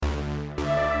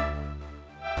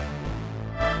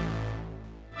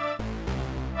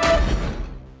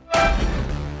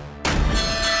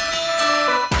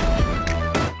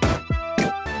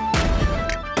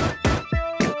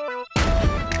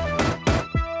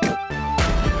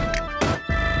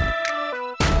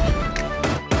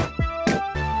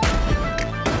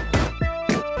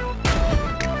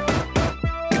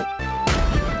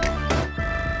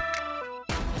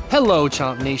Hello,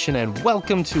 Chomp Nation, and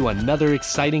welcome to another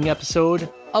exciting episode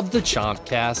of the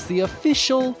Chompcast, the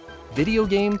official video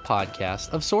game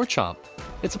podcast of Sword Chomp.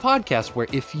 It's a podcast where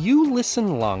if you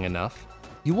listen long enough,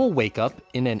 you will wake up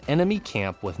in an enemy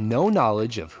camp with no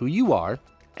knowledge of who you are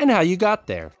and how you got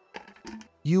there.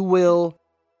 You will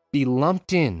be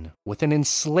lumped in with an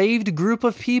enslaved group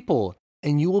of people,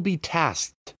 and you will be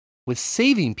tasked with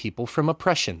saving people from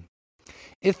oppression.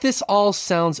 If this all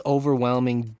sounds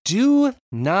overwhelming, do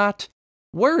not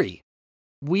worry.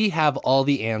 We have all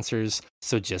the answers,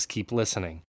 so just keep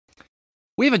listening.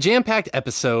 We have a jam-packed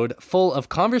episode full of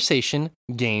conversation,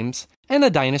 games, and a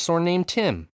dinosaur named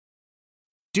Tim.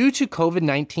 Due to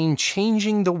COVID-19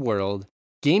 changing the world,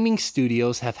 gaming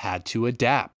studios have had to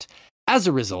adapt. As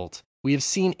a result, we have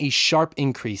seen a sharp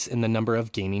increase in the number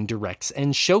of gaming directs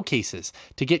and showcases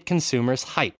to get consumers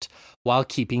hyped while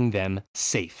keeping them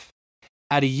safe.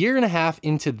 At a year and a half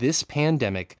into this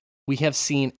pandemic, we have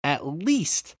seen at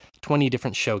least 20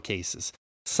 different showcases.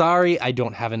 Sorry, I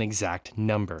don't have an exact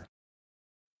number.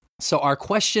 So our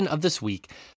question of this week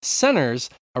centers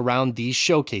around these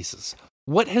showcases.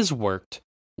 What has worked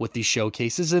with these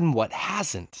showcases and what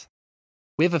hasn't?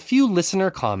 We have a few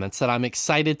listener comments that I'm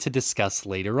excited to discuss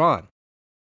later on.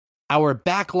 Our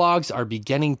backlogs are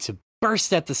beginning to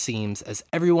burst at the seams as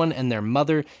everyone and their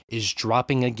mother is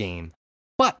dropping a game.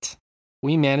 But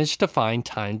we managed to find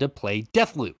time to play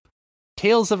Deathloop,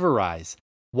 Tales of Arise,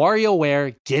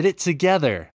 WarioWare Get It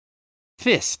Together,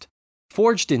 F.I.S.T,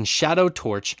 Forged in Shadow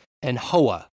Torch, and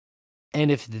Hoa.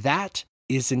 And if that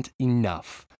isn't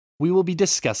enough, we will be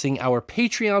discussing our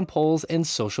Patreon polls and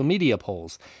social media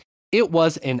polls. It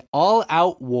was an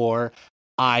all-out war.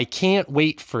 I can't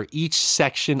wait for each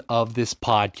section of this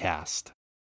podcast.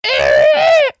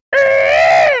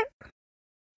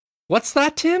 What's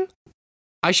that, Tim?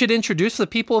 I should introduce the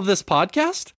people of this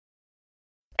podcast?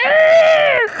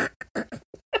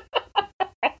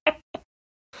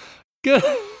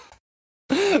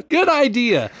 Good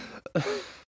idea.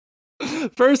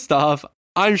 First off,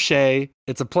 I'm Shay.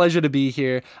 It's a pleasure to be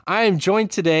here. I am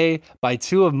joined today by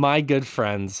two of my good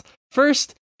friends.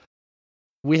 First,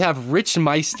 we have Rich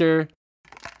Meister.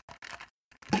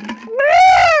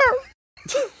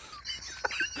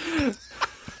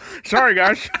 Sorry,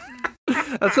 guys.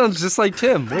 That sounds just like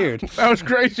Tim. Weird. That was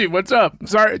crazy. What's up?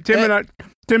 Sorry,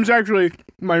 Tim's actually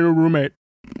my new roommate.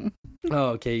 Oh,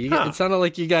 okay. It sounded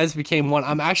like you guys became one.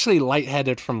 I'm actually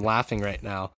lightheaded from laughing right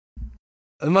now.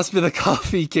 It must be the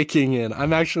coffee kicking in.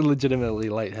 I'm actually legitimately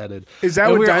lightheaded. Is that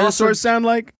what dinosaurs sound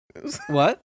like?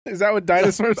 What? Is that what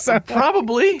dinosaurs sound like?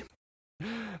 Probably.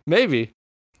 Maybe.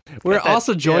 We're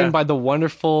also joined by the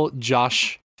wonderful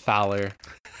Josh Fowler.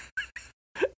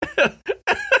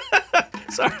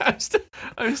 Sorry,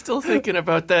 I'm still thinking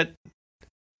about that.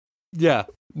 Yeah.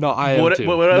 No, I am too.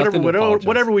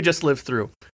 Whatever we just lived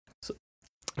through. So.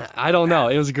 I don't know.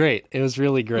 It was great. It was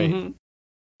really great. Mm-hmm.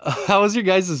 How was your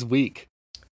guys' week?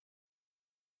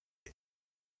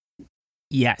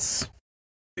 Yes.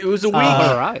 It was a week.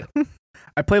 All right.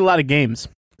 I played a lot of games.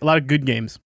 A lot of good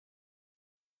games.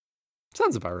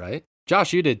 Sounds about right.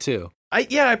 Josh, you did too.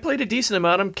 I played a decent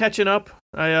amount. I'm catching up.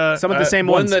 Some of the same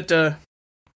ones. One that,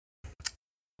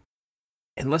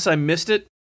 unless I missed it,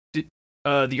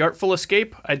 the Artful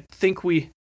Escape, I think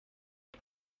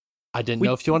I didn't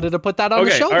know if you wanted to put that on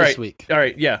the show this week. All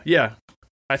right, yeah.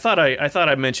 I thought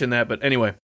I mentioned that, but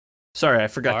anyway. Sorry, I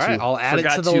forgot to. All right, I'll add it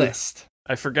to the list.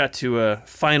 I forgot to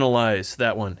finalize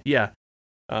that one. Yeah.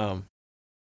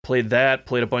 Played that,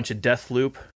 played a bunch of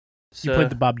Deathloop. You played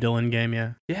the Bob Dylan game,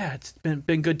 yeah. Yeah, it's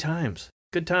been good times.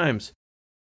 Good times.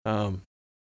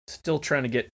 Still trying to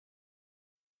get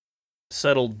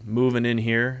settled moving in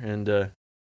here, and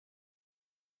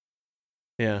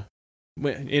yeah.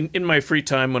 In my free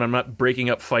time when I'm not breaking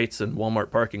up fights in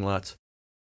Walmart parking lots.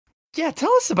 Yeah,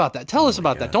 tell us about that. Tell us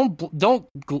about that. Don't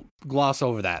gloss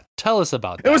over that. Tell us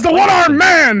about that. It was the one-armed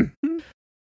man!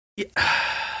 Yeah.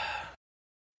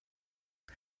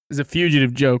 It's a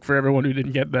fugitive joke for everyone who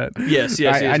didn't get that. Yes.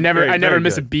 I never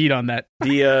miss a beat on that.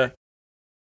 The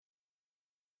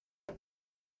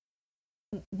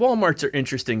Walmarts are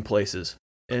interesting places,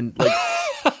 and like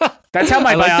that's how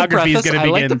my biography is going to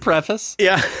begin. I like the preface.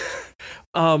 Yeah.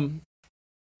 But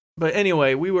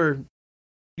anyway, we were,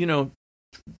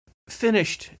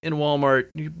 finished in Walmart,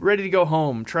 ready to go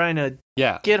home, trying to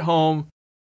get home,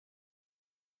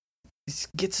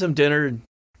 get some dinner, and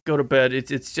go to bed.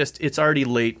 It's already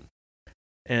late,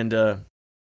 and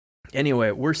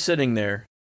anyway, we're sitting there,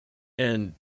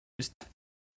 and just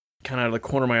kind of out of the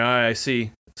corner of my eye, I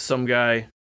see some guy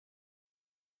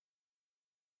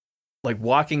like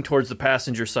walking towards the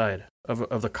passenger side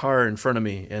of the car in front of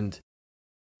me, and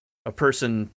a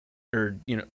person or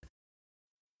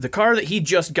the car that he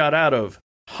just got out of,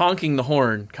 honking the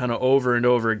horn kind of over and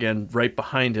over again right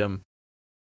behind him,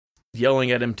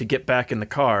 yelling at him to get back in the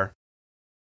car.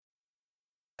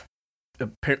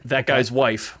 That guy's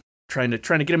wife trying to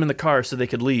get him in the car so they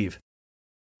could leave.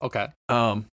 Okay.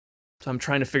 So I'm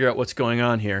trying to figure out what's going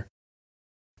on here.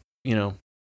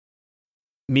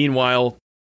 Meanwhile,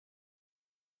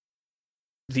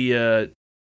 the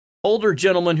older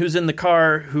gentleman who's in the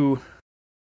car, who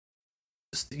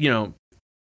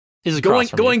Is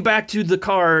going back to the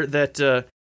car that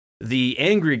the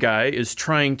angry guy is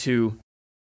trying to,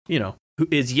 who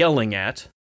is yelling at.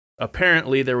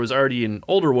 Apparently, there was already an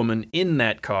older woman in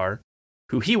that car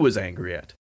who he was angry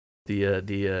at.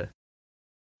 The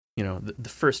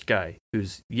first guy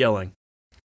who's yelling.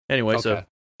 Anyway, So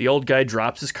the old guy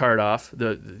drops his card off.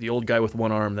 The old guy with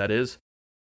one arm, that is,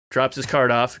 drops his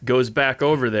card off, goes back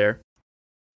over there,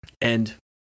 and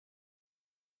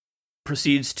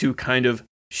proceeds to kind of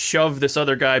shove this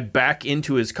other guy back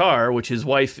into his car, which his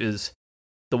wife is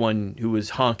the one who was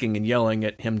honking and yelling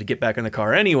at him to get back in the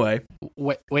car anyway.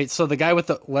 Wait. So the guy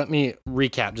with let me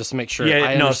recap just to make sure.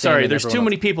 Yeah, no, sorry. There's too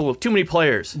many people, too many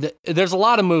players. There's a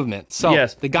lot of movement. So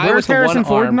yes. The guy Where's with the Harrison one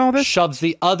Ford arm in all this? shoves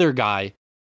the other guy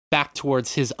back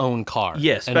towards his own car.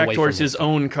 Yes, and back away towards from his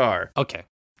own car. Okay,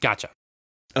 gotcha.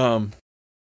 We're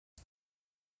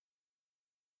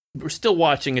still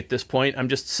watching at this point. I'm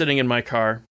just sitting in my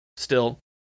car still.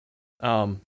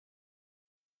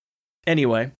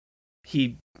 Anyway,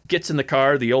 he gets in the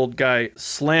car. The old guy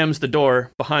slams the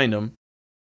door behind him,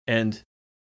 and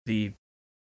the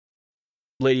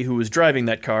lady who was driving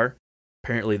that car,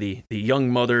 apparently the young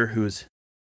mother who's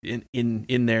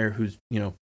in there, who's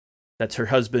that's her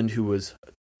husband, who was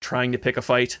trying to pick a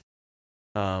fight,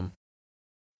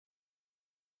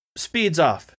 speeds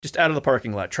off just out of the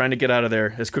parking lot, trying to get out of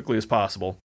there as quickly as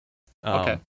possible.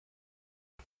 Okay.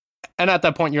 And at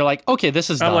that point, you're like, okay, this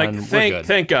is done. I'm like, We're good.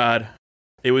 thank God.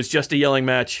 It was just a yelling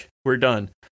match. We're done.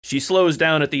 She slows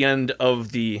down at the end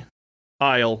of the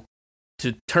aisle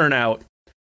to turn out,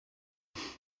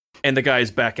 and the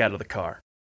guy's back out of the car.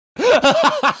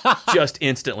 Just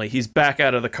instantly. He's back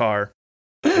out of the car,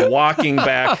 walking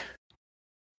back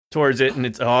towards it, and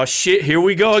it's, oh shit, here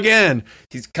we go again.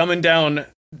 He's coming down,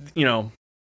 the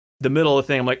middle of the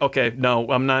thing. I'm like, okay,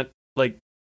 no, I'm not, like,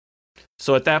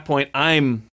 so at that point,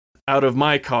 I'm out of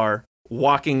my car,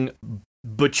 walking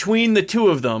between the two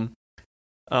of them,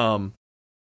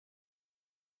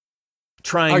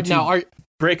 trying to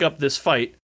break up this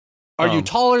fight. Are you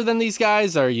taller than these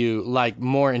guys? Are you like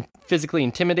more physically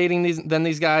intimidating than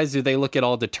these guys? Do they look at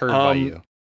all deterred by you?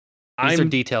 These are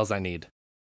details I need.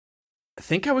 I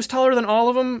think I was taller than all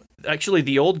of them. Actually,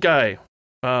 the old guy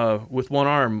with one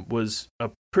arm was a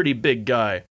pretty big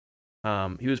guy.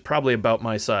 He was probably about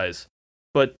my size.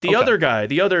 But the other guy,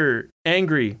 the other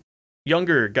angry,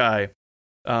 younger guy,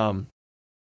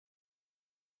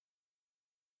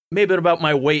 maybe about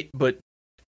my weight, but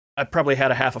I probably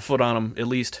had a half a foot on him at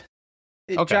least.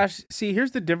 Okay. Josh, see,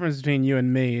 here's the difference between you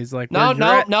and me. Is like, no. I would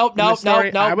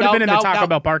have been in the Taco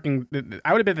Bell parking.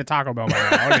 I would have been at the Taco Bell by now.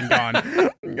 I would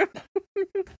have been gone.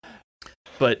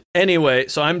 But anyway,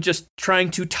 so I'm just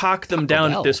trying to talk them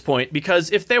down at this point,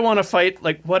 because if they want to fight,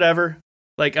 like, whatever.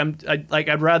 Like,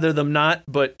 I'd rather them not,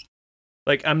 but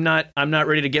like I'm not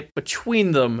ready to get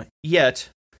between them yet.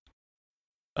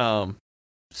 So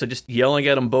just yelling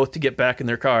at them both to get back in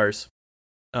their cars.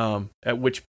 At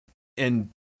which, and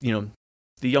the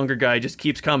younger guy just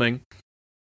keeps coming.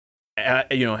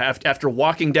 After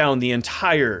walking down the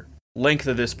entire length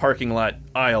of this parking lot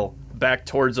aisle back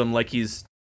towards them, like he's,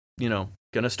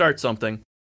 gonna start something.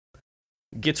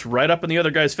 Gets right up in the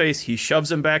other guy's face. He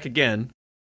shoves him back again.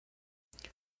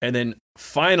 And then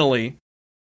finally,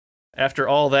 after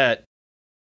all that,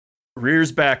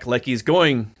 rears back like he's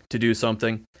going to do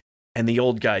something, and the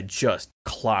old guy just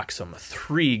clocks him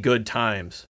 3 good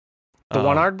times. The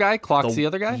one-armed guy clocks the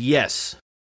other guy? Yes.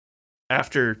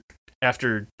 After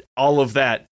all of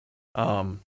that,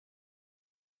 at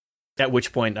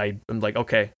which point I'm like,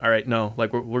 okay, all right, no,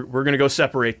 like we're gonna go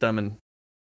separate them, and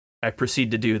I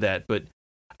proceed to do that. But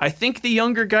I think the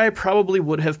younger guy probably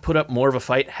would have put up more of a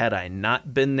fight had I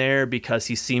not been there, because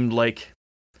he seemed like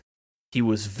he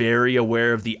was very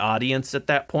aware of the audience at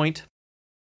that point.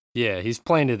 Yeah, he's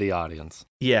playing to the audience.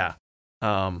 Yeah.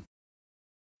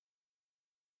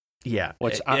 Yeah.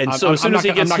 Which as soon as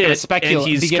he gets hit, and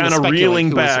he's kind of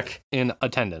reeling back in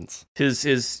attendance. His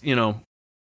he's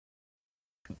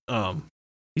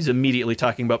immediately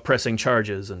talking about pressing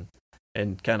charges and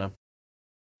kind of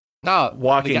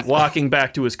walking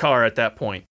back to his car at that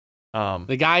point.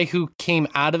 The guy who came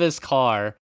out of his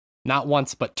car not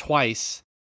once but twice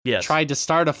tried to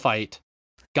start a fight,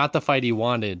 got the fight he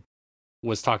wanted,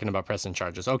 was talking about pressing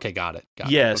charges. Okay, got it.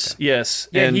 Yes. Yeah,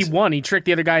 and he won. He tricked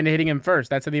the other guy into hitting him first.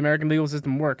 That's how the American legal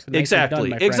system works.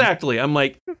 Exactly. I'm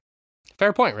like...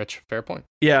 Fair point, Rich. Fair point.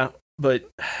 Yeah, but...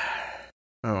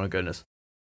 Oh, my goodness.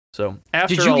 So,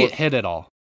 after Did you get hit at all?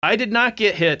 I did not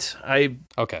get hit.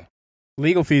 Okay.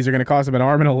 Legal fees are going to cost him an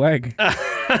arm and a leg.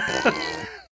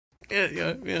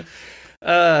 Yeah.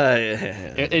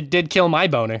 It did kill my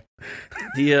boner.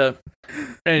 Anyway,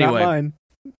 not mine.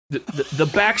 The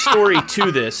backstory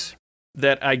to this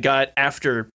that I got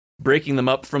after breaking them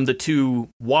up from the two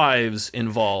wives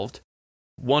involved,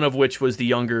 one of which was the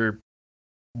younger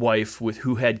wife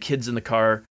who had kids in the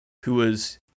car, who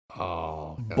was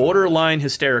borderline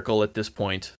hysterical at this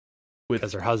point,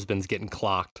 because her husband's getting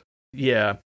clocked.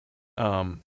 Yeah.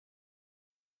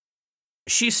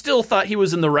 She still thought he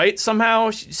was in the right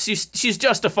somehow. She's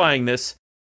justifying this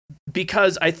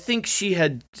because I think she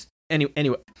had...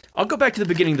 Anyway, I'll go back to the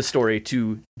beginning of the story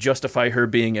to justify her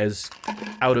being as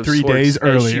out of 3 sorts days as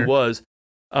earlier. she was.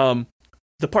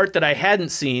 The part that I hadn't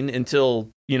seen until,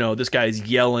 this guy's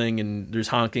yelling and there's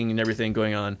honking and everything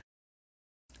going on.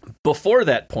 Before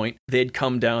that point, they'd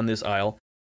come down this aisle.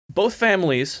 Both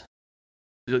families,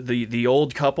 the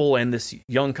old couple and this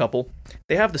young couple,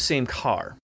 they have the same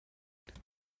car.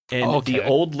 And the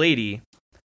old lady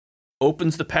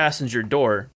opens the passenger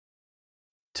door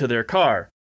to their car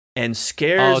and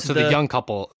scares the young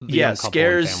couple.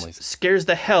 Scares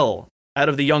the hell out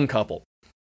of the young couple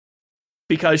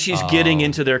because she's getting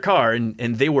into their car, and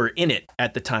they were in it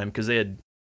at the time because they had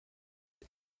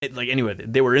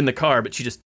they were in the car, but she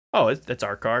just that's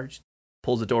our car. She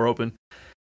pulls the door open,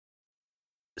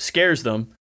 scares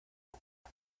them.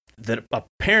 That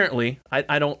apparently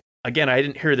I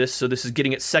didn't hear this, so this is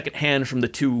getting it secondhand from the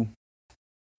two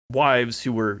wives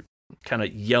who were kind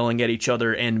of yelling at each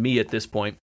other and me at this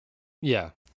point.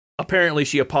 Yeah. Apparently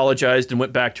she apologized and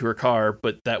went back to her car,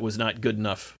 but that was not good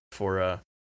enough for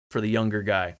the younger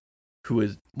guy,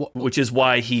 which is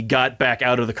why he got back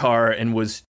out of the car and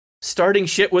was starting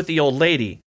shit with the old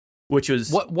lady, which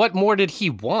was... What more did he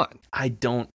want? I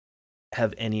don't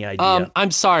have any idea.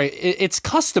 I'm sorry. It's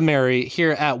customary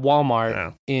here at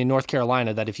Walmart in North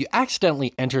Carolina that if you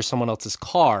accidentally enter someone else's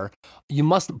car, you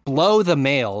must blow the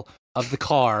mail of the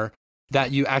car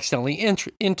that you accidentally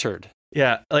entered.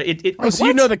 Yeah. So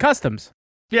you know the customs.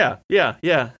 Yeah.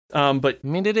 But I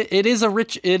mean, it is a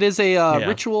ritual. It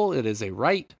is a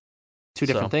rite. Two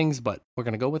different things, but we're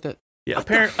gonna go with it. Yeah.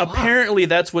 Apparently,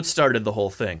 that's what started the whole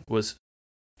thing. Was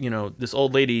this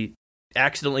old lady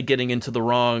accidentally getting into the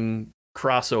wrong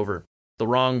crossover, the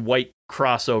wrong white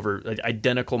crossover,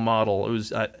 identical model. It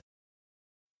was.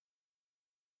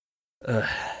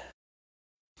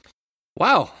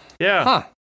 Wow. Yeah. Huh.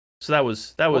 So that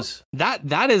was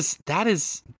that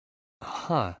is.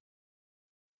 Huh.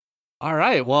 All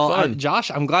right. Well, Josh,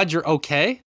 I'm glad you're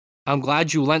okay. I'm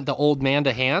glad you lent the old man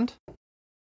a hand.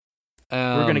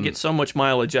 We're gonna get so much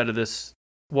mileage out of this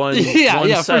one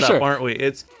setup, for sure. aren't we?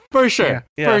 It's for sure.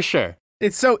 Yeah. For sure.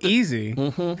 It's so easy.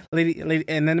 Mm-hmm. Lady,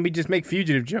 and then we just make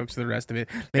fugitive jokes for the rest of it.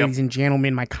 Ladies and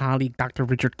gentlemen, my colleague, Dr.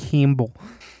 Richard Campbell.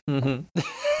 Mm-hmm.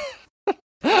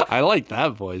 I like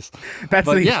that voice. That's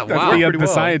the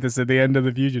scientist at the end of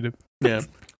The Fugitive. Yeah.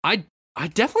 I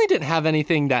definitely didn't have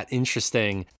anything that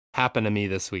interesting happen to me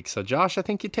this week. So, Josh, I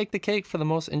think you take the cake for the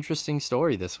most interesting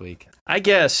story this week. I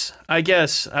guess. I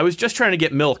was just trying to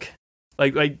get milk.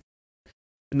 And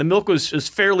the milk was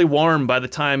fairly warm by the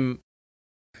time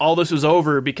all this was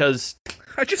over because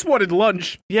I just wanted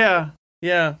lunch. Yeah.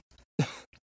 To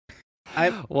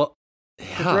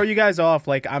throw you guys off,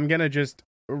 I'm gonna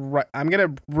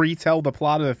retell the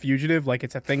plot of The Fugitive like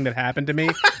it's a thing that happened to me,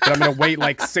 but I'm gonna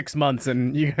wait 6 months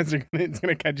and it's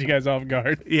gonna catch you guys off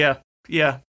guard. Yeah.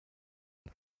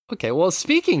 Okay, well,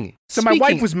 speaking... my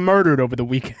wife was murdered over the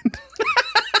weekend.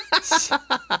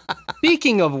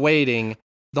 Speaking of waiting,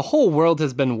 the whole world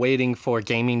has been waiting for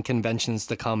gaming conventions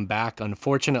to come back.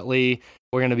 Unfortunately,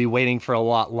 we're going to be waiting for a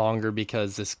lot longer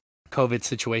because this COVID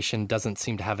situation doesn't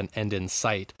seem to have an end in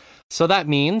sight. So that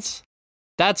means,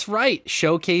 that's right,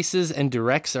 showcases and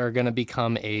directs are going to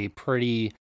become a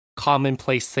pretty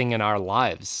commonplace thing in our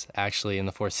lives, actually, in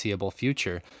the foreseeable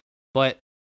future. But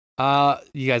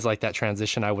you guys like that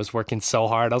transition? I was working so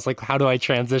hard. I was like, how do I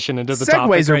transition into the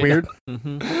topic? Segues are weird.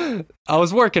 Mm-hmm. I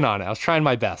was working on it. I was trying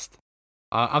my best.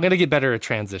 I'm going to get better at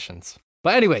transitions.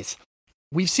 But anyways,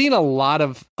 we've seen a lot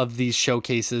of these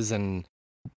showcases and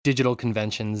digital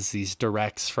conventions, these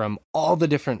directs from all the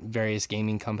different various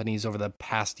gaming companies over the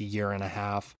past year and a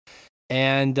half.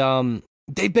 And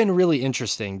they've been really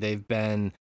interesting. They've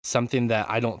been something that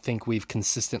I don't think we've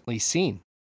consistently seen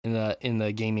in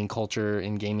the gaming culture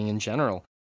and gaming in general.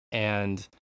 And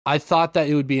I thought that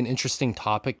it would be an interesting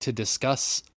topic to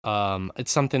discuss.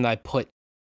 It's something that I put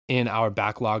in our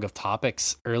backlog of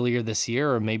topics earlier this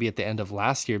year, or maybe at the end of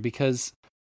last year, because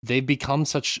they've become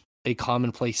such a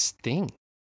commonplace thing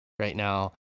right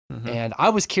now. Mm-hmm. And I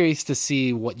was curious to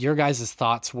see what your guys'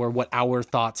 thoughts were, what our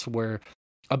thoughts were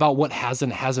about what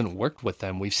hasn't worked with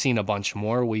them. We've seen a bunch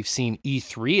more. We've seen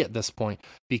E3 at this point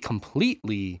be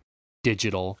completely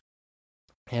digital.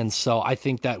 And so I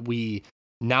think that we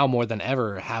now more than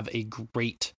ever have a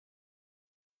great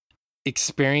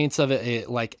experience of it,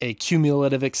 like a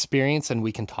cumulative experience, and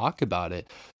we can talk about it.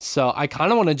 So I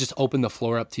kind of want to just open the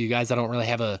floor up to you guys. I don't really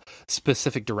have a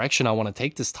specific direction I want to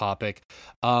take this topic.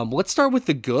 Let's start with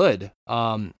the good.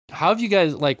 How have you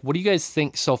guys, like, what do you guys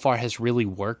think so far has really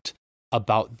worked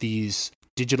about these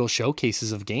digital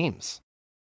showcases of games?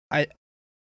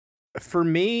 For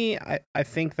me, I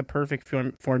think the perfect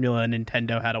formula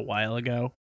Nintendo had a while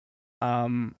ago.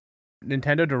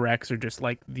 Nintendo Directs are just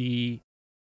like the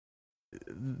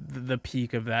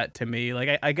peak of that to me.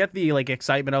 Like I get the like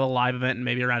excitement of a live event and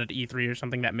maybe around at E3 or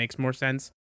something that makes more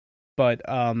sense. But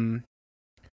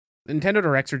Nintendo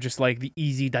Directs are just like the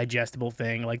easy digestible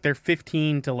thing. Like they're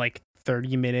 15 to like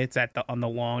 30 minutes on the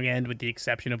long end, with the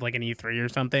exception of like an E3 or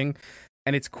something.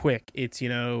 And it's quick. It's, you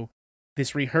know,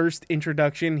 this rehearsed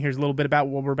introduction. Here's a little bit about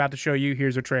what we're about to show you.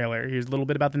 Here's a trailer. Here's a little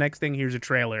bit about the next thing. Here's a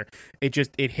trailer. It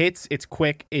hits. It's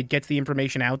quick. It gets the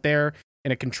information out there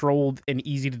in a controlled and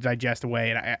easy to digest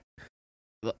way. And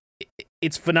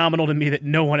it's phenomenal to me that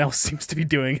no one else seems to be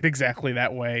doing it exactly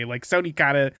that way. Like Sony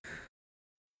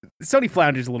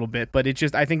flounders a little bit, but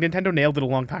I think Nintendo nailed it a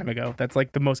long time ago. That's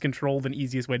like the most controlled and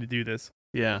easiest way to do this.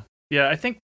 Yeah. I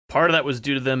think part of that was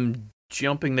due to them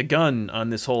jumping the gun on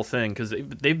this whole thing, because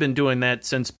they've been doing that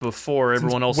since before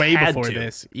everyone else way had before to.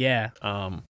 This. Yeah.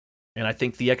 And I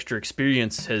think the extra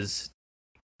experience has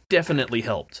definitely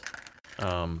helped.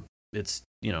 It's,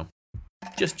 you know,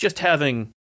 just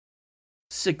having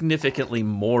significantly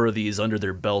more of these under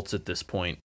their belts at this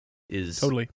point is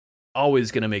totally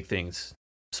always going to make things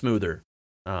smoother.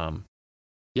 The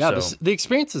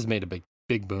experience has made a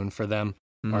big boon for them,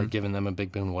 or given them a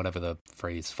big boon, whatever the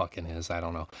phrase fucking is. I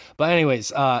don't know. But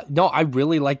anyways, no, I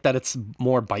really like that it's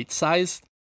more bite-sized.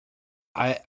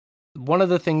 One of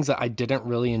the things that I didn't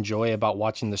really enjoy about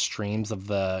watching the streams of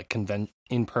the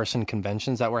in-person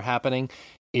conventions that were happening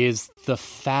is the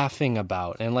faffing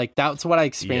about. And like, that's what I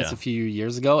experienced a few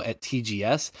years ago at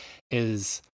TGS,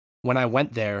 is when I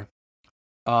went there,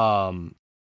 when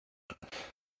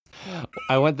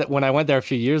I went there a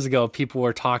few years ago, people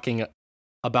were talking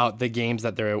about the games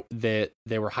that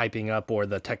they were hyping up, or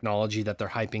the technology that they're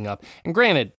hyping up. And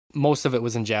granted, most of it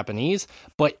was in Japanese,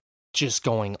 but just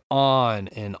going on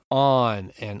and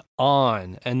on and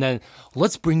on. And then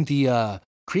let's bring the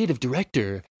creative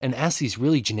director and ask these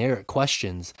really generic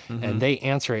questions, and they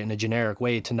answer it in a generic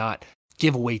way to not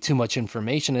give away too much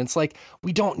information. And it's like,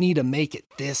 we don't need to make it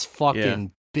this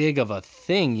fucking big of a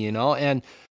thing, you know? And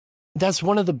that's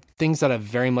one of the things that I've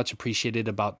very much appreciated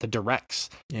about the directs.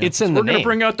 Yeah. It's in the name. We're gonna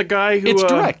bring out the guy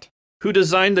who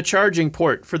designed the charging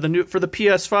port for the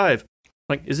PS5.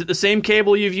 Like, is it the same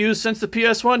cable you've used since the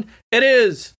PS1? It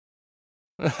is.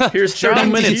 Here's 30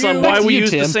 minutes on why we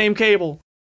use the same cable.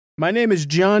 My name is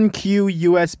John Q.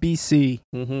 USB-C.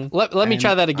 Let me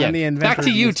try that again. Back to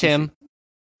you, Tim.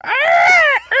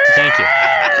 Thank you.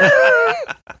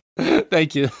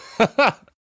 Thank you.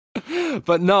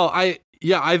 But no,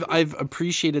 I've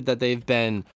appreciated that they've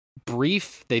been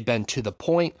brief, they've been to the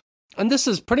point, and this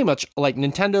is pretty much like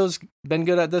Nintendo's been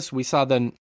good at this. We saw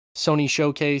the Sony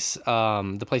showcase,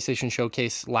 the PlayStation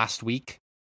showcase last week.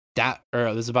 It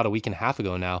was about a week and a half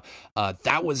ago now.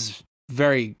 That was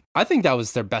I think that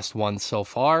was their best one so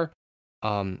far.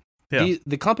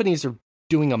 The companies are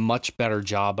doing a much better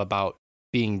job about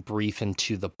being brief and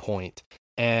to the point.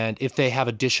 And if they have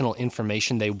additional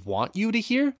information they want you to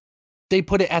hear, they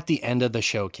put it at the end of the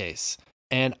showcase.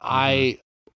 And I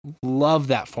love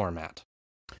that format.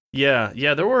 Yeah,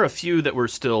 there were a few that were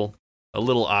still a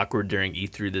little awkward during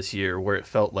E3 this year, where it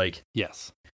felt like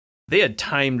they had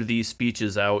timed these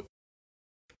speeches out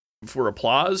for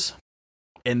applause,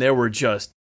 and there were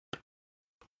just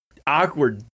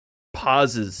awkward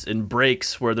pauses and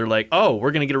breaks where they're like, oh,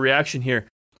 we're going to get a reaction here.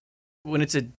 When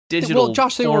it's a digital Well,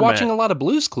 Josh, they were watching a lot of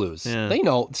Blue's Clues. Yeah. They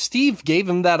know. Steve gave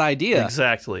him that idea.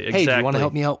 Exactly. Hey, do you want to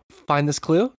help me out find this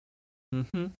clue?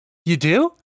 You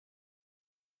do?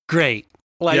 Great.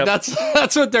 Like,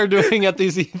 that's what they're doing at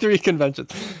these E3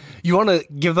 conventions. You want to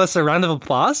give us a round of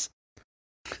applause?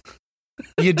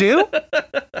 You do?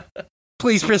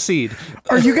 Please proceed.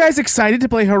 Are you guys excited to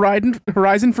play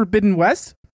Horizon Forbidden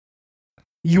West?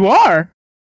 You are?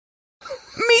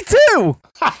 Me too!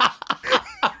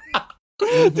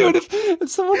 Dude, if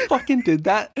someone fucking did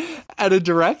that at a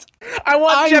direct, I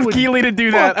want Jeff would Keighley to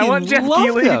do that. I want Jeff love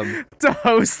Keighley them. to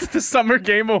host the Summer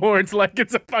Game Awards like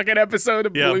it's a fucking episode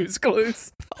of Blue's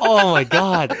Clues. Oh my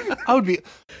god.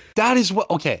 That is what,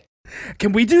 okay.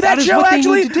 Can we do that is show, what they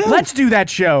actually? need to do. Let's do that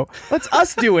show. Let's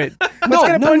us do it. Let's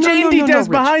get a no, bunch no, of no, indie no, no, devs Rich.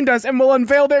 behind us, and we'll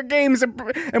unveil their games,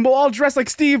 and we'll all dress like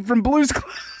Steve from Blue's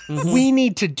Clues. We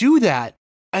need to do that.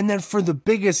 And then for the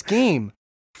biggest game,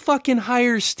 fucking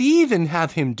hire Steve and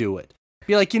have him do it.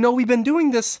 Be like, we've been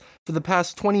doing this for the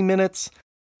past 20 minutes.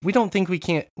 We don't think we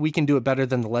can do it better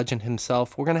than the legend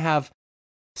himself. We're going to have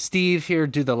Steve here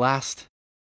do the last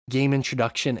game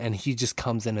introduction, and he just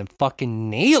comes in and fucking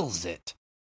nails it.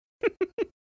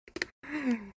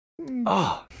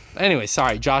 Oh, anyway,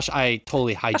 sorry, Josh, I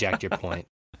totally hijacked your point.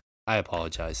 I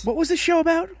apologize. What was the show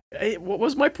about? Hey, what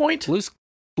was my point? Blue's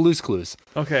Clues.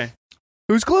 Okay.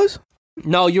 Who's Clues?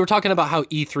 No, you were talking about how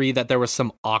E3, that there was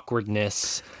some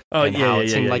awkwardness. Oh, and how it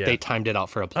seemed like yeah. they timed it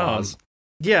out for applause.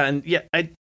 I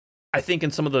think in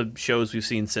some of the shows we've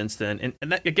seen since then,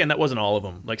 and that, again, that wasn't all of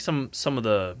them. Like some of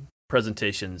the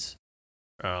presentations,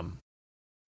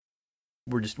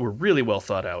 were really well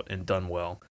thought out and done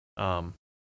well.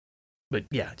 But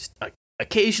yeah, just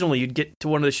occasionally you'd get to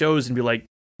one of the shows and be like,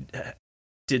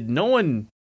 when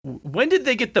did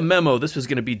they get the memo this was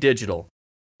going to be digital?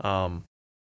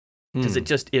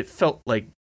 Because it felt like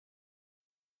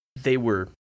they were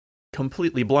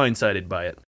completely blindsided by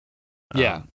it.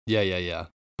 Yeah.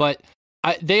 But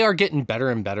they are getting better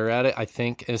and better at it, I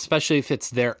think, especially if it's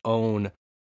their own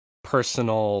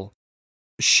personal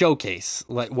showcase,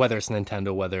 like whether it's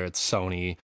Nintendo, whether it's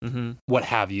Sony, what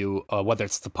have you, whether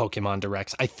it's the Pokemon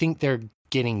Directs. I think they're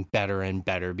getting better and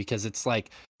better because it's like,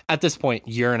 at this point,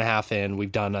 year and a half in,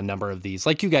 we've done a number of these.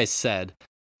 Like you guys said,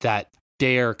 that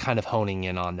they're kind of honing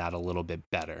in on that a little bit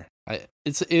better.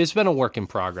 It's been a work in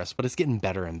progress, but it's getting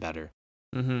better and better.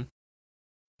 Mm-hmm.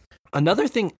 Another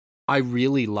thing I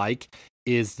really like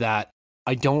is that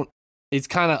it's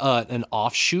kind of an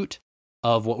offshoot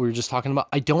of what we were just talking about.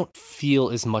 I don't feel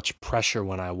as much pressure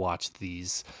when I watch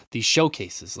these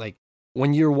showcases. Like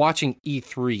when you're watching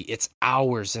E3, it's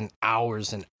hours and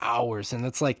hours and hours. And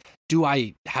it's like, do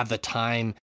I have the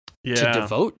time to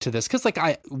devote to this? Because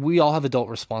we all have adult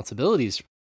responsibilities,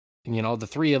 the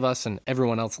three of us and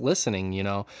everyone else listening,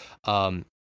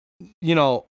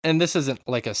 and this isn't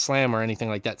like a slam or anything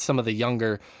like that. Some of the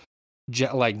younger,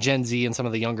 like Gen Z and some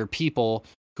of the younger people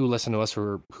who listen to us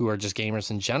who are just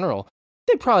gamers in general,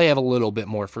 they probably have a little bit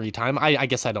more free time. I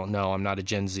guess I don't know. I'm not a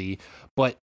Gen Z,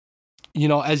 but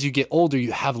as you get older,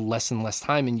 you have less and less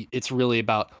time, and it's really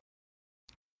about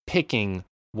picking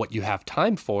what you have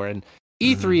time for. And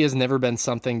E3 has never been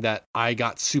something that I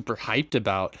got super hyped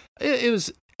about. It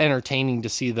was entertaining to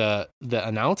see the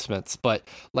announcements, but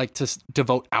like to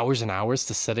devote hours and hours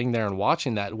to sitting there and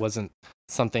watching that wasn't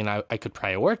something I could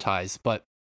prioritize. But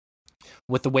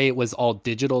with the way it was all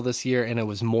digital this year and it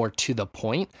was more to the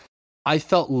point, I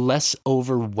felt less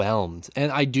overwhelmed.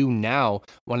 And I do now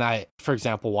when I, for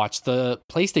example, watched the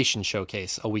PlayStation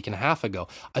showcase a week and a half ago.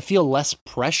 I feel less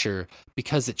pressure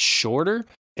because it's shorter.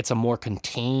 It's a more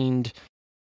contained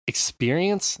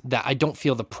experience that I don't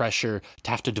feel the pressure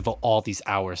to have to devote all these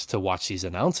hours to watch these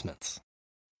announcements.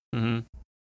 Mm-hmm.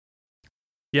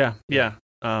 Yeah.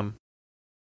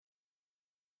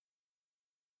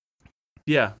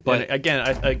 Yeah, but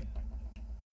again,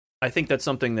 I think that's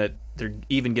something that they're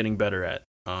even getting better at.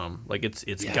 Like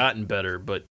it's gotten better,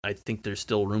 but I think there's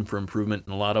still room for improvement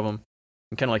in a lot of them.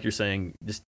 And kind of like you're saying,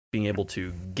 just being able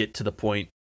to get to the point,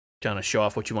 kind of show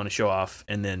off what you want to show off,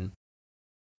 and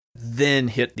then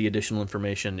hit the additional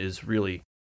information is really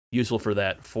useful for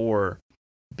that, for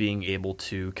being able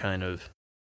to kind of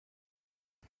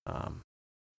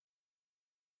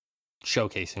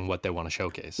showcasing what they want to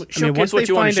showcase. Showcase what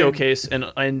you want to showcase,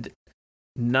 and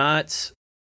not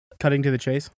cutting to the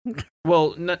chase.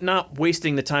 Well, not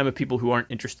wasting the time of people who aren't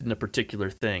interested in a particular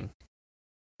thing.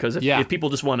 Because if people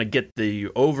just want to get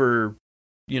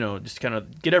just kind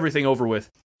of get everything over with,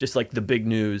 just like the big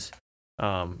news,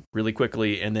 really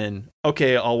quickly, and then,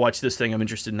 okay, I'll watch this thing, I'm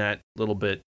interested in that a little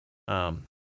bit.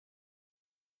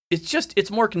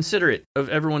 It's more considerate of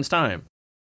everyone's time.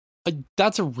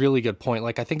 That's a really good point.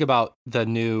 Like, I think about the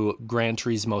new Gran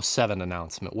Turismo 7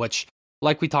 announcement, which,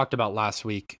 like we talked about last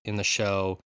week in the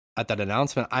show, at that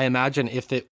announcement, I imagine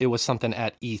if it was something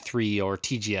at E3 or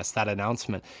TGS, that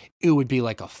announcement, it would be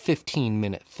like a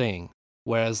 15-minute thing.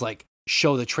 Whereas, like,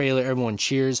 show the trailer, everyone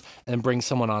cheers, and bring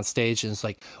someone on stage, and it's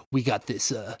like, we got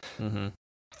this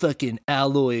fucking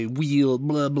alloy wheel,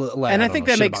 blah, blah. Like, And I think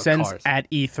that makes sense cars. at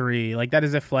E3. Like, that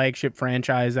is a flagship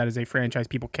franchise. That is a franchise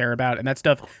people care about. And that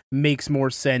stuff makes more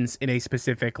sense in a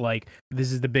specific, like,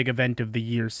 this is the big event of the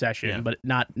year session, but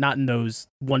not in those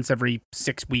once every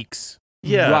 6 weeks.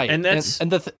 Yeah, right. and that's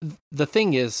and the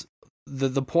thing is,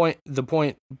 the point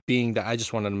being that I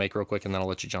just wanted to make real quick, and then I'll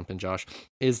let you jump in, Josh,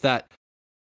 is that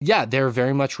they're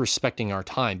very much respecting our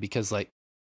time, because like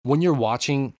when you're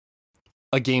watching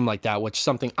a game like that, which is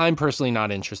something I'm personally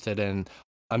not interested in,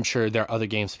 I'm sure there are other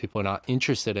games people are not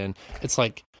interested in. It's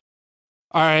like,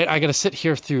 all right, I got to sit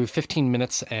here through 15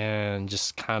 minutes and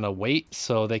just kind of wait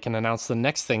so they can announce the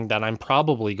next thing that I'm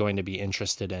probably going to be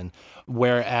interested in.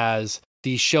 Whereas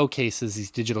these showcases,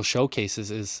 these digital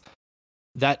showcases, is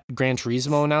that Gran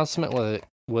Turismo announcement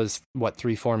was what,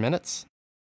 3-4 minutes?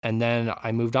 And then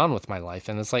I moved on with my life.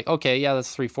 And it's like, okay, yeah,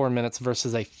 that's 3-4 minutes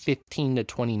versus a 15 to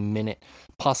 20 minute,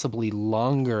 possibly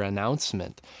longer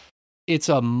announcement. It's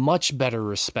a much better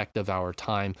respect of our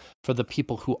time for the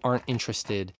people who aren't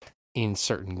interested in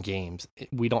certain games.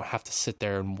 We don't have to sit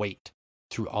there and wait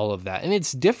through all of that. And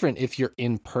it's different if you're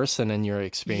in person and you're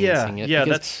experiencing it. Yeah,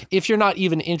 because if you're not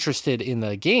even interested in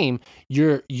the game,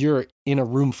 you're in a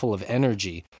room full of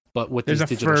energy. But with There's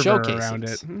these a digital fervor showcases, around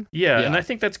it. yeah, and I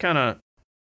think that's kind of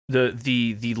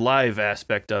the live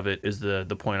aspect of it is the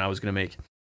point I was going to make,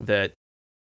 that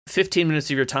 15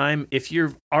 minutes of your time, if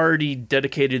you're already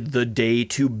dedicated the day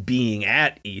to being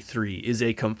at E3, is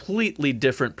a completely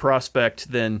different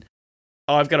prospect than,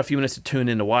 oh, I've got a few minutes to tune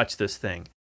in to watch this thing.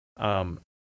 And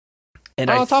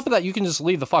on top of that, you can just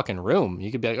leave the fucking room.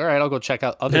 You could be like, all right, I'll go check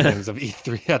out other things of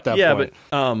E3 at that point.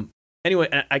 But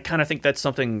anyway, I kind of think that's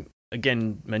something,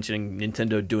 again, mentioning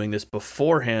Nintendo doing this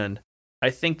beforehand, I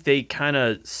think they kind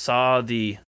of saw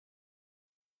the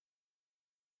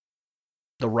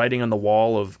writing on the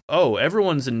wall of, oh,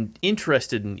 everyone's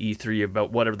interested in E3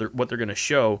 about what they're going to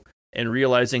show, and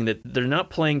realizing that they're not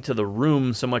playing to the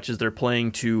room so much as they're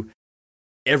playing to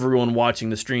everyone watching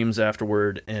the streams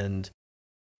afterward and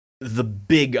the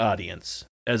big audience,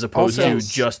 as opposed to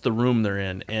just the room they're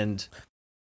in. And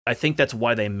I think that's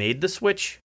why they made the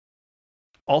Switch.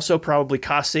 Also, probably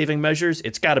cost-saving measures.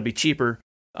 It's got to be cheaper.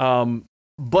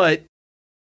 But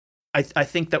I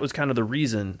think that was kind of the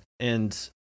reason. And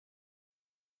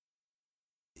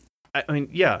I mean,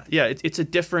 it's a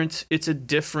different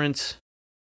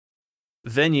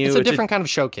venue. It's a different kind of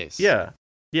showcase. Yeah.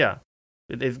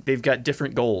 They've got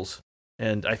different goals,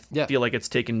 and I feel like it's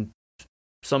taken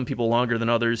some people longer than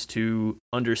others to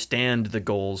understand the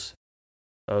goals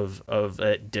of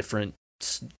a different,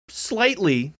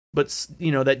 slightly, but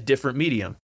that different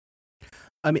medium.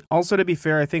 I mean, also, to be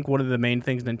fair, I think one of the main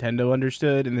things Nintendo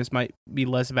understood, and this might be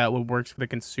less about what works for the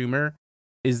consumer,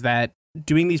 is that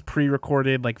doing these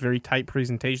pre-recorded, like, very tight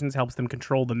presentations helps them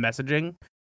control the messaging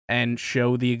and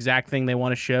show the exact thing they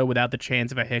want to show without the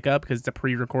chance of a hiccup, because it's a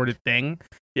pre-recorded thing.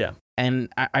 Yeah.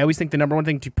 And I always think the number one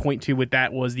thing to point to with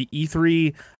that was the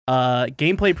E3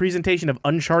 gameplay presentation of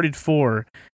Uncharted 4,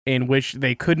 in which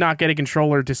they could not get a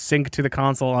controller to sync to the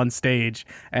console on stage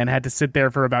and had to sit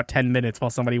there for about 10 minutes while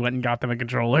somebody went and got them a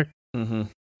controller. Mm-hmm.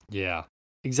 Yeah,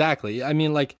 exactly. I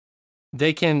mean, like,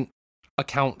 they can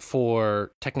account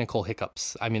for technical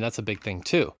hiccups. I mean, that's a big thing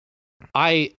too.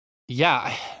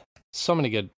 So many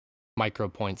good micro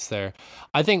points there.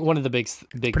 I think one of the big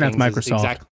Pronounce things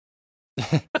Microsoft.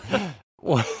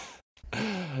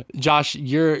 Josh,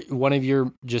 one of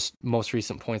your just most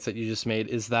recent points that you just made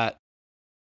is that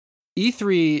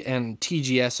E3 and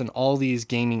TGS and all these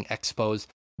gaming expos,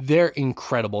 they're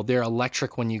incredible. They're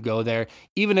electric when you go there.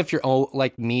 Even if you're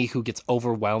like me, who gets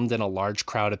overwhelmed in a large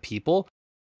crowd of people,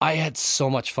 I had so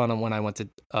much fun when I went to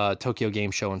Tokyo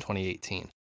Game Show in 2018,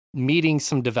 meeting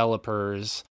some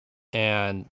developers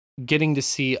and getting to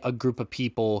see a group of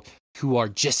people who are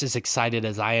just as excited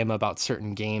as I am about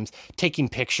certain games, taking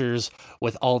pictures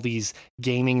with all these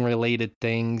gaming related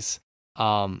things.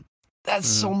 That's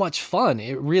so much fun.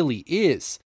 It really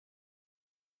is.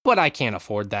 But I can't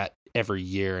afford that every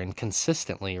year and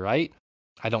consistently, right?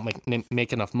 I don't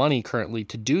make enough money currently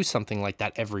to do something like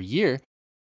that every year.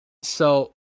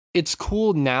 So it's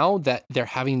cool now that they're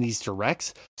having these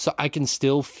directs, so I can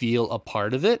still feel a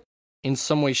part of it in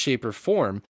some way, shape, or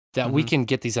form, that we can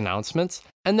get these announcements,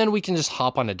 and then we can just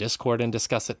hop on a Discord and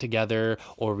discuss it together,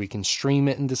 or we can stream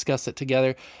it and discuss it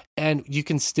together, and you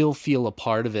can still feel a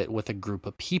part of it with a group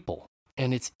of people.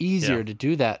 And it's easier to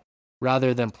do that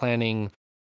rather than planning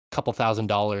a couple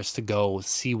 $1,000s to go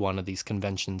see one of these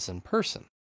conventions in person.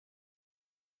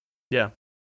 Yeah.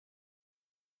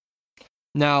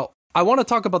 Now, I want to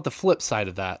talk about the flip side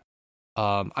of that.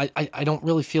 I don't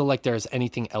really feel like there's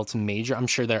anything else major. I'm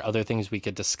sure there are other things we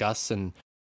could discuss and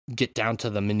get down to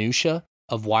the minutia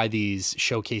of why these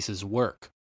showcases work.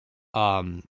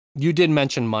 You did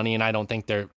mention money, and I don't think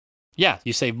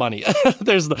you save money.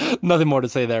 There's nothing more to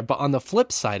say there. But on the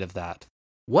flip side of that,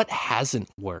 what hasn't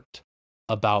worked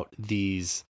about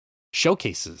these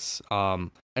showcases?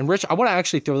 And Rich, I want to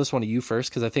actually throw this one to you first,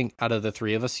 because I think out of the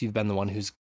three of us, you've been the one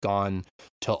who's gone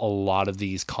to a lot of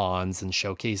these cons and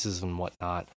showcases and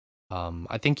whatnot.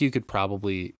 I think you could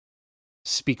probably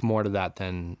speak more to that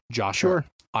than Josh or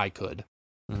I could.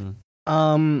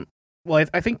 Mm-hmm. Well,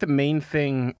 I think the main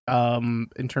thing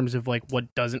in terms of like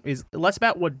what doesn't is less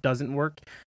about what doesn't work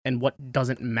and what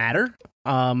doesn't matter.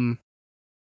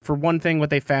 For one thing,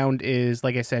 what they found is,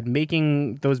 like I said,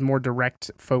 making those more direct,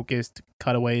 focused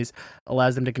cutaways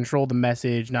allows them to control the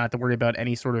message, not to worry about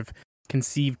any sort of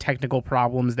conceived technical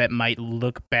problems that might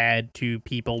look bad to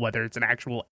people, whether it's an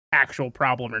actual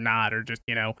problem or not, or just,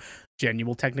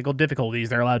 genuine technical difficulties.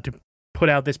 They're allowed to put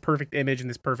out this perfect image and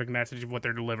this perfect message of what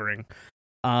they're delivering.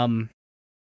 And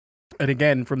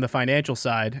again, from the financial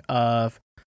side of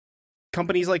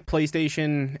companies like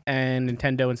PlayStation and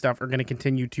Nintendo and stuff are going to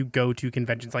continue to go to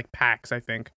conventions like PAX, I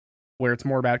think, where it's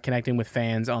more about connecting with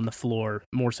fans on the floor,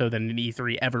 more so than an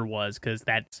E3 ever was, because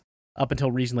that's, up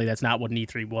until recently, that's not what an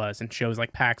E3 was, and shows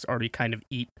like PAX already kind of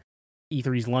eat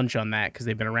E3's lunch on that, because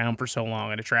they've been around for so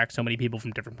long and attract so many people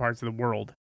from different parts of the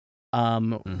world.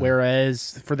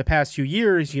 Whereas for the past few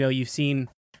years, you've seen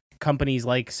companies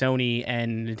like Sony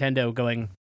and Nintendo going,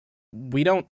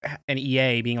 and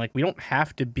EA being like, we don't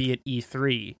have to be at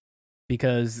E3,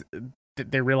 because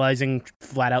they're realizing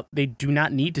flat out they do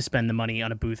not need to spend the money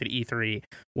on a booth at E3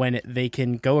 when they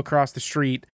can go across the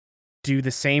street, do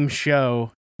the same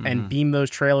show, and beam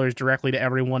those trailers directly to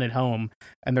everyone at home,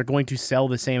 and they're going to sell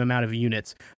the same amount of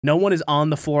units. No one is on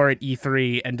the floor at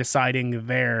E3 and deciding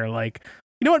they're like,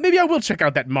 you know what, maybe I will check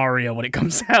out that Mario when it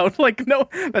comes out. Like, no,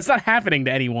 that's not happening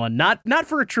to anyone. Not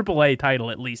for a AAA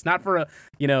title, at least. Not for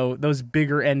those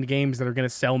bigger end games that are going to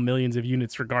sell millions of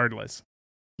units regardless.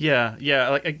 Yeah,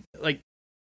 like,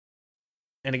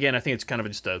 and again, I think it's kind of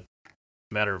just a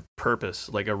matter of purpose.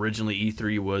 Like, originally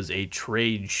E3 was a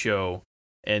trade show,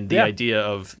 and the idea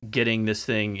of getting this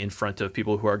thing in front of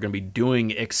people who are going to be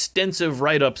doing extensive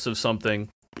write-ups of something.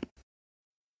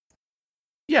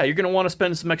 Yeah, you're going to want to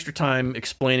spend some extra time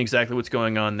explaining exactly what's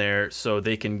going on there, so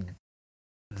they can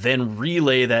then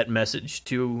relay that message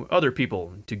to other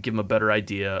people to give them a better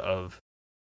idea of,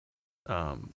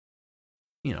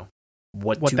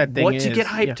 what to get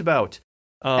hyped about.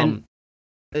 And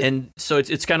so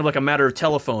it's kind of like a matter of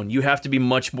telephone. You have to be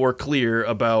much more clear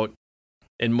about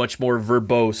and much more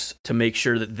verbose to make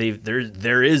sure that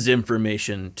there is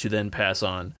information to then pass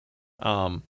on.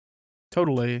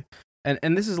 Totally.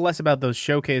 And this is less about those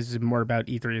showcases and more about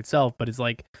E3 itself, but it's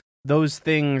like those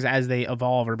things as they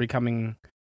evolve are becoming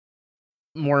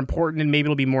more important, and maybe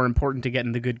it'll be more important to get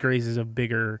in the good graces of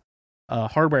bigger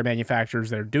hardware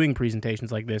manufacturers that are doing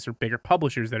presentations like this, or bigger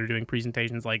publishers that are doing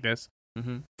presentations like this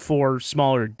for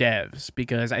smaller devs,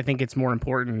 because I think it's more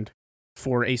important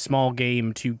for a small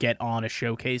game to get on a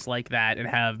showcase like that and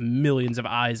have millions of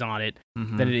eyes on it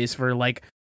than it is for, like,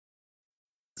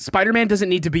 Spider-Man doesn't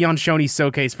need to be on Shoney's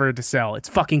showcase for it to sell. It's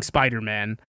fucking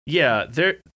Spider-Man. Yeah,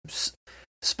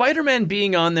 Spider-Man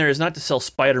being on there is not to sell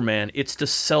Spider-Man, it's to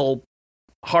sell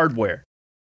hardware.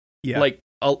 Yeah. Like,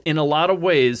 in a lot of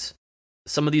ways,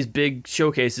 some of these big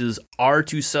showcases are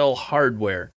to sell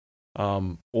hardware.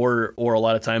 Or a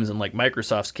lot of times in, like,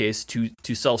 Microsoft's case, to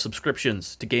sell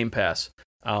subscriptions to Game Pass.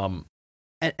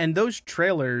 And those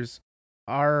trailers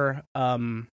are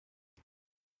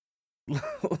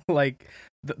like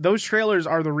those trailers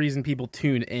are the reason people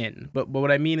tune in. But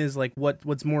what I mean is, like,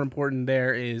 what's more important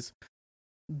there is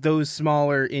those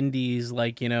smaller indies,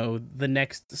 like, the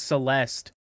next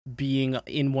Celeste being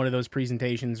in one of those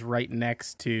presentations right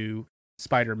next to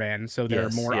Spider-Man, so there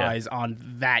are more eyes on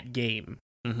that game.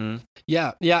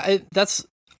 Yeah. I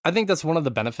think that's one of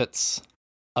the benefits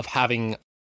of having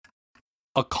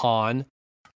a con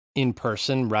in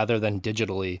person rather than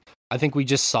digitally. I think we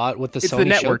just saw it with the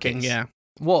Sony networking showcase. Yeah.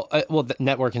 Well, the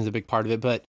networking is a big part of it,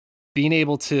 but being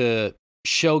able to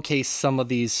showcase some of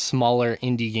these smaller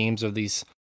indie games or these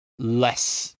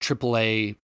less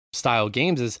AAA style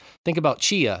games is, think about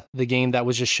Chia, the game that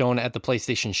was just shown at the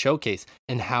PlayStation showcase,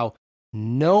 and how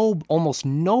almost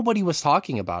nobody was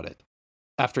talking about it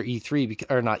after E3,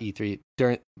 or not E3,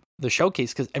 during the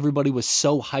showcase, because everybody was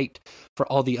so hyped for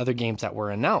all the other games that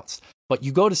were announced. But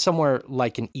you go to somewhere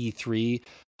like an E3,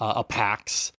 a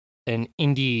PAX, an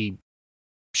indie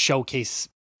showcase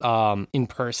in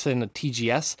person, a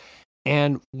TGS,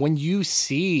 and when you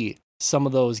see some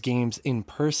of those games in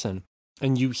person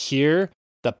and you hear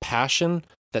the passion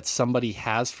that somebody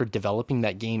has for developing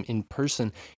that game in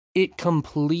person, it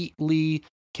completely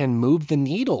can move the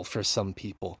needle for some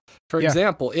people. For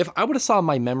example, if I would have saw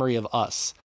My Memory of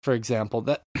Us, for example,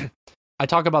 that I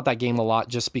talk about that game a lot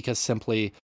just because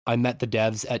simply I met the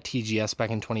devs at TGS back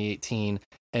in 2018,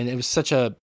 and it was such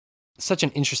an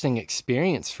interesting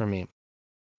experience for me.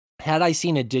 Had I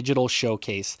seen a digital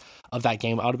showcase of that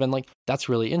game, I would have been like, that's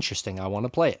really interesting. I want to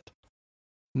play it.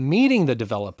 Meeting the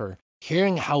developer,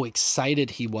 hearing how excited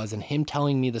he was, and him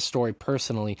telling me the story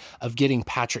personally of getting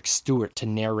Patrick Stewart to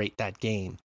narrate that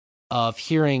game, of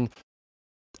hearing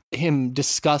him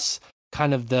discuss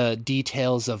kind of the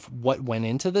details of what went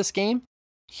into this game,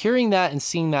 hearing that and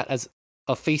seeing that as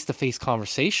a face-to-face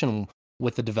conversation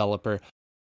with the developer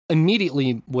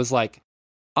immediately was like,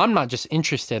 I'm not just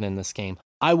interested in this game.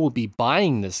 I will be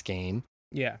buying this game.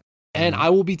 Yeah. And I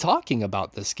will be talking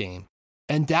about this game.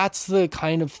 And that's the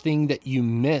kind of thing that you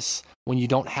miss when you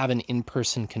don't have an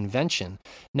in-person convention.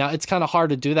 Now, it's kind of hard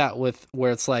to do that with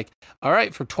where it's like, all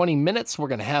right, for 20 minutes, we're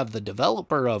going to have the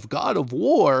developer of God of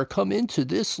War come into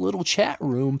this little chat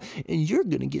room, and you're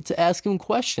going to get to ask him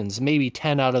questions. Maybe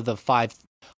 10 out of the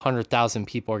 500,000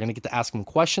 people are going to get to ask him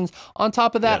questions. On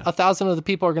top of that, 1,000 of the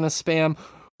people are going to spam,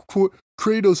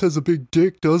 Kratos has a big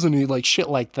dick, doesn't he? Like shit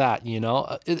like that, you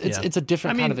know? It's a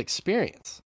different kind of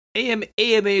experience.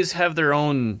 AMAs have their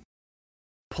own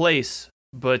place,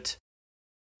 but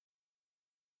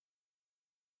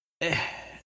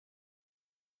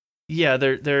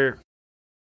they're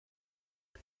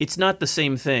it's not the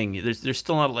same thing. There's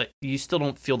still not, like, you still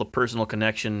don't feel the personal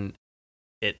connection.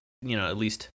 At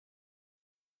least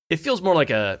it feels more like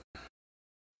a,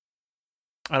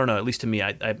 I don't know, at least to me,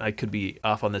 I could be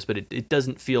off on this, but it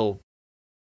doesn't feel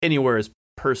anywhere as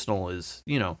personal as,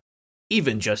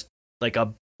 even just like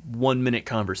a 1-minute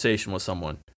conversation with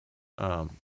someone,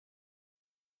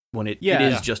 when it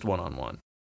is just one-on-one.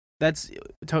 That's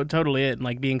totally it. And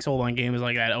like being sold on games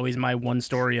like that, always my one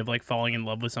story of like falling in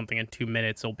love with something in 2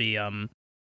 minutes will be, I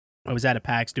was at a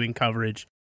PAX doing coverage,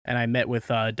 and I met with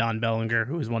Don Bellinger,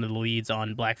 who was one of the leads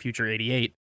on Black Future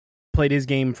 88. Played his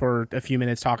game for a few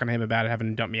minutes, talking to him about it, having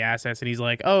to dump me assets, and he's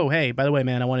like, oh, hey, by the way,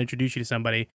 man, I want to introduce you to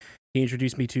somebody. He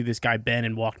introduced me to this guy, Ben,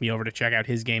 and walked me over to check out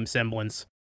his game, Semblance,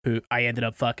 who I ended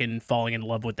up fucking falling in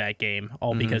love with that game,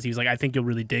 all because he was like, I think you'll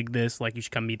really dig this, like, you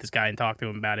should come meet this guy and talk to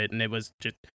him about it, and it was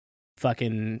just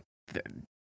fucking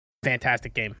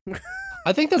fantastic game.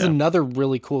 I think that's another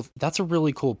really cool, that's a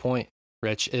really cool point,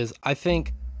 Rich, is I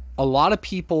think a lot of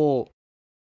people...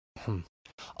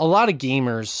 A lot of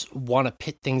gamers want to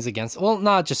pit things against, well,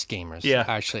 not just gamers,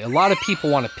 actually. A lot of people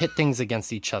want to pit things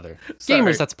against each other.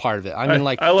 Gamers, that's part of it. I mean,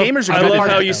 like, gamers are I love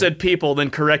how you said people,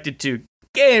 then corrected to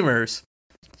gamers.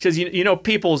 Because,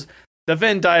 people's, the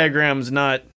Venn diagram's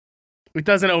not... It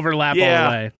doesn't overlap all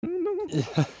the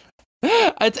way.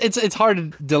 It's hard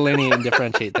to delineate and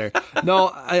differentiate there.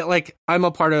 No, I'm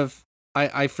a part of,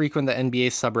 I frequent the NBA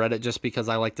subreddit just because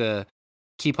I like to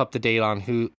keep up to date on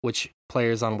which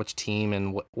players on which team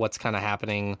and what's kind of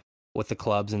happening with the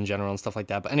clubs in general and stuff like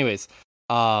that. But anyways,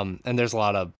 and there's a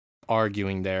lot of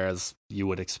arguing there, as you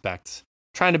would expect,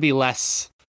 trying to be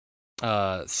less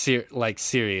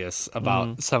serious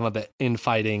about some of the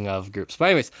infighting of groups. But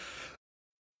anyways,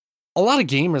 a lot of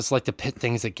gamers like to pit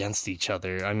things against each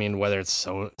other. I mean, whether it's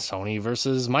Sony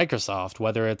versus Microsoft,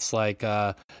 whether it's like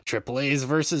AAAs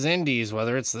versus indies,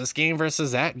 whether it's this game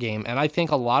versus that game. And I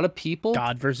think a lot of people...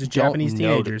 God versus Japanese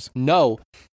teenagers.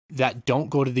 That don't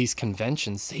go to these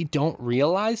conventions. They don't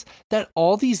realize that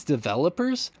all these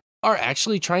developers are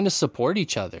actually trying to support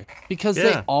each other because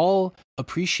they all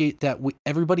appreciate that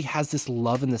everybody has this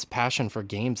love and this passion for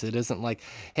games. It isn't like,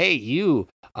 hey,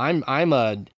 I'm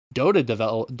a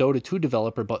Dota 2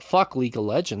 developer, but fuck League of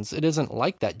Legends. It isn't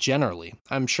like that generally.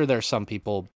 I'm sure there are some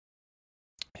people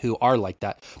who are like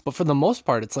that, but for the most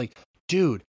part, it's like,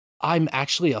 dude, I'm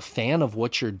actually a fan of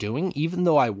what you're doing. Even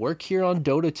though I work here on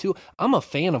Dota 2, I'm a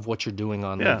fan of what you're doing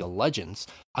on League of Legends.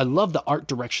 I love the art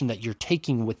direction that you're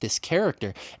taking with this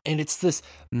character, and it's this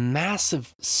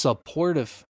massive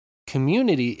supportive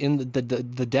community in the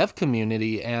dev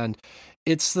community, and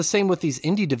it's the same with these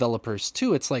indie developers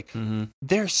too. It's like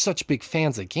they're such big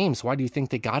fans of games. Why do you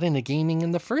think they got into gaming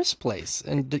in the first place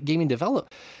and gaming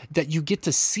develop? That you get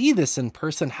to see this in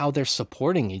person, how they're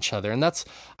supporting each other, and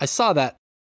I saw that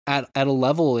at a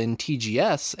level in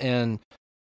TGS, and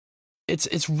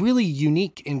it's really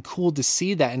unique and cool to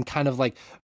see that and kind of like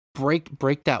break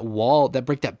that wall,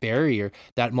 break that barrier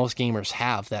that most gamers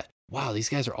have. That wow, these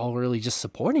guys are all really just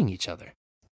supporting each other.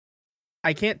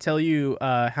 I can't tell you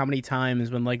how many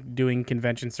times when like doing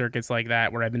convention circuits like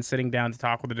that, where I've been sitting down to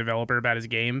talk with a developer about his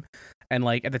game, and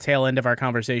like at the tail end of our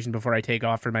conversation before I take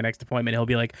off for my next appointment, he'll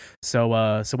be like, "So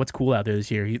what's cool out there this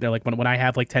year?" They're like, "When I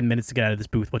have like 10 minutes to get out of this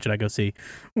booth, what should I go see?"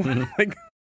 Like,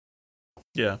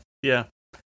 Yeah.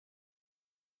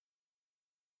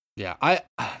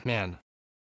 Man,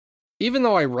 even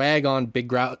though I rag on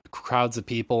big crowds of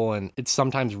people, and it's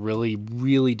sometimes really,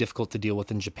 really difficult to deal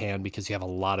with in Japan because you have a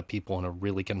lot of people in a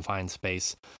really confined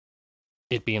space,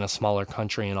 it being a smaller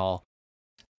country and all,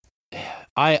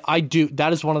 I do.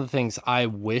 That is one of the things I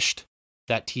wished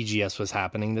that TGS was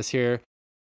happening this year.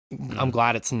 I'm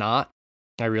glad it's not.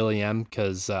 I really am,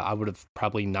 because I would have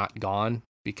probably not gone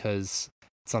because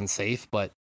it's unsafe,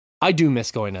 but I do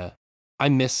miss going to. I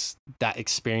miss that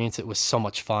experience. It was so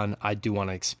much fun. I do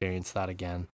want to experience that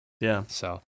again. Yeah.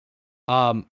 So,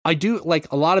 I do,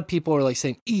 like, a lot of people are like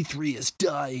saying E3 is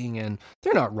dying, and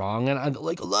they're not wrong. And I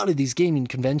like a lot of these gaming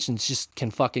conventions just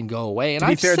can fucking go away. And to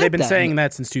be fair, they've been saying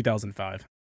that since 2005.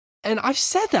 And I've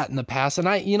said that in the past, and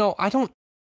I'm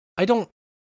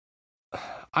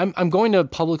going to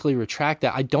publicly retract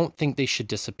that. I don't think they should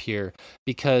disappear,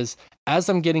 because as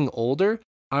I'm getting older,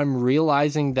 I'm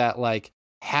realizing that, like,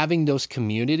 having those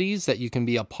communities that you can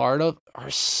be a part of are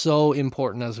so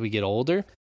important as we get older.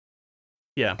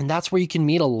 Yeah. And that's where you can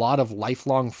meet a lot of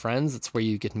lifelong friends. It's where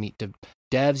you get to meet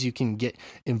devs. You can get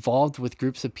involved with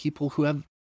groups of people who have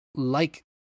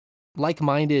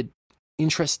like-minded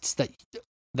interests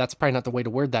that's probably not the way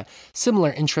to word that,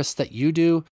 similar interests that you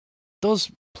do.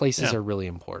 Those places are really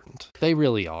important. They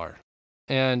really are.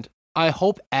 And I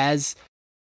hope as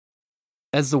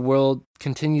the world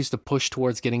continues to push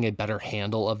towards getting a better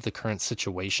handle of the current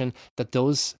situation, that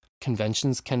those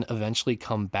conventions can eventually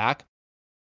come back.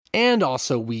 And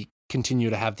also we continue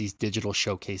to have these digital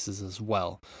showcases as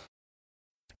well.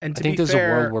 And I think there's a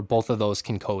world where both of those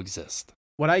can coexist.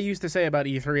 What I used to say about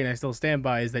E3, and I still stand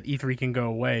by, is that E3 can go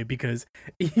away, because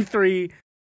E3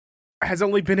 has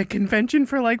only been a convention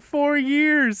for like 4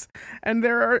 years, and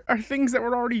there are things that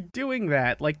were already doing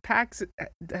that. Like PAX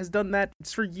has done that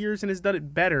for years and has done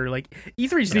it better. Like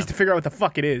E3 just needs to figure out what the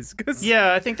fuck it is.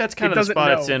 Yeah, I think that's kind of the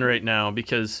spot it's in right now,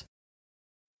 because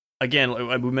again,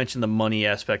 we mentioned the money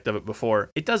aspect of it before.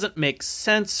 It doesn't make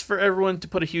sense for everyone to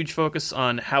put a huge focus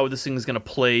on how this thing is going to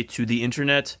play to the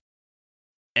internet,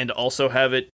 and also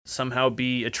have it somehow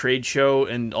be a trade show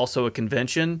and also a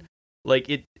convention.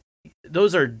 Like,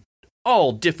 those are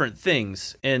all different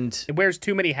things, and it wears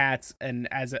too many hats, and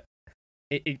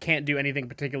it can't do anything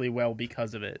particularly well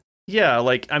because of it. Yeah,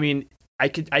 like, I mean, I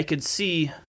could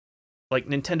see, like,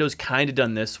 Nintendo's kind of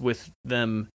done this with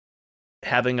them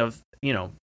having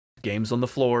games on the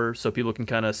floor so people can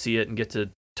kind of see it and get to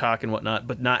talk and whatnot,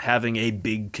 but not having a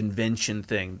big convention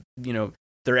thing.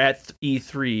 They're at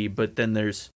E3, but then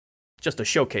there's just a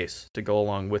showcase to go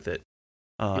along with it.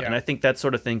 And I think that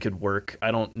sort of thing could work.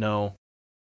 I don't know.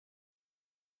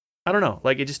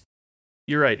 Like, it just,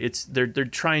 you're right. It's they're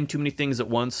trying too many things at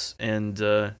once, and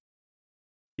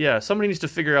somebody needs to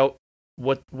figure out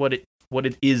what it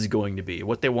is going to be,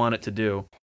 what they want it to do,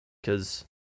 because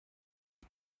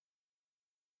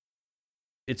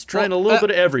it's trying a little bit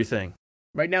of everything.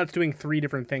 Right now, it's doing 3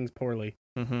 different things poorly.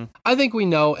 Mm-hmm. I think we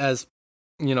know, as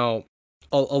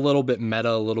a little bit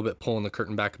meta, a little bit pulling the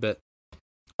curtain back a bit.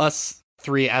 Us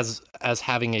 3 as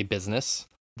having a business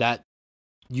that.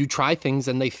 You try things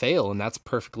and they fail, and that's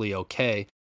perfectly okay.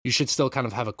 You should still kind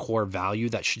of have a core value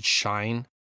that should shine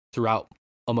throughout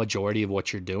a majority of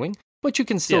what you're doing, but you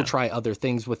can still try other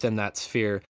things within that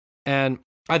sphere. And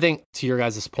I think, to your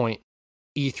guys' point,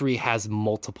 E3 has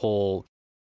multiple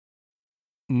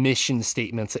mission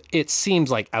statements. It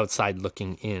seems like outside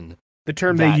looking in. The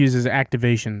term they use is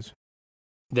activations.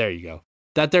 There you go.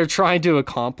 That they're trying to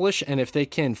accomplish, and if they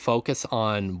can focus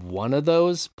on one of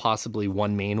those, possibly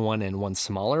one main one and one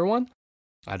smaller one,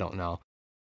 I don't know.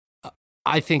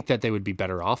 I think that they would be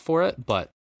better off for it,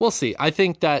 but we'll see. I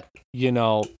think that,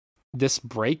 this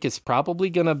break is probably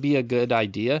going to be a good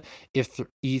idea if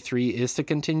E3 is to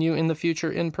continue in the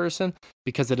future in person,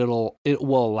 because it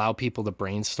will allow people to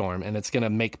brainstorm, and it's going to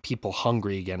make people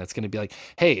hungry again. It's going to be like,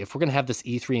 hey, if we're going to have this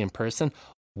E3 in person,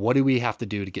 what do we have to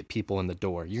do to get people in the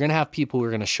door? You're going to have people who are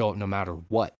going to show up no matter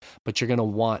what, but you're going to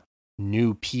want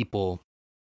new people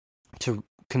to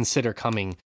consider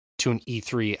coming to an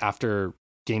E3 after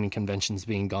gaming conventions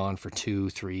being gone for 2,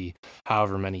 3,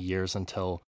 however many years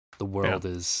until the world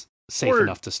is safe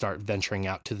enough to start venturing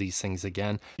out to these things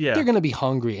again. Yeah. They're going to be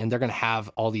hungry, and they're going to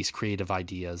have all these creative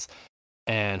ideas,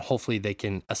 and hopefully they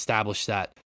can establish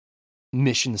that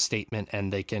mission statement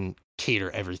and they can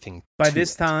cater everything. By to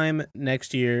this it. time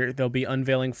next year, they'll be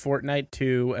unveiling Fortnite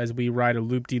 2 as we ride a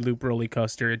loop-de-loop roller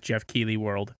coaster at Jeff Keighley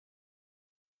World,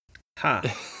 Ha.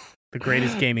 the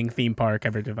greatest gaming theme park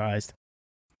ever devised.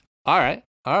 All right.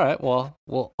 Well,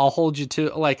 I'll hold you to,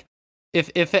 like, if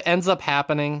it ends up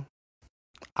happening,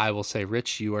 I will say,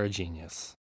 Rich, you are a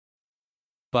genius.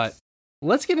 But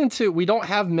let's get into, we don't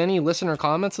have many listener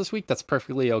comments this week. That's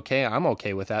perfectly okay. I'm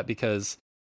okay with that because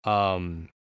we have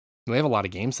a lot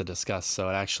of games to discuss. So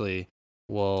it actually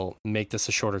will make this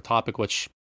a shorter topic, which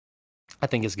I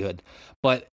think is good.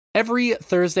 But every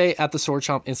Thursday at the Sword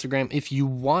Chomp Instagram, if you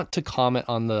want to comment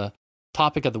on the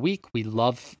topic of the week, we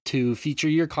love to feature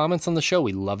your comments on the show.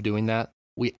 We love doing that.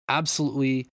 We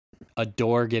absolutely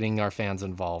adore getting our fans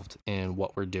involved in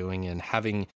what we're doing and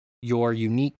having your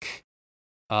unique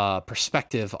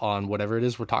perspective on whatever it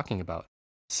is we're talking about.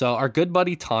 So our good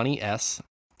buddy Tawny S,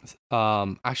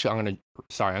 actually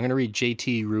I'm gonna read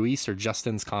JT Ruiz or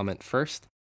Justin's comment first,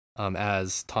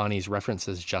 as Tawny's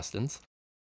references Justin's.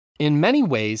 In many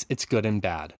ways, it's good and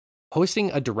bad.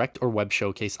 Hosting a direct or web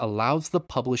showcase allows the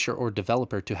publisher or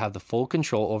developer to have the full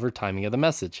control over timing of the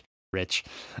message. Rich.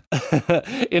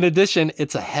 In addition,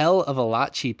 it's a hell of a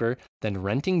lot cheaper than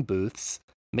renting booths,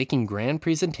 making grand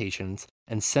presentations,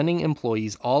 and sending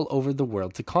employees all over the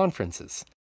world to conferences.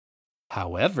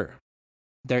 However,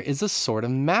 there is a sort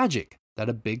of magic that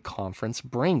a big conference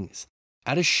brings.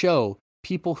 At a show,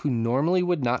 people who normally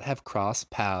would not have crossed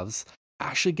paths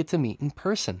actually get to meet in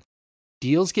person.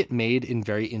 Deals get made in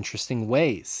very interesting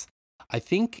ways. I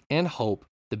think and hope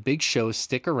the big shows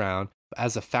stick around, but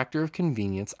as a factor of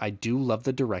convenience, I do love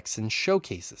the directs and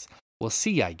showcases. We'll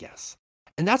see, I guess.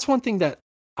 And that's one thing that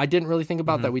I didn't really think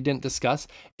about that we didn't discuss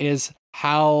is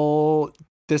how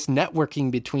this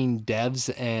networking between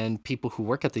devs and people who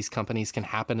work at these companies can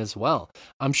happen as well.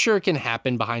 I'm sure it can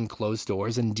happen behind closed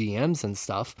doors and DMs and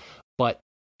stuff, but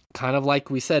kind of like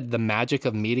we said, the magic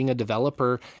of meeting a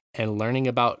developer and learning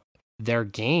about their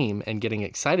game and getting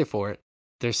excited for it,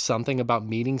 there's something about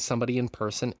meeting somebody in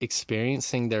person,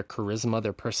 experiencing their charisma,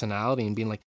 their personality, and being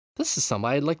like, this is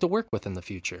somebody I'd like to work with in the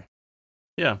future.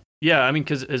 Yeah. I mean,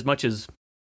 because as much as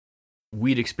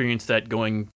we'd experienced that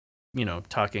going,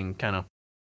 talking kind of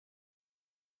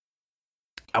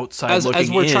outside as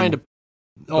we're in, trying to.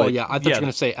 Oh, but, yeah. I thought you were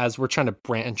going to say, as we're trying to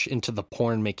branch into the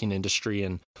porn making industry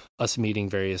and us meeting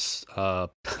various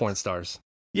porn stars.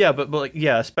 Yeah, but like,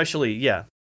 yeah, especially,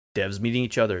 devs meeting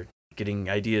each other, getting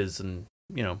ideas and,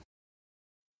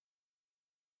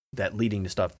 that leading to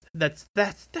stuff. That's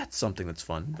something that's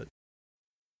fun. But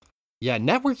yeah,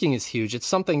 networking is huge. It's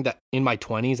something that in my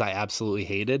 20s I absolutely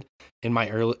hated. In my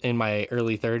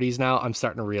early 30s now, I'm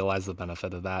starting to realize the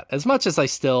benefit of that. As much as I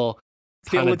still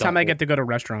it's the only time I get to go to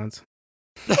restaurants.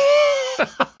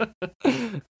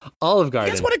 Olive Garden.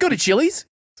 You guys want to go to Chili's?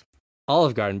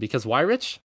 Olive Garden, because why,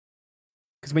 Rich?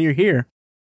 Because when you're here,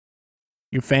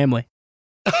 you're family.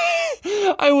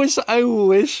 I wish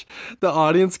the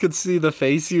audience could see the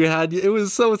face you had. It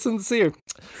was so sincere.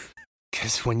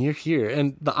 Because when you're here,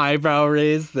 and the eyebrow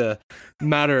raise, the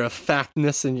matter of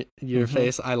factness in your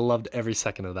face, I loved every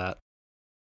second of that.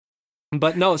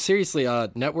 But no, seriously,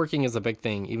 networking is a big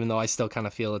thing, even though I still kind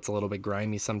of feel it's a little bit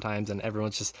grimy sometimes, and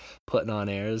everyone's just putting on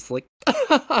airs like,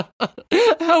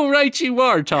 how right you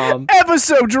are, Tom. Ever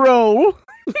so droll.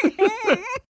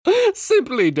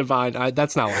 Simply divine.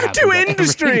 That's not what happened. To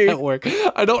industry. Network.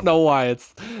 I don't know why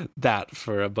it's that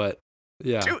but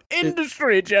yeah. To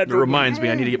industry, gentlemen. It reminds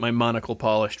me, I need to get my monocle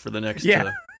polished for the next.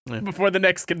 Before the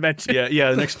next convention.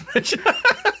 Yeah, the next convention.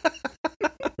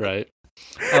 Right.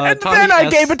 And Tommy then I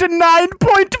S. gave it a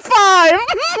 9.5.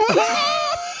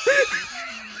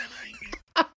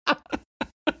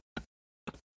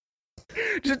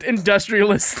 Just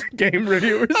industrialist game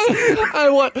reviewers. I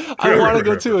want to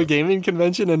go to a gaming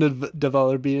convention and a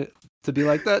developer be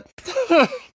like that.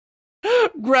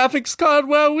 Graphics card,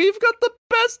 well, we've got the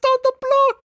best on the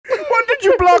block. What did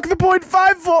you block the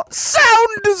 0.5 for? Sound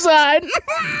design.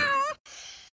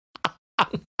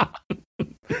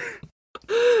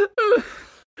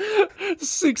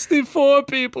 64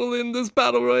 people in this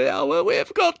battle royale. Well,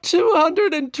 we've got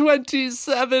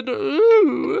 227.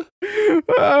 Ooh.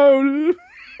 Oh.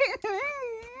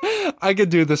 I could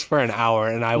do this for an hour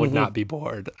and I would not be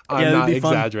bored. I'm not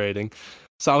exaggerating.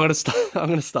 So I'm gonna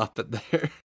stop it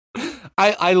there.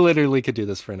 I literally could do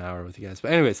this for an hour with you guys.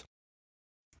 But anyways,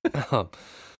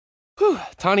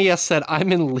 Tony S said,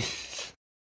 "I'm in leave."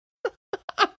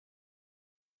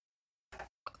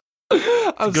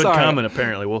 I'm Good sorry. comment.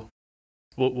 Apparently, we'll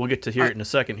get to hear it in a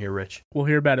second here, Rich. We'll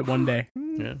hear about it one day.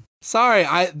 Yeah. Sorry,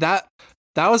 that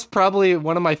was probably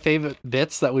one of my favorite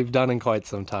bits that we've done in quite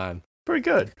some time. Pretty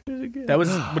good. That was,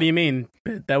 what do you mean?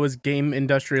 That was Game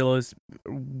Industrialist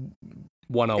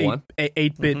 101.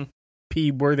 8-bit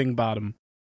P. Worthingbottom.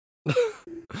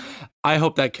 I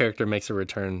hope that character makes a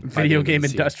return. Video Game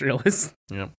Industrialist.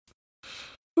 Yeah.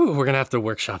 Ooh, we're going to have to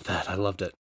workshop that. I loved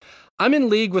it. I'm in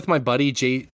league with my buddy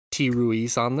J.T.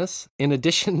 Ruiz on this. In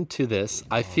addition to this,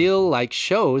 I feel like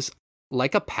shows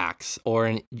like a PAX or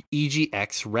an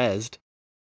EGX Resd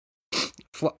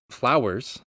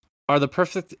Flowers are the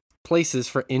perfect places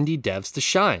for indie devs to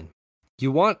shine.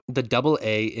 You want the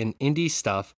AA in indie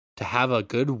stuff to have a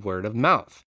good word of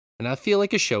mouth. And I feel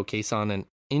like a showcase on an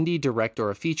indie direct or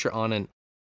a feature on an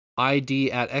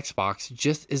ID at Xbox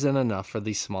just isn't enough for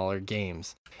these smaller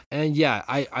games. And yeah,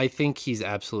 I think he's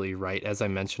absolutely right. As I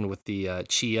mentioned with the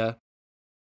Chia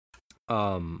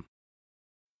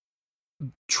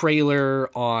trailer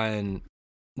on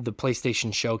the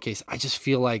PlayStation Showcase, I just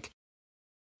feel like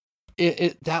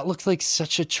that looks like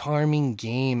such a charming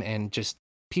game, and just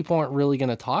people aren't really going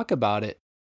to talk about it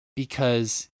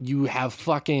because you have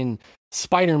fucking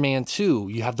Spider-Man 2,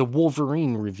 you have the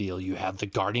Wolverine reveal, you have the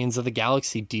Guardians of the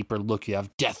Galaxy deeper look, you have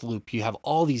Deathloop, you have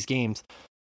all these games.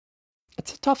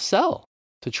 It's a tough sell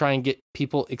to try and get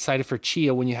people excited for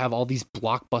Chia when you have all these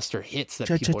blockbuster hits that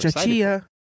people are excited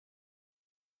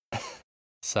for.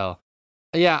 So,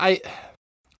 yeah,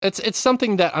 it's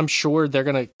something that I'm sure they're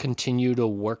going to continue to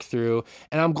work through,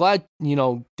 and I'm glad,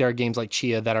 there are games like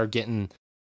Chia that are getting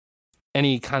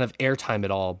any kind of airtime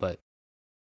at all, but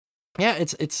yeah,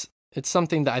 it's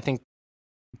something that I think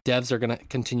devs are going to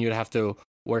continue to have to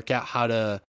work out how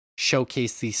to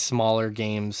showcase these smaller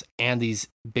games and these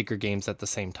bigger games at the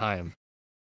same time.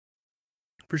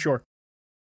 For sure.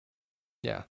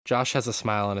 Yeah. Josh has a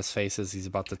smile on his face as he's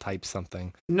about to type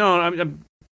something. No,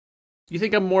 you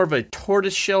think I'm more of a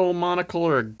tortoiseshell monocle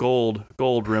or a gold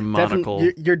rim monocle?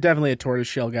 You're definitely a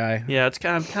tortoiseshell guy. Yeah, it's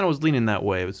kind of was leaning that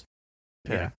way. It was,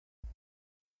 yeah.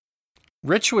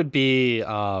 Rich would be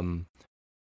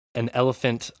an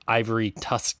elephant ivory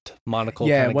tusked monocle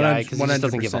kind of guy because he just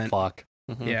doesn't give a fuck.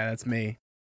 Mm-hmm. Yeah, that's me.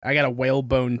 I got a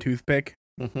whalebone toothpick.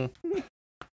 Mm-hmm.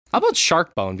 How about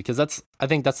shark bone? Because I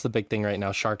think that's the big thing right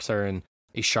now. Sharks are in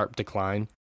a sharp decline.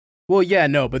 Well, yeah,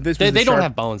 no, but this they don't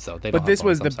have bones though. But this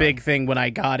was the big thing when I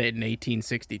got it in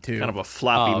 1862. Kind of a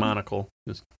floppy monocle.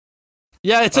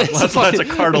 Yeah, it's lots of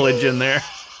cartilage in there.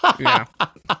 Yeah.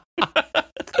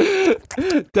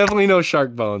 Definitely no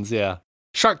shark bones, yeah.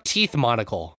 Shark teeth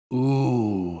monocle.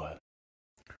 Ooh.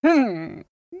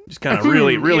 Just kind of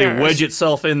really wedge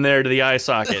itself in there to the eye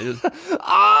socket.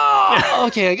 Oh,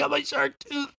 okay, I got my shark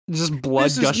tooth. Just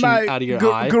blood gushing out of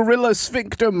your eye. Gorilla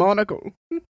sphincter monocle.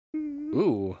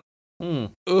 Ooh.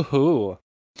 Ooh.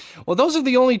 Well, those are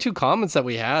the only 2 comments that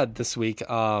we had this week.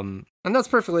 And that's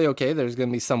perfectly okay. There's going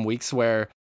to be some weeks where,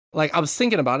 like, I was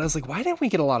thinking about it. I was like, why didn't we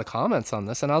get a lot of comments on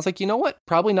this? And I was like, you know what?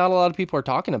 Probably not a lot of people are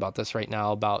talking about this right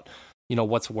now, about,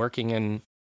 what's working and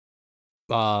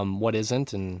what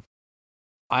isn't. And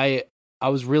I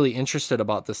was really interested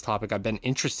about this topic. I've been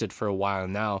interested for a while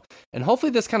now. And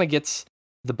hopefully this kind of gets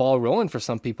the ball rolling for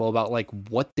some people about, like,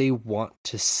 what they want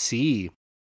to see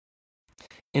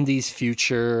in these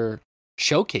future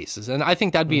showcases. And I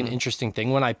think that'd be an interesting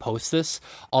thing. When I post this,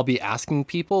 I'll be asking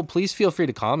people, please feel free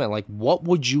to comment, like, what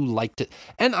would you like to,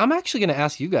 and I'm actually going to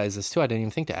ask you guys this too. I didn't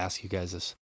even think to ask you guys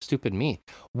this. Stupid me.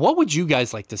 What would you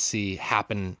guys like to see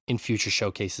happen in future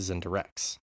showcases and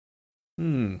directs?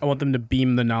 I want them to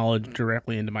beam the knowledge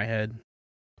directly into my head.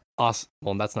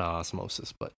 Well, that's not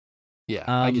osmosis, but yeah,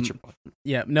 I get your point.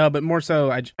 Yeah, no, but more so,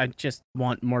 I just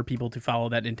want more people to follow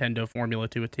that Nintendo formula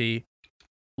to a T.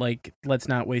 Like, let's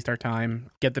not waste our time.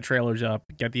 Get the trailers up,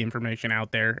 get the information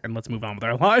out there, and let's move on with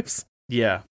our lives.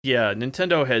 Yeah.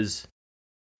 Nintendo has.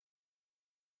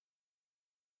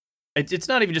 It's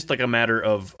not even just like a matter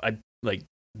of like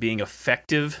being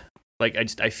effective. Like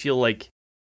I feel like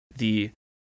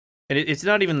it's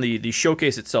not even the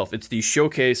showcase itself. It's the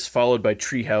showcase followed by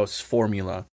Treehouse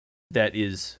formula that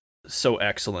is so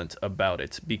excellent about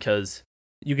it, because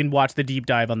you can watch the deep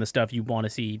dive on the stuff you want to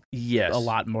see. Yes. A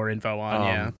lot more info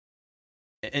on.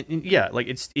 And yeah, like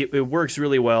it works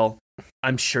really well.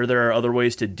 I'm sure there are other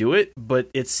ways to do it, but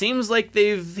it seems like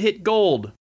they've hit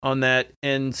gold on that,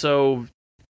 and so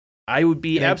I would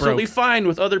be absolutely fine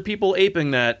with other people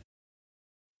aping that.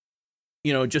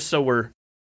 Just so we're,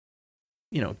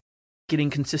 getting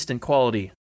consistent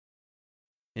quality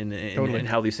in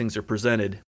how these things are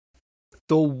presented.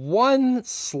 The one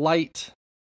slight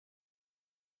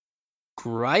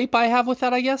gripe I have with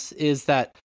that, I guess, is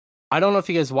that I don't know if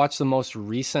you guys watched the most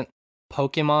recent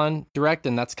Pokemon Direct,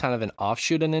 and that's kind of an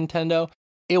offshoot of Nintendo.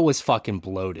 It was fucking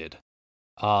bloated.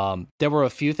 There were a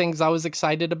few things I was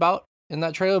excited about, in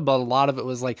that trailer, but a lot of it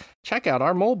was like, check out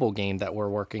our mobile game that we're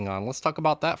working on. Let's talk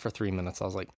about that for 3 minutes. I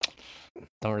was like,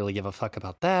 don't really give a fuck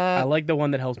about that. I like the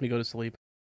one that helps me go to sleep.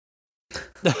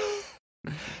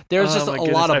 There's just a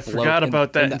lot of I forgot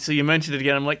about that until you mentioned it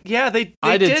again. I'm like, yeah, they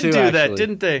did do that,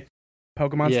 didn't they?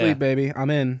 Pokemon Sleep, baby. I'm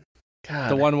in.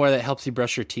 God. The one where it helps you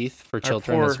brush your teeth for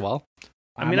children as well.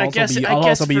 I mean, I guess I'll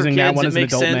also be using that one as an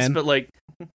adult man. But like,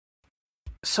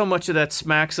 so much of that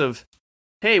smacks of,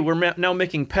 hey, we're now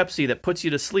making Pepsi that puts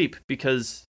you to sleep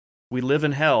because we live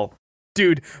in hell.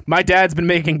 Dude, my dad's been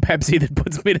making Pepsi that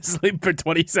puts me to sleep for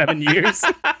 27 years.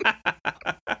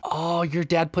 Oh, your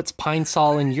dad puts Pine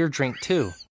Sol in your drink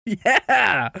too.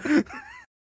 Yeah.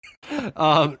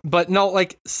 But no,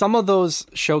 like some of those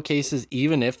showcases,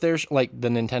 even if there's like the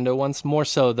Nintendo ones, more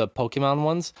so the Pokemon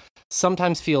ones,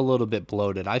 sometimes feel a little bit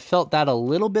bloated. I felt that a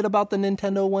little bit about the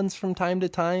Nintendo ones from time to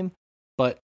time,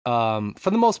 but for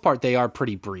the most part, they are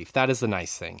pretty brief. That is the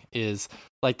nice thing, is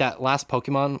like that last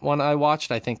Pokemon one I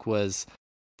watched, I think was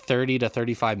 30 to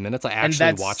 35 minutes. I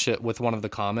actually watched it with one of the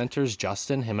commenters,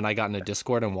 Justin. Him and I got in a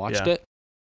Discord and watched it.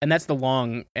 And that's the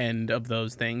long end of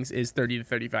those things, is 30 to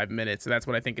 35 minutes. So that's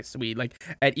what I think is sweet. Like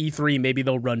at E3, maybe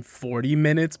they'll run 40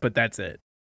 minutes, but that's it.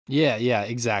 Yeah,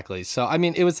 exactly. So, I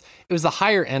mean, it was the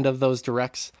higher end of those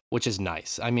directs, which is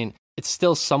nice. I mean, it's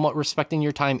still somewhat respecting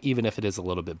your time, even if it is a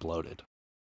little bit bloated.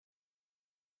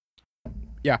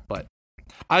 Yeah. But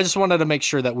I just wanted to make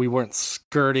sure that we weren't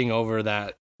skirting over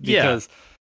that. Because,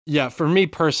 for me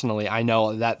personally, I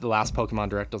know that the last Pokemon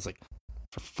Direct, I was like,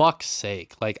 for fuck's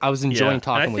sake. Like, I was enjoying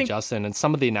talking with Justin, and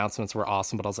some of the announcements were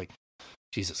awesome, but I was like,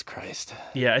 Jesus Christ.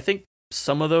 Yeah, I think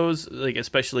some of those, like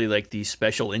especially like the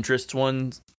special interests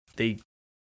ones, they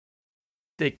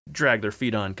drag their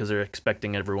feet on because they're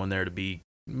expecting everyone there to be,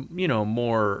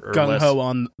 more or less gung-ho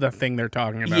on the thing they're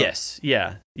talking about. Yes,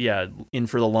 yeah, in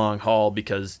for the long haul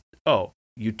because,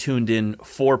 you tuned in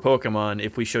for Pokemon.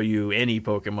 If we show you any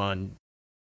Pokemon,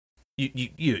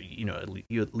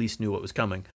 you at least knew what was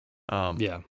coming.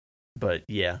 But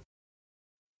yeah,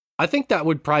 I think that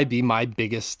would probably be my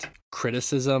biggest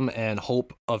criticism and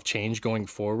hope of change going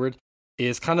forward,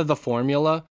 is kind of the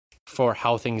formula for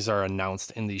how things are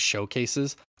announced in these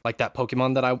showcases. Like that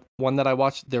Pokemon that I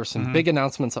watched, there were some big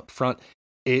announcements up front.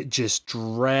 It just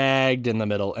dragged in the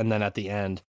middle, and then at the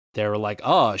end, they were like,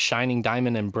 "Oh, Shining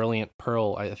Diamond and Brilliant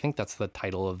Pearl." I think that's the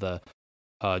title of the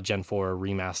Gen 4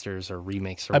 remasters or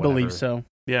remakes or whatever. I believe so.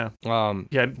 Yeah.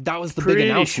 That was the big pretty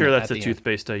announcement. Sure, that's the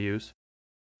toothpaste I use.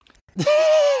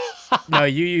 No,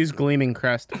 you use Gleaming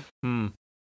Crest. Did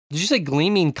you say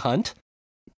Gleaming Cunt?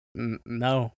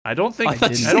 No, I don't think. I thought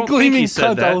you said Gleaming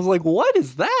Cunt. That. I was like, what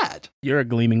is that? You're a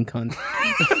gleaming cunt.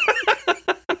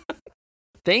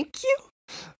 Thank you.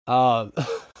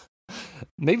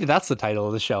 Maybe that's the title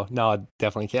of the show. No, it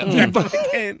definitely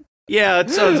can't. Yeah, it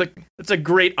sounds like it's a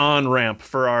great on ramp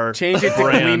for our change it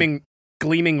to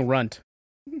gleaming runt.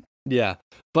 Yeah,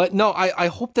 but no, I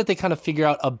hope that they kind of figure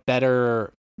out a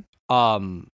better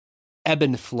ebb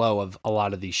and flow of a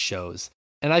lot of these shows.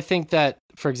 And I think that,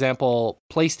 for example,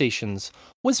 PlayStation's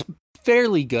was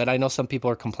fairly good. I know some people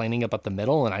are complaining about the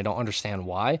middle, and I don't understand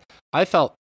why. I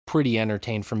felt pretty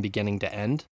entertained from beginning to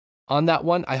end on that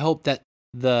one. I hope that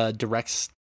the directs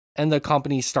and the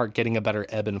companies start getting a better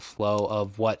ebb and flow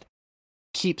of what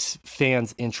keeps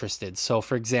fans interested. So,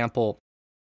 for example,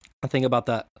 I think about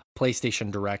that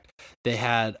PlayStation Direct. They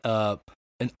had an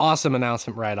awesome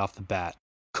announcement right off the bat.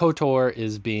 KOTOR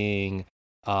is being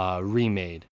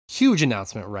remade. Huge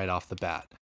announcement right off the bat.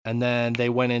 And then they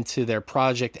went into their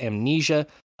Project Amnesia,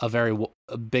 a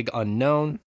big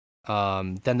unknown.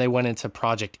 Then they went into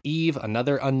Project Eve,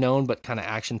 another unknown, but kind of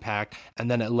action-packed.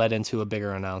 And then it led into a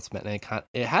bigger announcement. And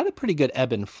it had a pretty good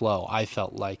ebb and flow, I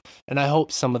felt like. And I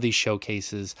hope some of these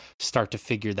showcases start to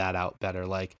figure that out better.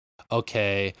 Like,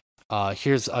 okay,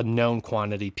 here's a known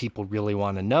quantity people really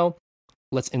want to know.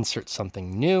 Let's insert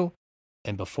something new.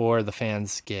 And before the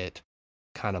fans get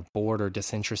kind of bored or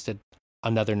disinterested,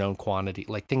 another known quantity,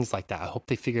 like things like that. I hope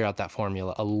they figure out that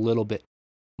formula a little bit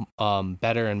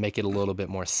better and make it a little bit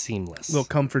more seamless. A little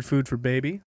comfort food for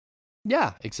baby.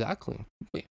 Yeah, exactly.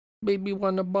 Baby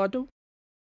want a bottle?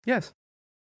 Yes.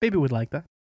 Baby would like that.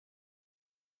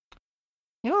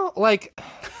 Like,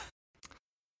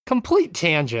 complete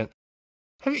tangent.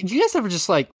 Do you guys ever just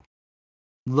like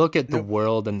look at the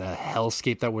world and the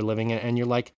hellscape that we're living in, and you're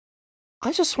like,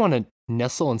 I just want to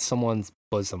nestle in someone's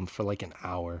bosom for like an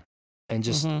hour and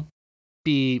just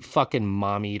be fucking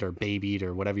mommied or babied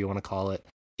or whatever you want to call it.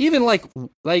 Even like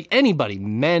anybody,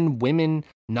 men, women,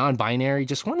 non-binary,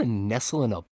 just want to nestle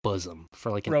in a bosom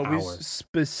for like an hour. We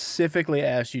specifically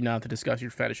asked you not to discuss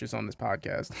your fetishes on this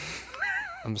podcast.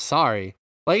 I'm sorry.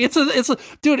 Like it's a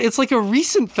dude, it's like a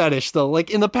recent fetish though. Like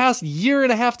in the past year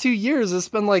and a half, 2 years, it's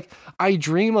been like I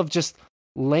dream of just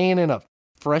laying in a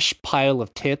fresh pile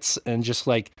of tits and just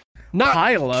like not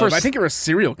Pile of. I think you're a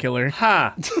serial killer.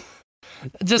 Ha!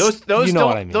 Just those you know don't,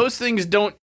 what I mean. Those things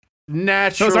don't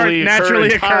Those aren't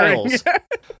naturally occurring. piles.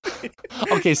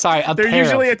 Okay, sorry. They're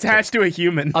usually attached to a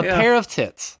human. A pair of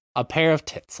tits. A pair of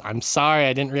tits. I'm sorry,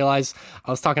 I didn't realize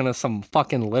I was talking to some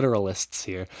fucking literalists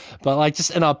here. But like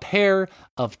just in a pair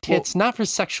of tits, not for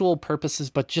sexual purposes,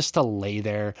 but just to lay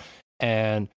there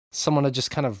and someone to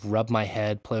just kind of rub my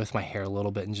head, play with my hair a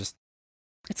little bit, and just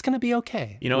it's gonna be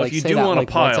okay. You know, like, if you say do that, want a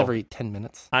like, once pile, every 10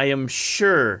 minutes. I am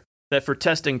sure that for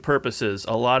testing purposes,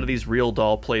 a lot of these real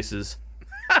doll places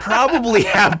probably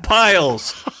have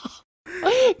piles.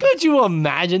 Could you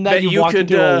imagine that you walk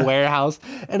into a warehouse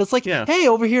and it's like, hey,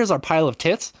 over here's our pile of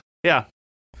tits? Yeah.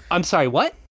 I'm sorry,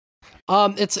 what?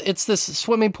 It's this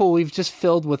swimming pool we've just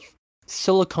filled with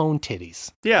silicone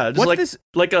titties. Yeah, just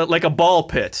like a ball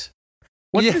pit.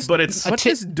 What's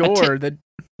this door that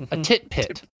a tit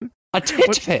pit? A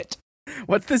tit pit.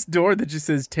 What's this door that just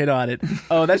says tit on it?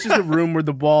 Oh, that's just a room where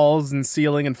the walls and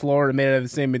ceiling and floor are made out of the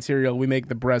same material we make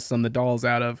the breasts on the dolls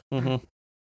out of. Mm-hmm.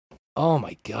 Oh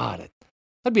my god,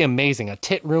 that'd be amazing. A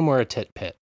tit room or a tit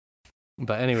pit.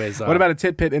 But anyways, what about a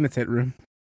tit pit in a tit room?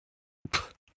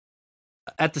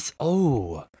 It's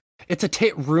a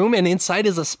tit room and inside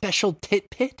is a special tit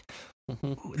pit.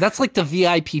 Mm-hmm. That's like the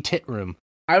VIP tit room.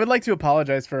 I would like to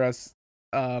apologize for us,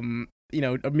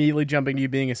 immediately jumping to you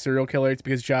being a serial killer. It's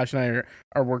because Josh and I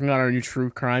are working on our new true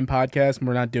crime podcast, and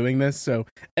we're not doing this, so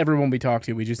everyone we talk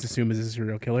to, we just assume is a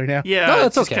serial killer now. Yeah, no,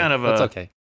 that's okay. That's okay.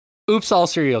 Oops, all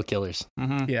serial killers.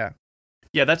 Mm-hmm. Yeah.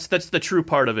 Yeah, that's the true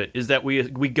part of it, is that we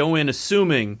go in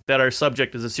assuming that our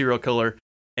subject is a serial killer,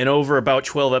 and over about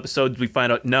 12 episodes we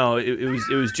find out no, it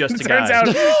was just a guy.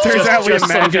 Turns out we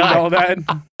imagined all that.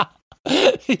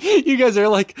 You guys are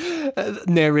like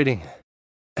narrating,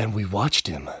 and we watched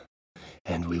him,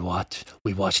 and we watched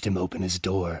him open his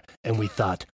door, and we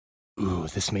thought, ooh,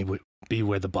 this may be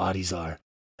where the bodies are.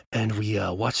 And we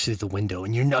watched through the window,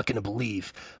 and you're not going to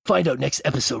believe. Find out next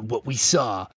episode what we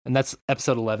saw. And that's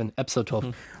episode 11, episode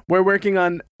 12. We're working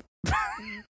on...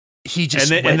 He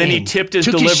just and then he tipped his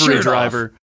delivery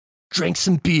driver. Off, drank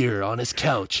some beer on his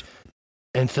couch,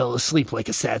 and fell asleep like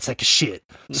a sad sack of shit.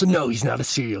 So no, he's not a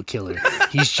serial killer.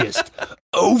 He's just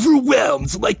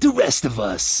overwhelmed like the rest of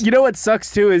us. You know what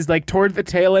sucks too is like toward the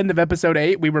tail end of episode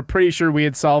 8, we were pretty sure we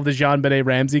had solved the JonBenet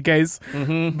Ramsey case,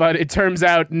 but it turns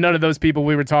out none of those people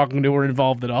we were talking to were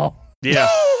involved at all. Yeah.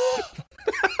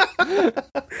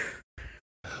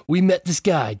 We met this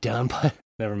guy down by...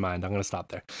 Never mind, I'm going to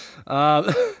stop there.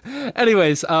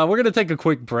 Anyways, we're going to take a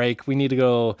quick break. We need to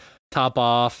go top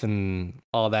off and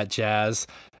all that jazz.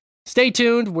 Stay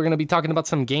tuned. We're going to be talking about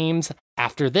some games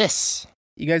after this.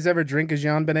 You guys ever drink a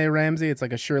JonBenet Ramsey? It's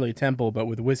like a Shirley Temple, but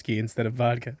with whiskey instead of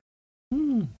vodka.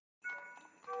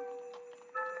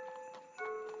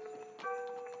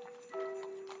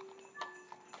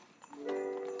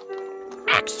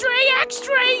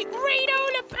 Extra! Read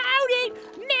all about it!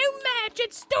 New match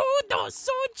at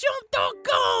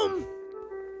store.swordjump.com!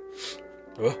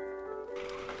 Huh?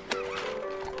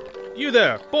 You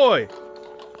there, boy!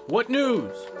 What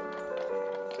news?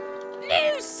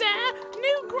 News, sir!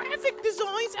 New graphic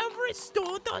designs over at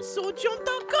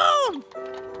store.swordjump.com!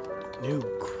 New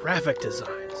graphic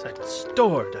designs at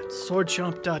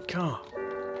store.swordjump.com.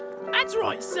 That's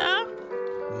right, sir!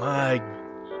 My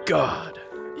God.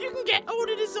 You can get all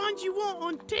the designs you want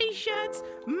on t-shirts,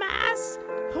 masks,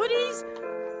 hoodies,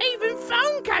 even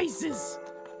phone cases.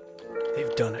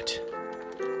 They've done it.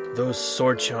 Those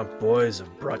Sword Chomp boys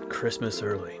have brought Christmas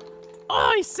early.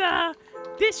 Aye, sir.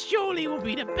 This surely will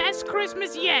be the best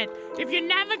Christmas yet if you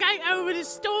navigate over to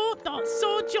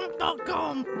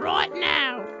store.swordjump.com right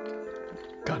now.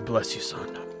 God bless you,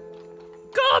 son.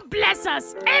 God bless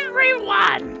us,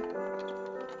 everyone!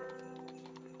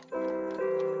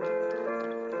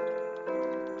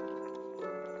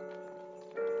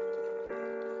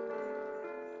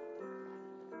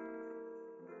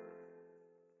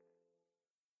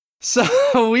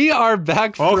 So we are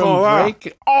back from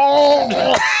break. Oh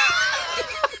man!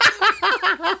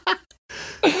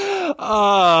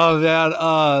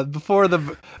 Before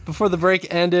the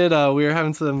break ended, we were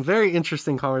having some very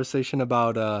interesting conversation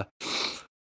about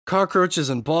cockroaches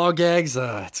and ball gags.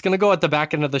 It's gonna go at the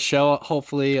back end of the show.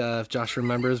 Hopefully, if Josh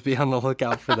remembers, be on the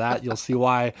lookout for that. You'll see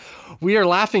why we are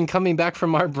laughing coming back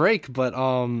from our break. But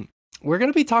we're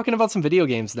going to be talking about some video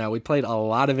games now. We played a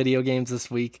lot of video games this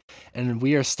week, and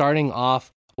we are starting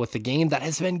off with a game that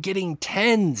has been getting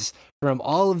 10s from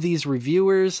all of these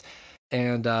reviewers.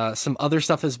 and some other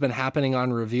stuff has been happening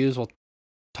on reviews. We'll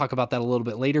talk about that a little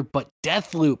bit later. But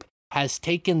Deathloop has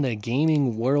taken the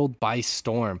gaming world by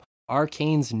storm.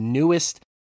 Arcane's newest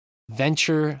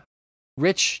venture.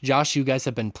 Rich, Josh, you guys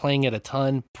have been playing it a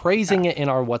ton, praising it in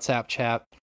our WhatsApp chat.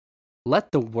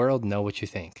 Let the world know what you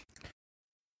think.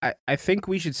 I think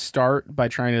we should start by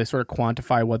trying to sort of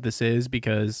quantify what this is,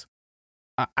 because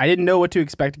I didn't know what to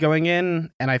expect going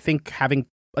in, and I think having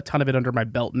a ton of it under my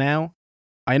belt now,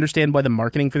 I understand why the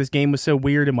marketing for this game was so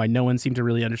weird and why no one seemed to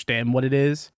really understand what it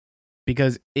is,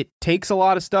 because it takes a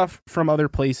lot of stuff from other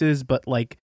places, but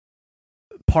like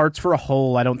parts for a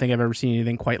whole, I don't think I've ever seen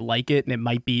anything quite like it, and it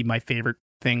might be my favorite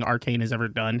thing Arcane has ever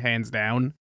done, hands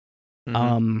down.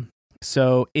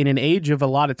 So in an age of a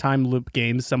lot of time loop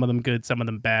games, some of them good, some of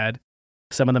them bad,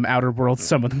 some of them Outer Worlds,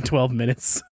 some of them 12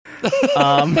 minutes.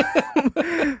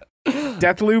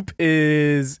 Deathloop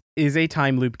is a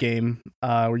time loop game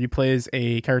where you play as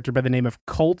a character by the name of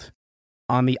Colt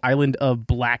on the island of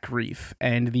Black Reef.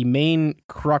 And the main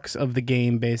crux of the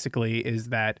game basically is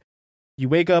that you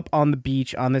wake up on the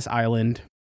beach on this island,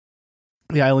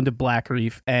 the island of Black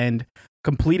Reef, and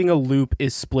completing a loop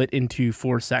is split into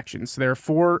 4 sections. So there are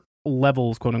 4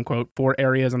 levels, quote unquote, 4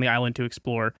 areas on the island to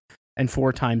explore, and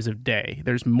 4 times of day.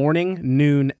 There's morning,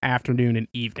 noon, afternoon, and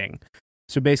evening.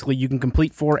 So basically you can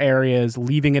complete 4 areas.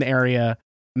 Leaving an area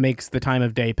makes the time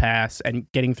of day pass,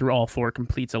 and getting through all 4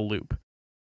 completes a loop.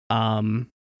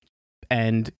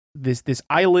 And this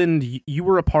island, you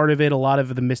were a part of it. A lot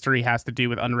of the mystery has to do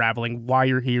with unraveling why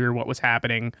you're here, what was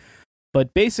happening.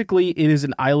 But basically it is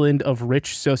an island of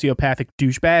rich sociopathic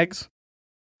douchebags.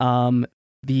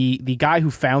 The guy who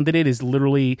founded it is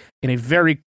literally in a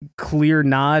very clear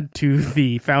nod to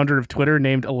the founder of Twitter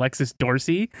named Alexis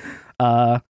Dorsey,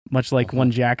 much like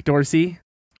one Jack Dorsey.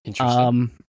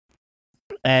 Interesting.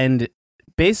 And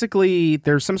basically,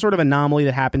 there's some sort of anomaly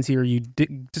that happens here. You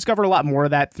discover a lot more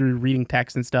of that through reading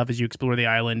text and stuff as you explore the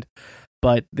island.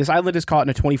 But this island is caught in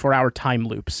a 24-hour time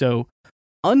loop. So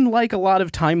unlike a lot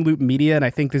of time loop media, and I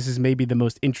think this is maybe the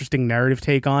most interesting narrative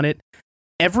take on it,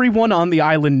 everyone on the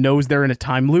island knows they're in a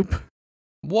time loop.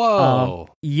 Whoa.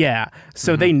 Yeah.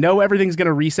 So they know everything's going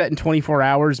to reset in 24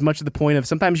 hours, much to the point of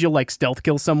sometimes you'll like stealth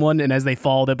kill someone, and as they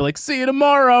fall, they'll be like, see you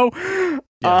tomorrow.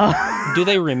 Yeah. Do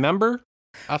they remember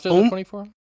after the 24?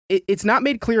 It's not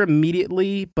made clear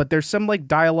immediately, but there's some like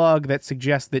dialogue that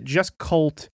suggests that just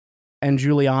Colt and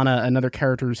Juliana, another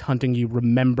character who's hunting you,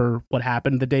 remember what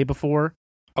happened the day before.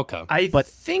 Okay. I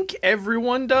think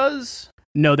everyone does.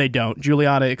 No, they don't.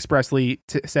 Juliana expressly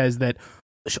says that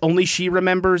only she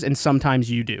remembers, and sometimes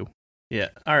you do. Yeah.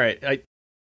 All right.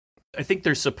 I think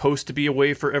there's supposed to be a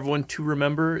way for everyone to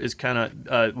remember. Is kind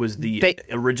of was the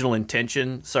original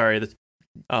intention. Sorry.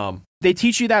 They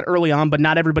teach you that early on, but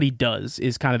not everybody does.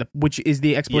 Is kind of which is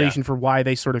the explanation for why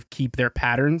they sort of keep their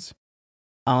patterns.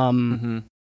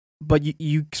 But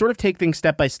you sort of take things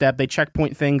step by step. They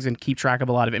checkpoint things and keep track of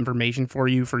a lot of information for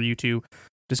you to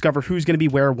discover who's going to be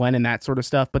where, when, and that sort of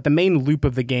stuff. But the main loop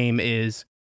of the game is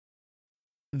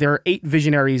there are 8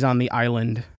 visionaries on the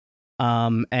island.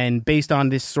 And based on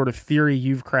this sort of theory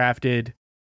you've crafted,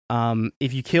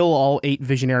 if you kill all 8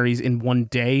 visionaries in one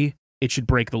day, it should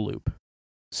break the loop.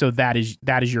 So that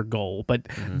is your goal. But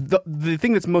the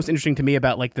thing that's most interesting to me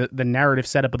about like the narrative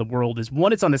setup of the world is,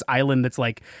 one, it's on this island that's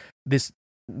like this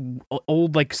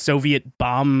old like Soviet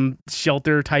bomb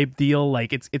shelter type deal.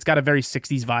 Like it's got a very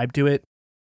 60s vibe to it.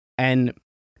 And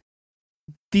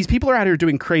these people are out here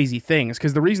doing crazy things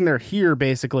because the reason they're here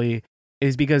basically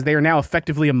is because they are now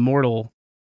effectively immortal,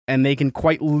 and they can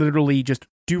quite literally just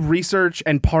do research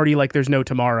and party like there's no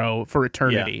tomorrow for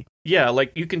eternity. Yeah,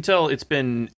 like you can tell it's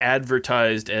been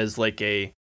advertised as like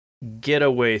a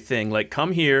getaway thing. Like,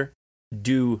 come here,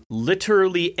 do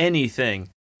literally anything.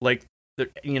 Like,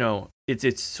 you know,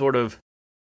 it's sort of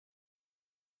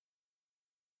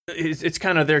it's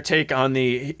kind of their take on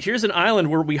the here's an island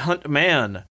where we hunt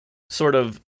man sort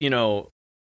of, you know,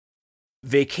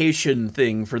 vacation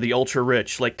thing for the ultra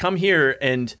rich. Like, come here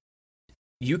and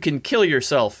you can kill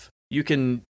yourself. You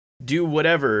can do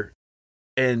whatever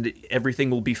and everything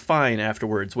will be fine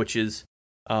afterwards, which is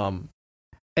and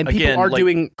people again, are like,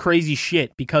 doing crazy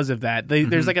shit because of that.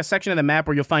 There's like a section of the map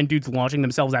where you'll find dudes launching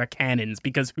themselves out of cannons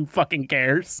because who fucking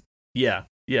cares? Yeah.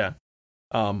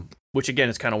 Which again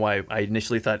is kind of why I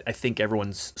initially thought I think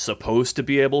everyone's supposed to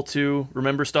be able to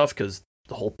remember stuff, because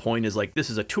the whole point is like this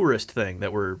is a tourist thing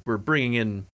that we're bringing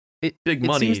in big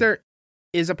money. It seems there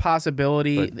is a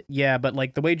possibility, but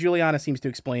like the way Juliana seems to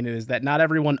explain it is that not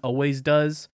everyone always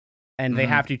does, and they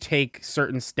have to take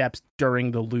certain steps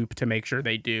during the loop to make sure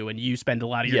they do, and you spend a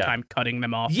lot of your time cutting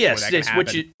them off. Yes,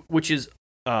 which is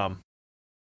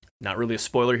not really a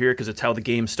spoiler here because it's how the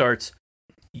game starts.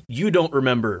 You don't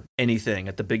remember anything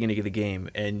at the beginning of the game,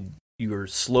 and you're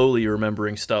slowly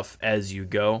remembering stuff as you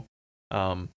go,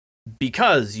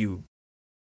 because you,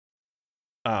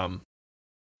 at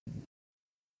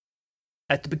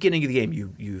the beginning of the game,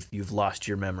 you've lost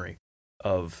your memory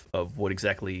of what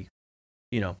exactly,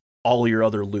 all your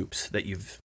other loops that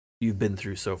you've been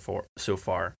through so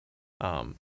far.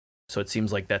 So it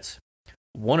seems like that's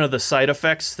one of the side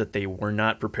effects that they were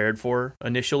not prepared for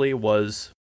initially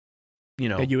was,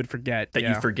 that you would forget. That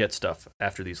you forget stuff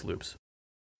after these loops.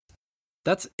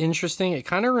 That's interesting. It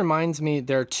kind of reminds me,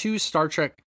 there are 2 Star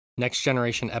Trek Next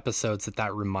Generation episodes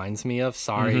that reminds me of.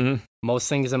 Sorry. Mm-hmm. Most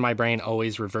things in my brain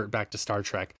always revert back to Star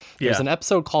Trek. Yeah. There's an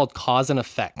episode called Cause and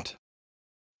Effect,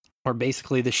 where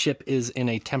basically the ship is in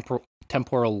a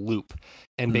temporal loop.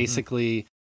 And basically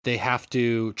they have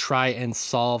to try and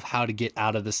solve how to get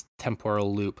out of this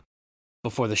temporal loop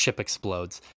before the ship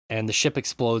explodes. And the ship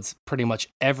explodes pretty much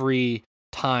every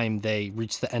time they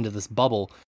reach the end of this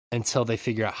bubble until they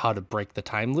figure out how to break the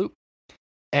time loop.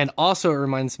 And also it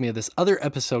reminds me of this other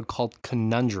episode called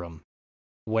Conundrum,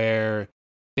 where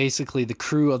basically the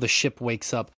crew of the ship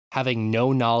wakes up having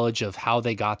no knowledge of how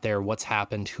they got there, what's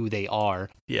happened, who they are.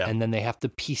 Yeah. And then they have to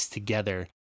piece together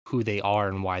who they are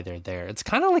and why they're there. It's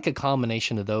kind of like a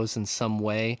combination of those in some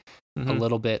way, a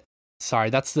little bit. Sorry,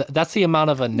 that's the amount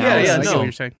of analysis I get what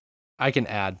you're saying. I can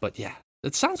add, but yeah,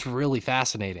 it sounds really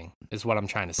fascinating is what I'm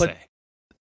trying to say.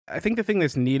 I think the thing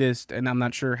that's neatest, and I'm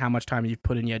not sure how much time you've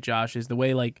put in yet, Josh, is the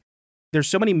way, like, there's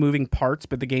so many moving parts,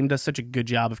 but the game does such a good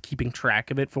job of keeping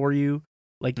track of it for you.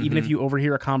 Like, even if you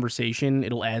overhear a conversation,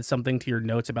 it'll add something to your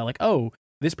notes about, like, oh,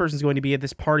 this person's going to be at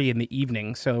this party in the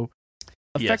evening. So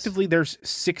effectively, there's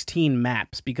 16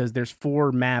 maps because there's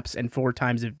 4 maps and 4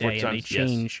 times of day, and they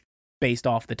change based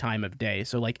off the time of day.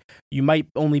 So, like, you might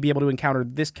only be able to encounter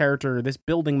this character, this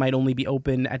building might only be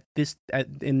open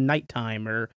in nighttime,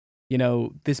 or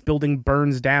this building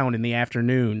burns down in the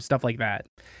afternoon, stuff like that.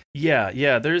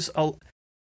 Yeah. There's a,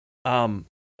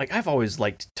 like, I've always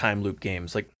liked time loop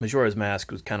games. Like Majora's Mask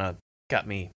was kind of got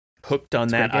me hooked on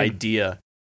that idea.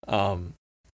 And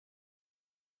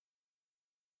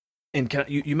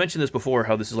you mentioned this before,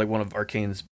 how this is like one of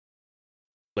Arcane's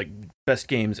like best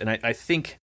games, and I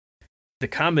think the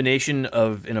combination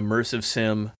of an immersive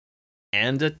sim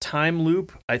and a time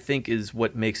loop, I think, is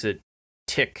what makes it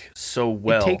tick so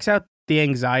well. It takes out the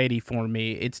anxiety for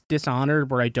me. It's Dishonored,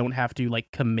 where I don't have to like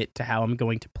commit to how I'm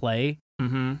going to play,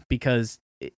 because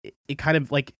it kind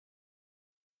of like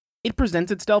it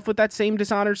presents itself with that same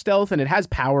Dishonored stealth, and it has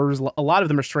powers. A lot of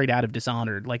them are straight out of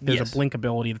Dishonored. Like there's a blink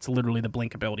ability that's literally the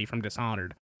blink ability from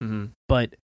Dishonored.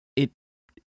 But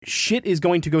shit is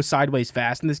going to go sideways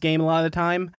fast in this game a lot of the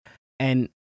time, and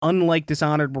unlike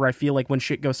Dishonored, where I feel like when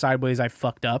shit goes sideways, I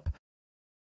fucked up,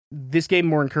 this game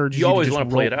more encourages you always to want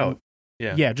to play it out.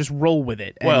 Yeah, just roll with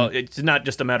it. Well, it's not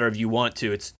just a matter of you want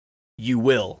to; it's you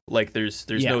will. Like there's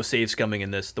no save scumming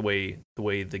in this. The way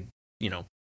the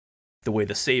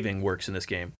saving works in this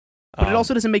game. But it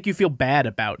also doesn't make you feel bad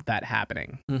about that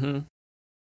happening.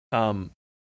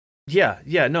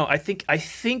 Yeah. No, I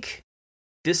think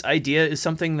this idea is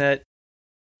something that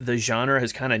the genre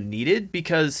has kind of needed,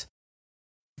 because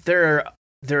there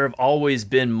have always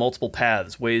been multiple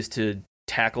paths, ways to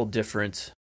tackle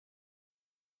different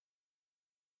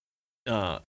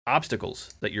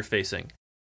obstacles that you're facing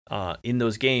in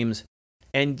those games,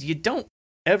 and you don't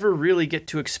ever really get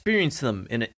to experience them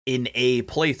in a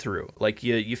playthrough. Like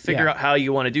you figure out how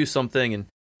you want to do something, and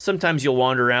sometimes you'll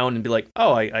wander around and be like,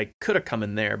 oh, I could have come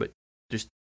in there, but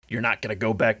you're not gonna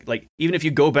go back. Like even if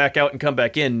you go back out and come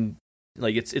back in,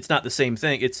 like it's not the same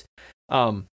thing. It's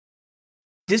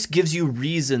this gives you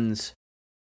reasons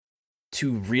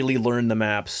to really learn the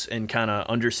maps and kind of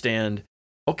understand,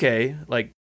 okay,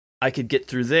 like I could get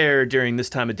through there during this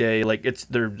time of day. Like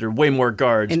there are way more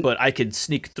guards, but I could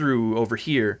sneak through over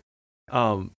here.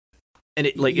 And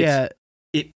it like it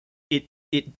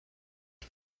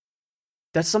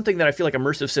that's something that I feel like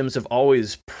immersive sims have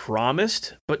always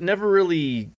promised, but never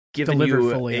really given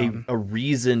you a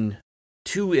reason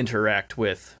to interact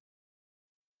with.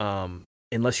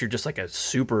 Unless you're just like a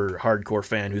super hardcore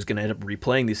fan who's going to end up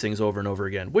replaying these things over and over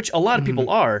again, which a lot of people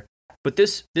are. But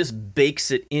this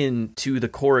bakes it into the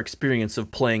core experience of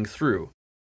playing through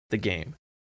the game.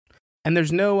 And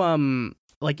there's no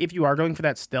like if you are going for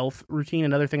that stealth routine,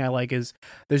 another thing I like is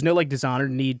there's no like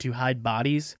Dishonored need to hide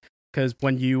bodies, because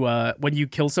when you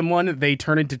kill someone, they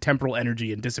turn into temporal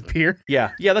energy and disappear.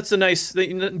 Yeah, that's a nice,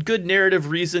 good narrative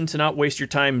reason to not waste your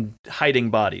time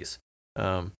hiding bodies.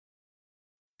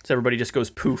 So everybody just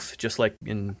goes poof, just like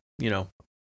in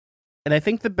And I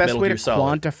think the best Metal way to Gear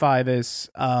Solid. quantify this,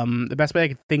 the best way I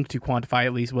could think to quantify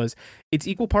at least was it's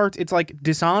equal parts. It's like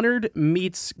Dishonored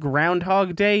meets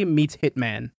Groundhog Day meets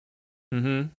Hitman.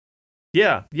 Mm-hmm.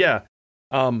 Yeah, yeah.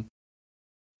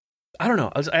 I don't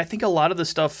know. I think a lot of the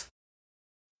stuff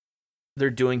they're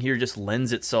doing here just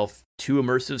lends itself to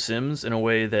immersive sims in a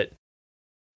way that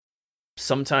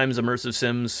sometimes immersive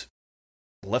sims,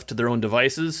 left to their own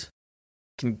devices,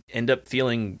 can end up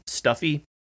feeling stuffy.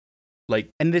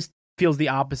 And this feels the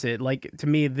opposite. Like, to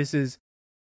me, this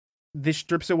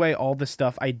strips away all the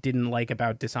stuff I didn't like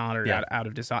about Dishonored out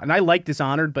of Dishonored. And I like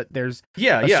Dishonored, but there's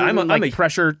I'm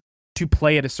pressure to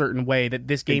play it a certain way that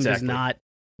this game does not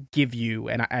give you,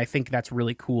 and I think that's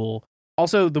really cool.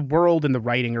 Also, the world and the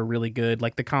writing are really good.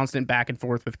 Like, the constant back and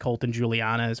forth with Colt and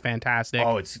Juliana is fantastic.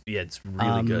 Oh, it's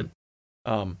really good.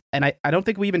 And I don't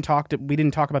think we didn't talk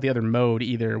about the other mode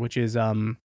either, which is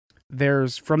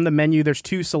there's from the menu, there's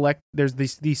there's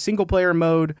the single player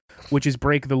mode, which is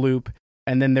break the loop,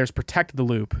 and then there's protect the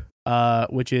loop,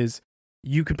 which is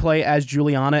you could play as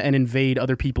Juliana and invade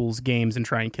other people's games and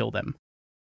try and kill them.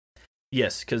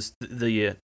 Yes, because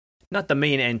the not the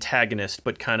main antagonist,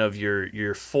 but kind of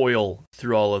your foil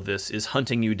through all of this is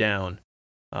hunting you down.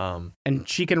 And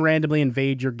she can randomly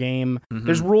invade your game. Mm-hmm.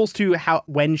 There's rules to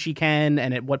when she can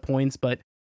and at what points, but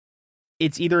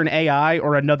it's either an AI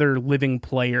or another living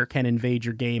player can invade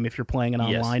your game if you're playing an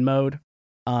online mode.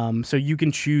 So you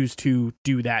can choose to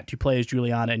do that, to play as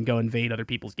Juliana and go invade other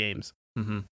people's games.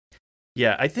 Mm-hmm.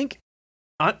 Yeah, I think,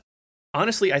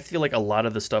 honestly, I feel like a lot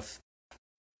of the stuff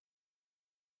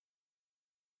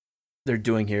they're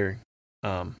doing here,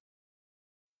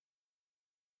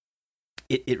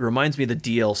 it reminds me of the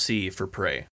DLC for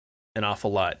Prey an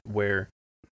awful lot, where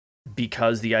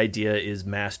because the idea is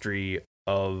mastery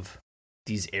of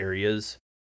these areas,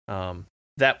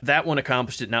 that one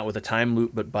accomplished it not with a time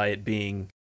loop, but by it being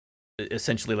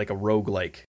essentially like a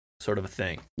roguelike sort of a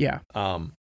thing. Yeah.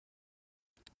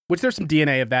 Which there's some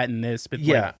DNA of that in this, but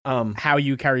yeah, how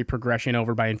you carry progression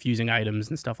over by infusing items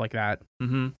and stuff like that.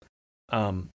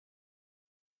 Mm-hmm.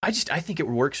 I think it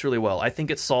works really well. I think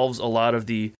it solves a lot of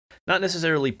the, not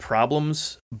necessarily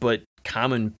problems, but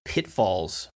common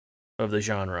pitfalls of the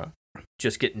genre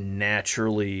just get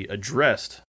naturally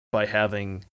addressed by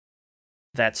having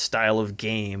that style of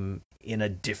game in a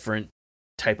different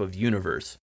type of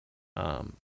universe.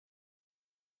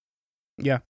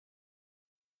 Yeah.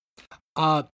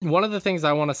 One of the things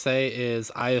I want to say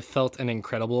is I have felt an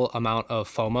incredible amount of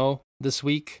FOMO this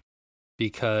week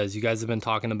because you guys have been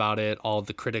talking about it. All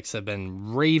the critics have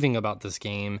been raving about this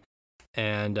game.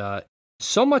 And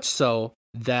so much so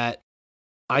that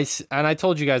I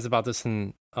told you guys about this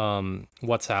in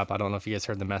WhatsApp. I don't know if you guys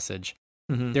heard the message.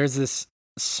 Mm-hmm. There's this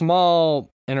small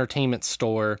entertainment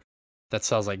store that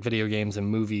sells like video games and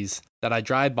movies that I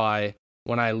drive by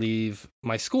when I leave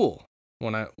my school,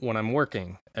 when I'm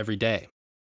working every day.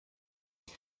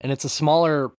 And it's a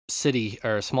smaller city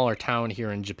or a smaller town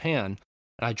here in Japan.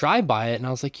 And I drive by it and I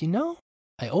was like,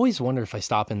 I always wonder if I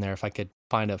stop in there if I could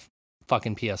find a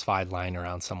fucking PS5 lying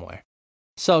around somewhere.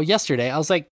 So yesterday I was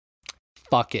like,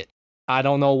 fuck it. I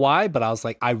don't know why, but I was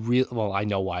like, I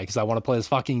know why, because I want to play this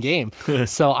fucking game.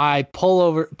 So I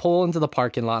pull into the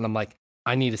parking lot and I'm like,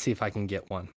 I need to see if I can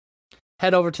get one.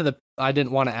 Head over to I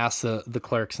didn't want to ask the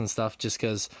clerks and stuff just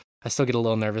because I still get a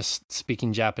little nervous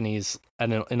speaking Japanese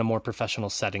in a more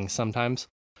professional setting sometimes.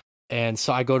 And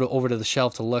so I go over to the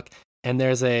shelf to look, and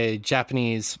there's a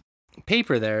Japanese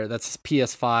paper there that's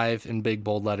PS5 in big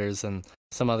bold letters and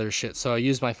some other shit. So I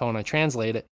use my phone, I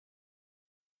translate it.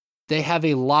 They have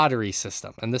a lottery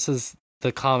system, and this is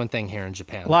the common thing here in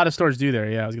Japan. A lot of stores do there,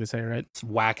 yeah, I was going to say, right? It's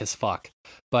whack as fuck.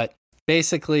 But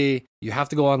basically, you have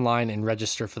to go online and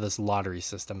register for this lottery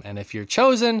system. And if you're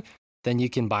chosen, then you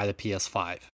can buy the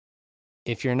PS5.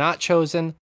 If you're not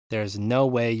chosen, there's no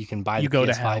way you can buy the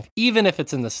PS5, even if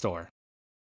it's in the store.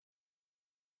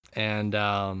 And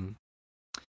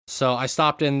so I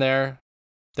stopped in there.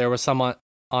 There was some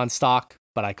on stock,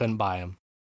 but I couldn't buy them.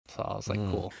 So I was like,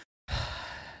 cool.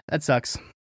 That sucks.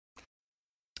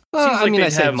 Well, seems like I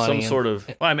they have money some sort of.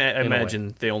 Well, I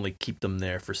imagine they only keep them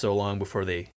there for so long before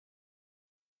they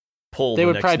pull. They the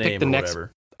would next probably name pick the or next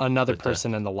whatever. Another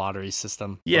person in the lottery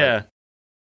system. Yeah,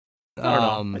 but, I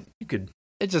don't know. You could.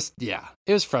 It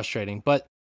was frustrating. But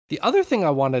the other thing I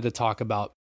wanted to talk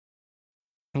about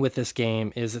with this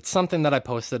game is it's something that I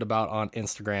posted about on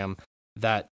Instagram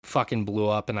that fucking blew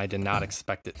up, and I did not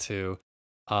expect it to.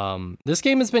 This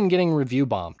game has been getting review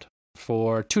bombed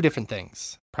for two different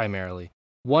things, primarily.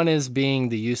 One is being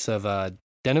the use of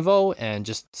Denuvo and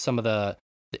just some of the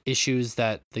issues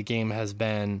that the game has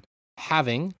been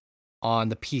having on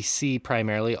the PC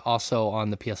primarily, also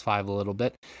on the PS5 a little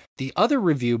bit. The other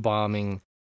review bombing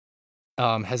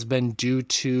has been due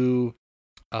to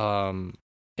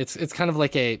it's kind of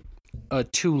like a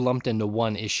two lumped into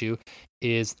one issue,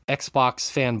 is Xbox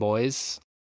fanboys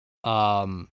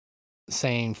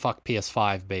saying fuck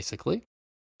PS5 basically,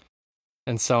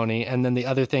 and Sony. And then the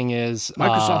other thing is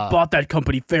Microsoft bought that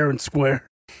company fair and square.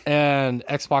 And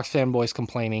Xbox fanboys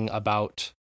complaining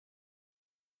about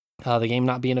the game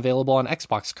not being available on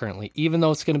Xbox currently, even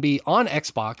though it's going to be on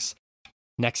Xbox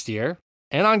next year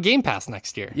and on Game Pass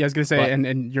next year. Yeah, I was going to say,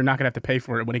 and you're not going to have to pay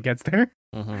for it when it gets there.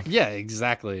 Mm-hmm. Yeah,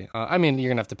 exactly. I mean, you're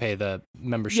going to have to pay the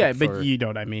membership. Yeah, but you know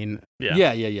what I mean.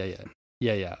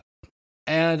 Yeah.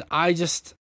 And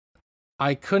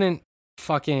I couldn't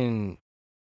fucking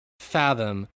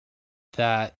fathom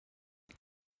that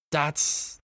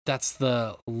that's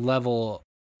the level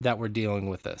that we're dealing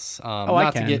with this.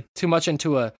 Not to get too much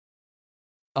into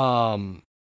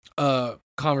a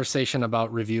conversation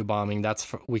about review bombing.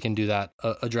 We can do that,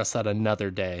 address that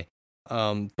another day.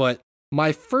 But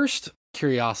my first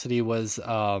curiosity was,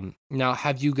 now,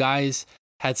 have you guys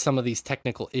had some of these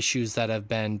technical issues that have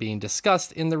been being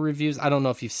discussed in the reviews? I don't know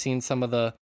if you've seen some of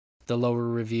the lower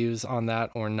reviews on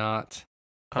that or not.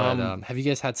 But have you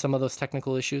guys had some of those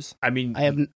technical issues? I mean,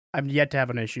 I've yet to have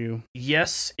an issue.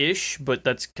 Yes-ish, but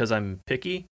that's because I'm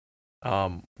picky.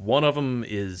 One of them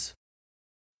is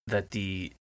that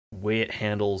the way it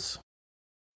handles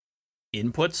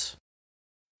inputs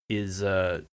is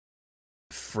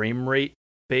frame rate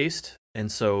based,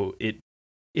 and so it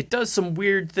does some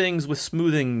weird things with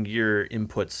smoothing your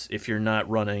inputs if you're not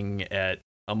running at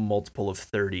a multiple of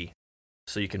 30.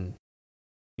 So you can,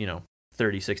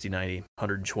 30, 60, 90,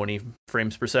 120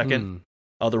 frames per second.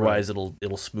 Otherwise, right.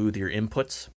 It'll smooth your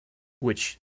inputs,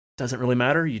 which doesn't really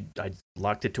matter. I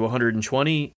locked it to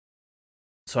 120,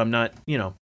 so I'm not,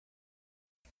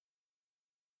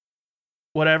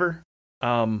 whatever.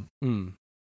 So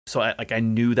I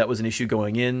knew that was an issue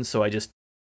going in, so I just,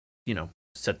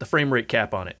 set the frame rate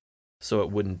cap on it, so it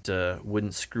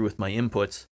wouldn't screw with my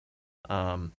inputs.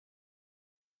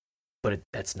 But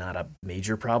that's not a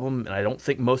major problem, and I don't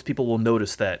think most people will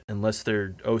notice that unless they're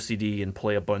OCD and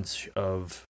play a bunch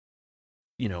of,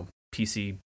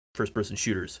 PC first-person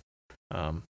shooters.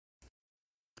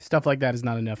 Stuff like that is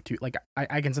not enough to, like,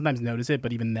 I can sometimes notice it,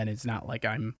 but even then it's not like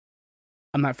I'm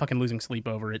not fucking losing sleep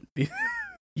over it.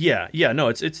 Yeah, no,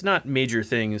 it's not major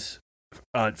things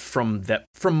from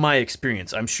my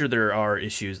experience. I'm sure there are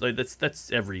issues. Like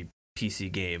that's every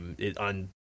PC game on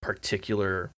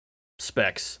particular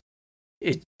specs.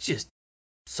 It just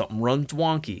something runs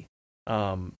wonky,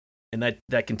 and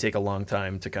that can take a long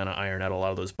time to kind of iron out a lot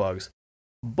of those bugs.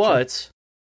 But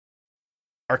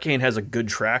Arcane has a good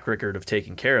track record of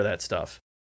taking care of that stuff.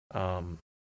 They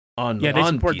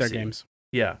support PC. Their games.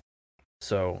 Yeah,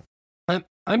 so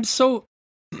I'm so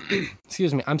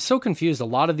excuse me. I'm so confused. A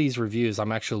lot of these reviews,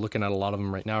 I'm actually looking at a lot of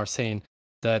them right now, are saying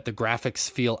that the graphics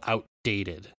feel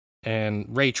outdated. And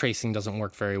ray tracing doesn't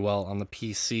work very well on the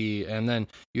PC. And then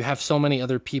you have so many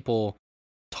other people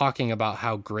talking about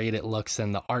how great it looks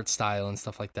and the art style and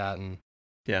stuff like that. And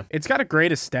yeah, it's got a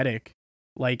great aesthetic.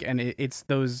 Like, and it's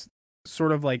those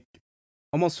sort of like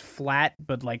almost flat,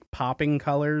 but like popping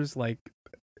colors. Like,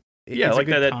 yeah, like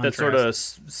that sort of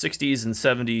 60s and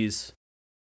 70s,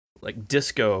 like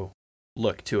disco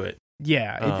look to it.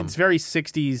 Yeah, it's very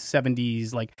 60s,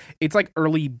 70s. Like, it's like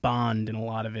early Bond in a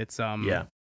lot of its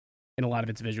in a lot of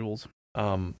its visuals.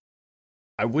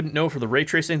 I wouldn't know for the ray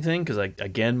tracing thing, because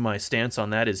again, my stance on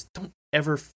that is don't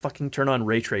ever fucking turn on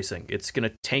ray tracing. It's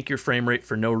gonna tank your frame rate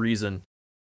for no reason.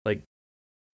 Like,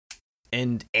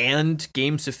 and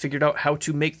games have figured out how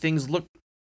to make things look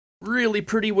really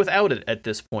pretty without it at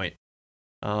this point.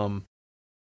 I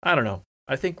don't know.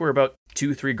 I think we're about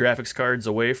 2-3 graphics cards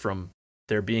away from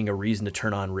there being a reason to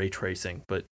turn on ray tracing,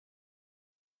 but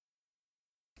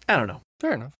I don't know.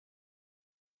 Fair enough.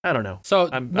 I don't know. So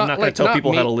I'm not going to tell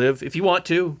people how to live. If you want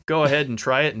to, go ahead and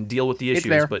try it and deal with the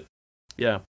issues. But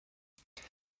yeah.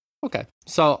 Okay.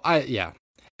 So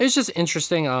it's just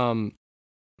interesting.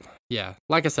 Yeah,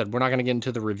 like I said, we're not going to get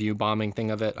into the review bombing thing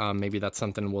of it. Maybe that's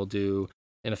something we'll do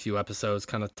in a few episodes,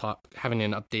 kind of having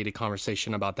an updated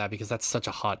conversation about that, because that's such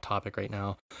a hot topic right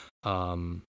now.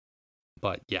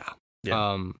 But yeah.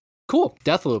 Cool.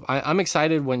 Deathloop. I'm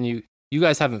excited. When you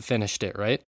guys haven't finished it,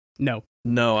 right? No,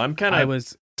 I'm kind of. I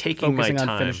was taking my time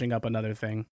on finishing up another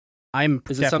thing. I'm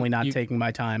definitely not taking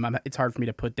my time. It's hard for me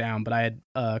to put down, but I had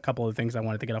a couple of things I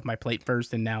wanted to get off my plate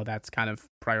first, and now that's kind of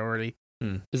priority.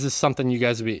 Is this something you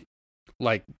guys would be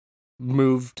like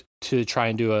moved to try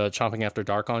and do a Chomping After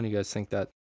Dark on? You guys think that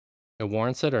it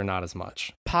warrants it or not as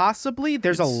much? Possibly.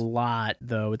 There's a It's- lot,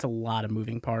 though. It's a lot of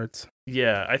moving parts.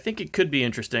 Yeah, I think it could be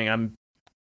interesting. I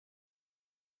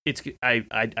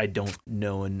don't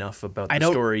know enough about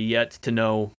the story yet to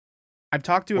know. I've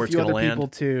talked to a where it's few gonna other land. people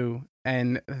too,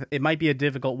 and it might be a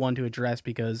difficult one to address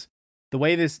because the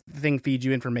way this thing feeds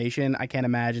you information, I can't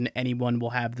imagine anyone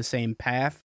will have the same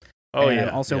path. Oh and yeah.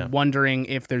 I'm also yeah. wondering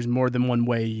if there's more than one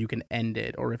way you can end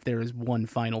it, or if there is one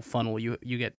final funnel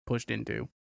you get pushed into.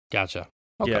 Gotcha.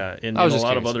 Okay. Yeah, in I a was just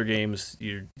lot of curious. other games,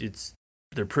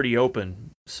 they're pretty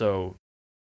open. So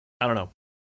I don't know.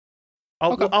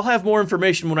 Okay. I'll have more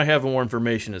information when I have more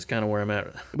information. Is kind of where I'm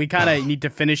at. We kind of need to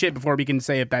finish it before we can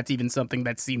say if that's even something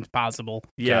that seems possible.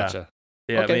 Yeah. Gotcha.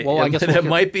 Yeah. Okay, well, I guess that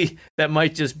we'll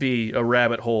might just be a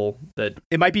rabbit hole. That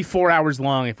It might be 4 hours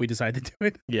long if we decide to do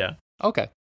it. yeah. Okay.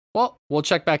 Well, we'll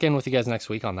check back in with you guys next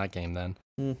week on that game then.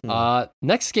 Mhm.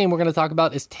 Next game we're going to talk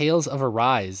about is Tales of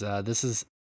Arise. This is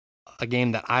a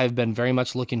game that I've been very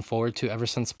much looking forward to ever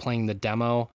since playing the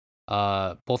demo.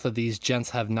 Both of these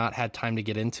gents have not had time to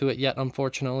get into it yet,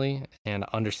 unfortunately, and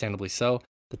understandably so.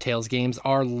 The Tales games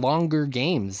are longer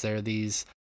games. They're these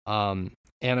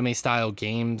anime-style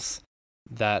games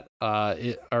that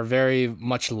are very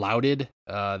much lauded.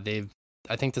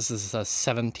 I think this is a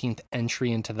 17th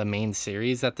entry into the main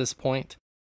series at this point.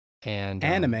 And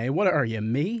Anime? What are you,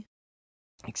 me?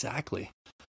 exactly.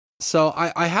 So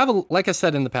I have, like I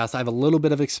said in the past, I have a little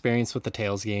bit of experience with the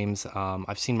Tales games.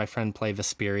 I've seen my friend play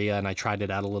Vesperia, and I tried it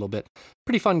out a little bit.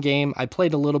 Pretty fun game. I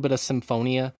played a little bit of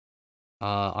Symphonia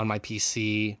on my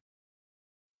PC.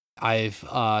 I've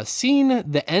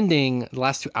seen the ending, the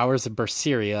last 2 hours of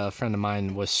Berseria. A friend of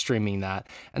mine was streaming that,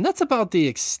 and that's about the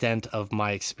extent of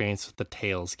my experience with the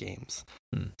Tales games.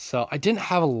 So I didn't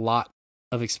have a lot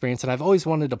of experience, and I've always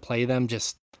wanted to play them,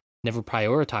 just never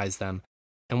prioritized them.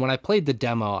 And when I played the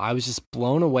demo, I was just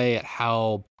blown away at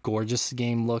how gorgeous the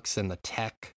game looks and the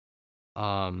tech.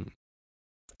 I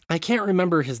can't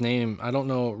remember his name. I don't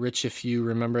know, Rich, if you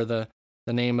remember the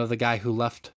name of the guy who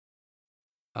left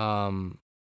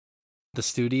the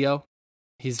studio.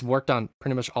 He's worked on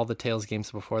pretty much all the Tales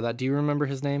games before that. Do you remember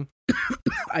his name?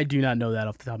 I do not know that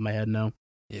off the top of my head, no.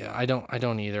 Yeah, I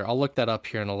don't either. I'll look that up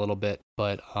here in a little bit,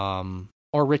 but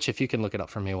or Rich, if you can look it up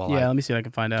for me while Yeah, let me see if I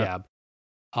can find out.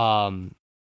 gab.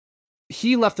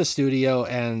 He left the studio,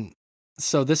 and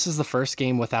so this is the first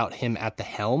game without him at the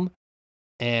helm.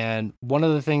 And one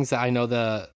of the things that I know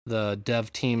the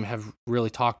dev team have really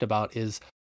talked about is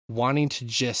wanting to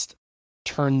just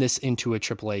turn this into a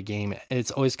AAA game.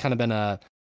 It's always kind of been a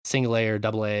single A or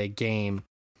double A game.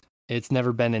 It's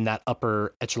never been in that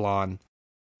upper echelon.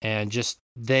 And just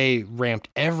they ramped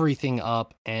everything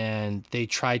up, and they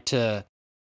tried to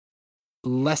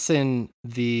lessen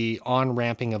the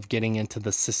on-ramping of getting into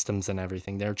the systems and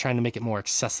everything. They're trying to make it more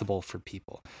accessible for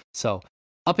people. So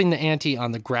upping the ante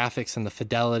on the graphics and the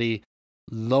fidelity,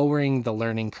 lowering the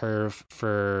learning curve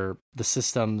for the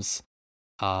systems.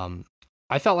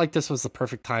 I felt like this was the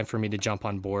perfect time for me to jump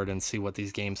on board and see what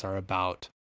these games are about.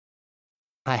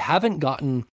 I haven't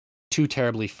gotten too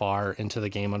terribly far into the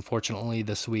game, unfortunately.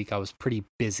 This week I was pretty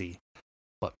busy.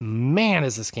 But man,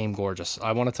 is this game gorgeous.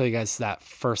 I want to tell you guys that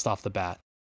first off the bat.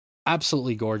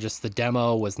 Absolutely gorgeous. The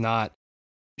demo was not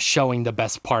showing the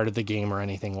best part of the game or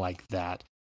anything like that.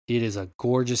 It is a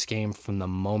gorgeous game from the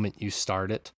moment you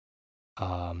start it.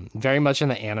 Very much in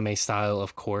the anime style,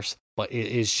 of course, but it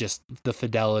is just, the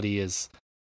fidelity is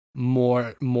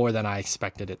more than I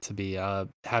expected it to be.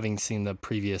 Having seen the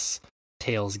previous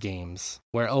Tales games,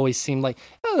 where it always seemed like,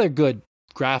 oh, they're good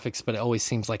graphics, but it always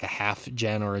seems like a half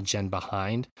gen or a gen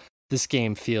behind. This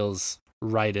game feels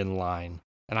right in line,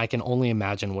 and I can only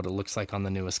imagine what it looks like on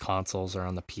the newest consoles or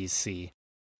on the PC.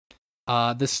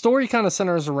 The story kind of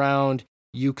centers around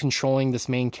you controlling this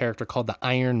main character called the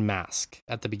Iron Mask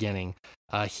at the beginning.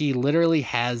 He literally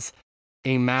has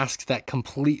a mask that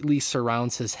completely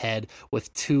surrounds his head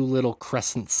with 2 little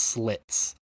crescent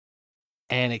slits,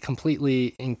 and it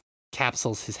completely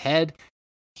encapsulates his head.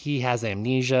 He has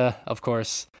amnesia, of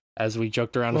course, as we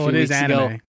joked around a few weeks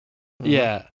ago. Mm-hmm.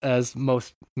 Yeah, as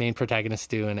most main protagonists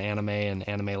do in anime and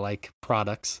anime-like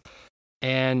products.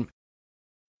 And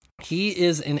he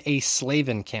is in a slave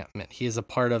encampment. He is a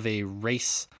part of a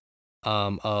race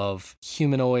of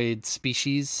humanoid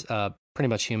species, pretty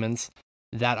much humans,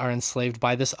 that are enslaved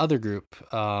by this other group.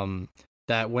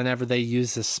 That whenever they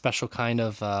use this special kind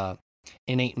of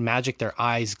innate magic, their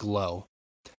eyes glow.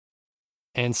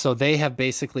 And so they have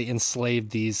basically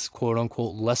enslaved these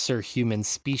quote-unquote lesser human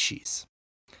species.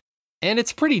 And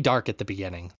it's pretty dark at the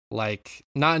beginning. Like,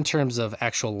 not in terms of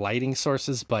actual lighting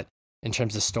sources, but in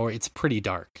terms of story, it's pretty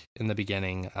dark in the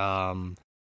beginning.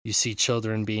 You see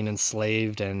children being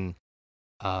enslaved, and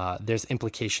there's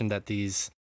implication that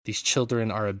these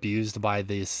children are abused by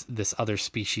this other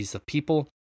species of people.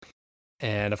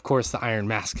 And of course, the Iron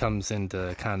Mask comes in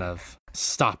to kind of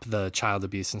stop the child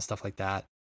abuse and stuff like that.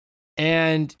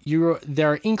 And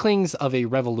there are inklings of a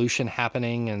revolution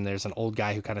happening, and there's an old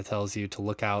guy who kind of tells you to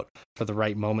look out for the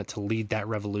right moment to lead that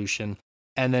revolution.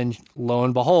 And then, lo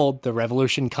and behold, the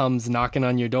revolution comes knocking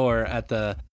on your door at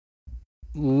the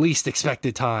least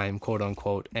expected time, quote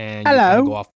unquote. And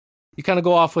hello. You kind of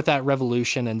go off with that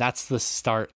revolution, and that's the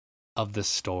start of the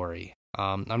story.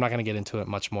 I'm not going to get into it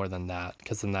much more than that,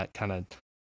 because then that kind of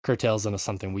curtails into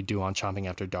something we do on Chomping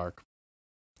After Dark.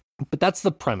 But that's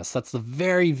the premise. That's the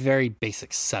very, very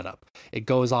basic setup. It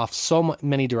goes off so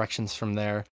many directions from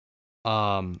there.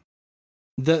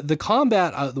 The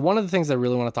combat, one of the things I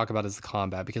really want to talk about is the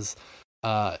combat, because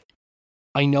I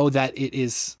know that it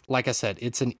is, like I said,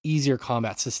 it's an easier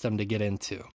combat system to get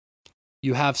into.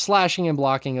 You have slashing and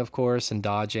blocking, of course, and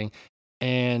dodging,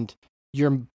 and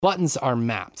your buttons are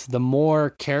mapped. The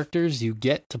more characters you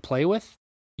get to play with,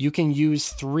 you can use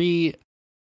 3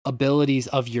 abilities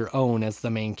of your own as the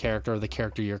main character or the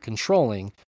character you're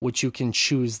controlling, which you can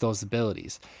choose those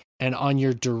abilities. And on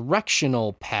your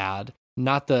directional pad,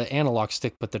 not the analog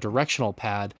stick, but the directional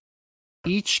pad,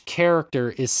 each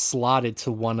character is slotted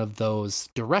to one of those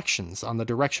directions on the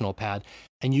directional pad,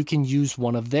 and you can use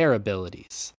one of their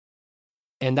abilities.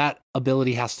 And that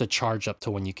ability has to charge up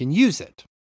to when you can use it.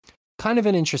 Kind of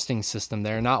an interesting system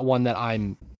there, not one that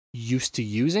I'm used to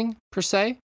using per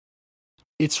se.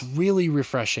 It's really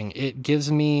refreshing. It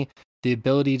gives me the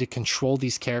ability to control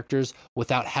these characters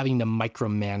without having to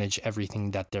micromanage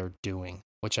everything that they're doing,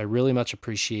 which I really much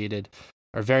appreciated,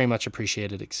 or very much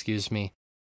appreciated, excuse me.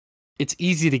 It's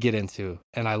easy to get into,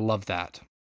 and I love that.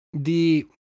 The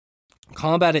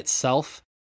combat itself,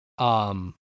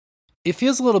 it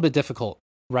feels a little bit difficult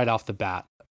right off the bat.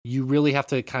 You really have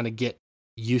to kind of get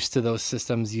used to those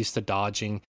systems, used to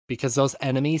dodging, because those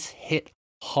enemies hit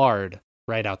hard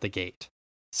right out the gate.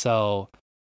 So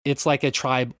it's like a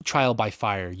trial by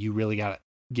fire. You really got to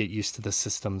get used to the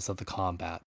systems of the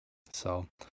combat. So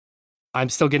I'm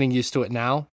still getting used to it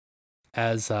now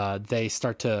as they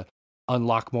start to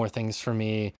unlock more things for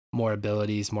me, more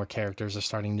abilities, more characters are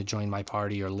starting to join my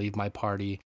party or leave my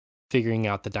party, figuring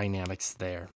out the dynamics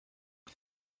there.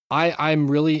 I'm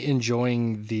really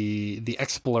enjoying the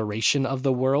exploration of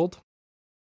the world.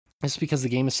 It's because the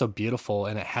game is so beautiful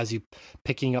and it has you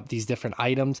picking up these different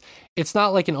items. It's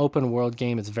not like an open world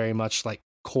game. It's very much like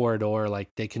corridor, like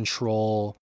they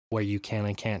control where you can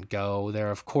and can't go. There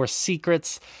are, of course,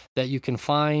 secrets that you can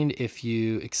find if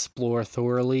you explore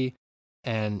thoroughly,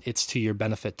 and it's to your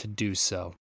benefit to do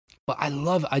so. But I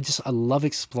love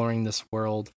exploring this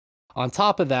world. On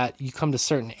top of that, you come to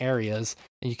certain areas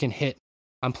and you can hit,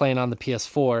 I'm playing on the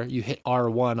PS4, you hit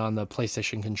R1 on the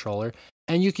PlayStation controller,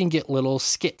 and you can get little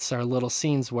skits or little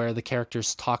scenes where the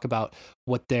characters talk about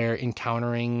what they're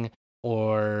encountering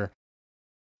or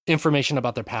information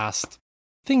about their past,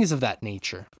 things of that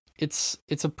nature. It's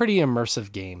a pretty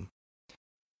immersive game.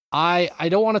 I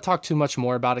don't want to talk too much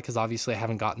more about it because obviously I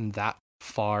haven't gotten that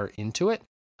far into it.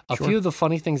 A few of the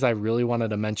funny things I really wanted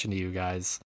to mention to you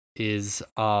guys is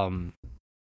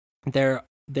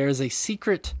there's a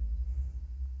secret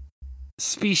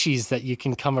species that you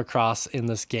can come across in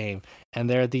this game, and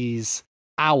they're these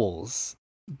owls.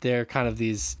 They're kind of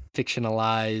these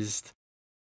fictionalized,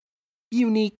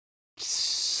 unique,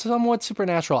 somewhat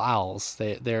supernatural owls.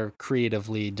 They're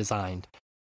creatively designed.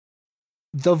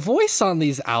 The voice on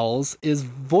these owls is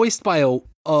voiced by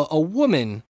a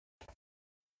woman,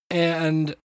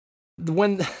 and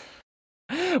when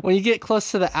you get close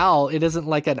to the owl, it isn't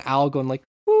like an owl going like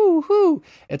whoo whoo.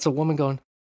 It's a woman going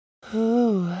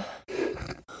ooh.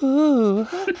 Ooh.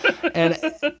 And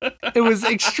it was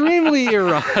extremely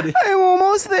erotic. I'm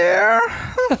almost there.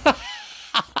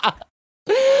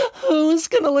 Who's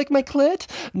gonna lick my clit?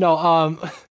 No,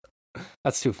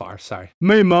 that's too far. Sorry.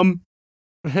 Me, mum.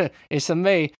 It's a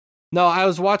me. No, I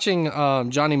was watching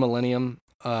Johnny Millennium,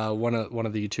 one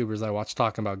of the YouTubers I watched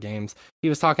talking about games. He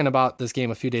was talking about this game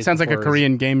a few days. Sounds like a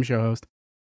Korean game show host.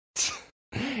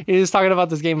 He was talking about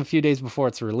this game a few days before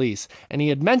its release, and he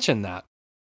had mentioned that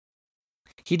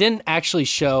he didn't actually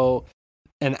show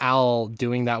an owl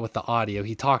doing that with the audio.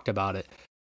 He talked about it.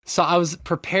 So I was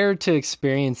prepared to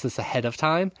experience this ahead of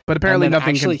time. But apparently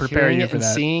nothing can prepare you for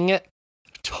that. Seeing it,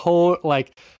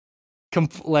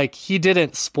 like he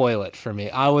didn't spoil it for me.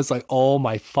 I was like, oh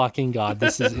my fucking God,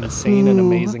 this is insane and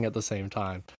amazing at the same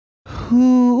time.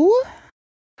 Who?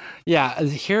 Yeah,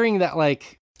 hearing that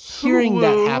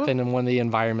happen in one of the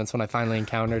environments when I finally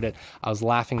encountered it, I was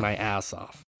laughing my ass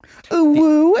off.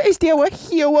 Woo, is there a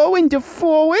hero in the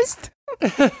forest?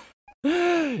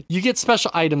 You get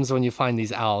special items when you find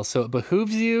these owls, so it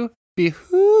behooves you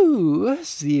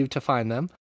to find them.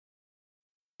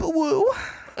 Woo.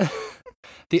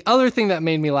 The other thing that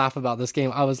made me laugh about this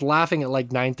game, I was laughing at like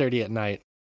 9:30 at night.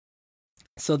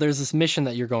 So there's this mission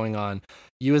that you're going on.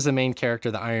 You as the main character,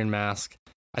 the Iron Mask.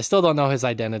 I still don't know his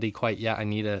identity quite yet. I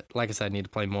need to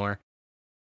play more.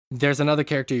 There's another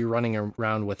character you're running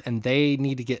around with, and they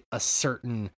need to get a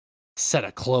certain set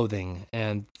of clothing,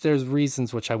 and there's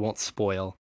reasons which I won't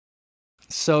spoil.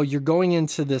 So you're going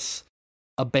into this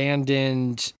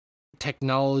abandoned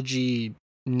technology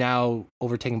now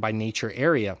overtaken by nature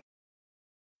area.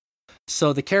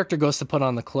 So the character goes to put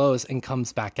on the clothes and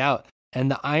comes back out,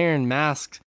 and the Iron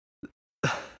Mask,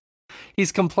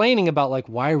 he's complaining about like,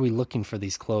 why are we looking for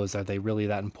these clothes? Are they really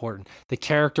that important? The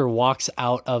character walks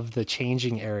out of the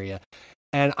changing area,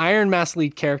 and Iron Mask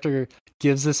lead character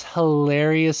gives this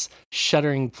hilarious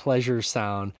shuddering pleasure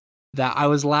sound that I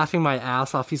was laughing my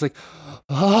ass off. He's like,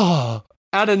 oh,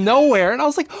 out of nowhere. And I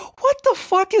was like, what the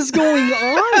fuck is going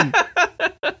on?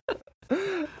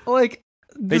 Like,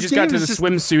 They just got to the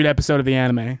swimsuit episode of the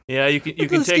anime. Yeah, you can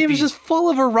this take game is just full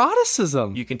of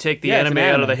eroticism. you can take the Yeah, it's anime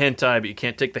an out of the anime. hentai, but you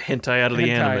can't take the hentai out of the Hentai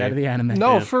anime. out of the anime.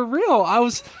 No, Yeah. for real. I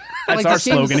was That's like, our this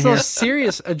game slogan is so here.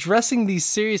 serious, addressing these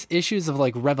serious issues of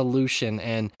like revolution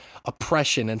and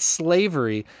oppression and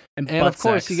slavery. And And butt of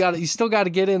course, sex. you still got to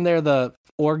get in there the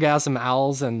orgasm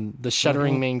owls and the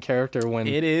shuddering main character when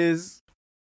It is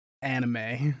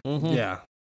anime. Mhm.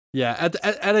 Yeah.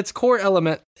 At its core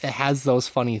element, it has those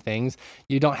funny things.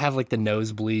 You don't have like the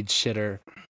nosebleed shit or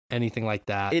anything like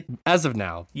that as of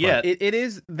now. Yeah. It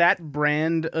is that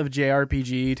brand of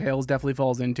JRPG. Tales definitely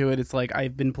falls into it. It's like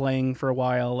I've been playing for a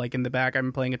while. Like in the back, I've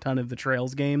been playing a ton of the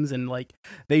Trails games, and like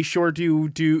they sure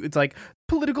do. It's like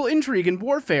political intrigue and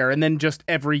warfare, and then just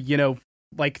every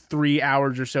like 3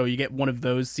 hours or so, you get one of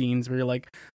those scenes where you're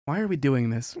like, why are we doing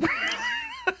this?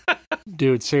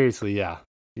 Dude, seriously, yeah,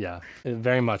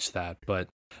 very much that. But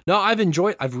no, I've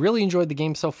really enjoyed the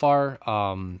game so far.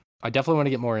 I definitely want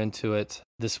to get more into it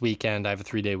this weekend. I have a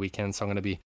 3-day weekend, so I'm going to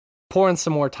be pouring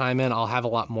some more time in. I'll have a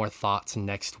lot more thoughts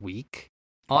next week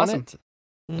on Awesome. it.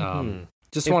 Mhm.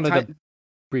 Just If wanted time- to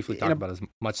briefly talk in a about as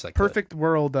much as I could. Perfect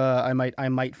world. I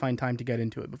might find time to get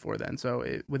into it before then. So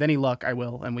with any luck, I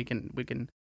will, and we can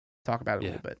talk about it a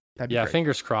little bit. That'd be Yeah, great.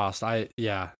 fingers crossed. I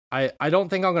don't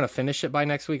think I'm going to finish it by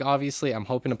next week. Obviously, I'm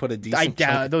hoping to put a I decent.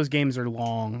 doubt those games are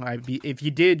long. If you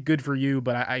did, good for you.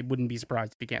 But I wouldn't be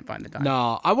surprised if you can't find the time.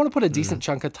 No, I want to put a decent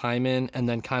chunk of time in, and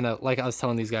then kind of like I was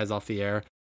telling these guys off the air,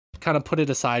 kind of put it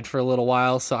aside for a little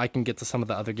while so I can get to some of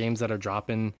the other games that are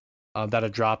dropping, that are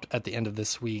dropped at the end of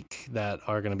this week that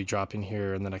are going to be dropping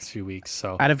here in the next few weeks.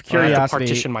 So Out of I have to curiosity,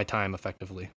 partition my time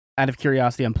effectively. I'm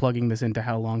plugging this into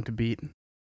How Long to Beat.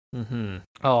 Mhm.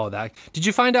 Oh, that did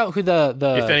you find out who the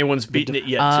If anyone's beaten it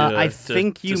yet, I to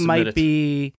think you submit might it.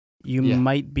 be Yeah.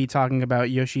 might be talking about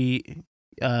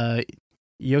Yoshimasa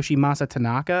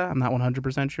Tanaka. I'm not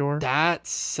 100% sure. that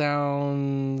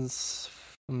sounds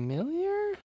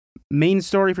familiar? Main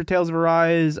story for Tales of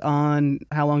Arise on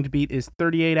How Long to Beat is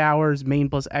 38 hours. Main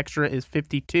plus extra is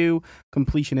 52.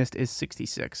 Completionist is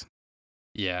 66.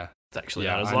 Yeah. It's actually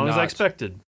Yeah, not as I'm long as I not-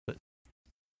 expected. But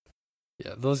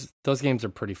Yeah, those games are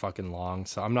pretty fucking long,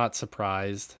 so I'm not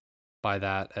surprised by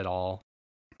that at all.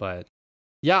 But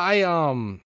yeah, I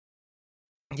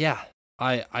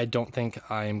don't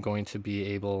think I am going to be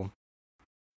able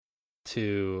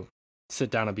to sit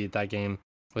down and beat that game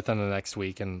within the next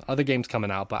week, and other games coming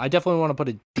out, but I definitely want to put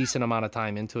a decent amount of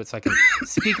time into it so I can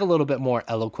speak a little bit more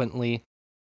eloquently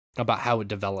about how it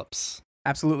develops.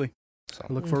 Absolutely. So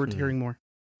I look forward to hearing more.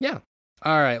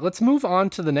 all right, let's move on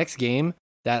to the next game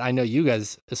that I know you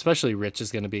guys, especially Rich,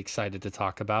 is going to be excited to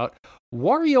talk about.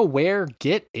 WarioWare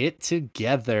Get It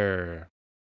Together.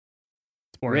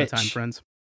 It's more Rich. time, friends.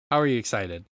 How are you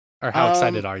excited? Or how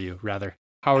excited are you, rather?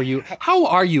 How are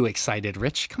you excited,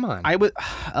 Rich? Come on. I was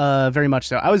very much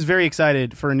so. I was very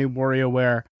excited for a new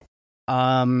WarioWare,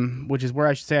 which is where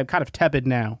I should say I'm kind of tepid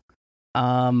now.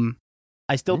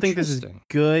 I still think this is Interesting.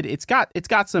 good. It's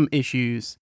got some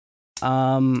issues,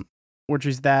 which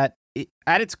is that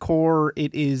at its core,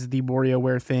 it is the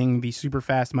WarioWare thing, the super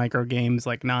fast micro games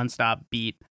like nonstop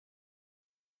beat.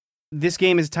 This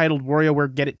game is titled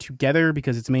WarioWare Get It Together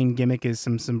because its main gimmick is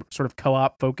some sort of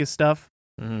co-op focus stuff.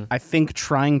 mhm. I think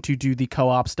trying to do the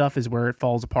co-op stuff is where it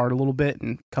falls apart a little bit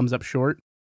and comes up short.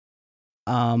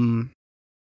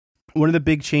 One of the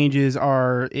big changes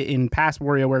are in past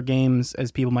WarioWare games, as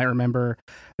people might remember,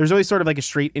 there's always sort of like a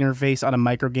straight interface on a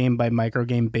microgame by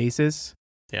microgame basis.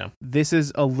 Yeah. This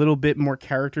is a little bit more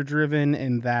character driven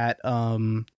in that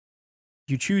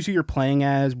you choose who you're playing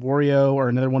as, Wario or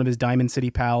another one of his Diamond City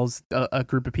pals, a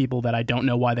group of people that I don't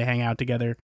know why they hang out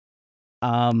together.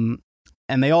 And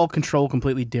they all control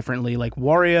completely differently. Like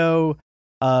Wario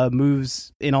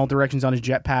moves in all directions on his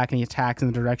jetpack, and he attacks in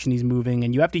the direction he's moving,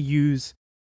 and you have to use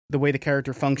the way the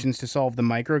character functions to solve the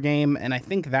micro game, and I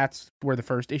think that's where the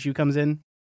first issue comes in,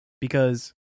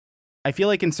 because I feel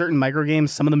like in certain micro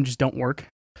games, some of them just don't work.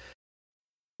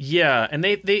 Yeah, and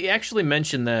they actually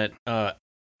mention that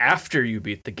after you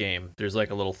beat the game, there's like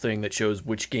a little thing that shows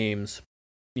which games,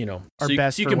 are so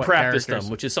best you for can what practice characters.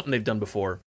 them, which is something they've done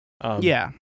before.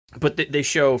 Yeah. But they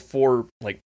show for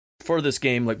this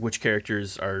game, like which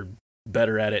characters are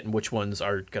better at it and which ones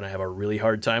are going to have a really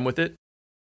hard time with it.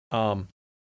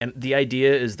 And the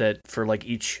idea is that for like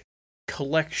each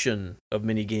collection of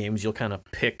mini games, you'll kind of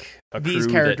pick a crew. These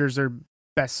characters are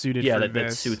best suited for this.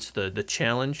 that suits the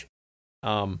challenge.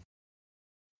 I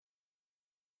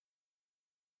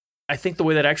think the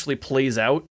way that actually plays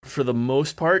out for the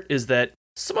most part is that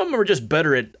some of them are just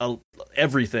better at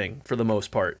everything for the most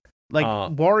part. Like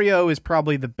Wario is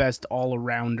probably the best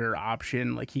all-arounder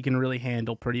option. Like he can really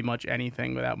handle pretty much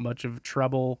anything without much of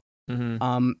trouble.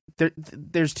 Mm-hmm.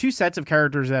 There's two sets of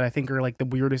characters that I think are like the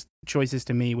weirdest choices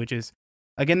to me, which is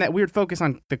again that weird focus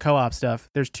on the co-op stuff.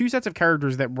 There's two sets of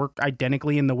characters that work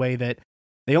identically in the way that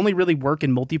they only really work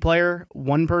in multiplayer.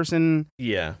 One person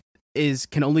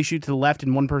can only shoot to the left,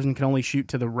 and one person can only shoot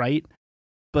to the right.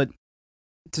 But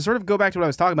to sort of go back to what I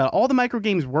was talking about, all the micro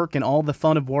games work and all the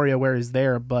fun of WarioWare is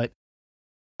there, but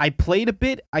I played a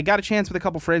bit. I got a chance with a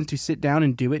couple friends to sit down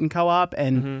and do it in co-op,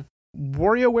 and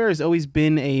WarioWare has always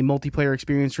been a multiplayer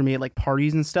experience for me at like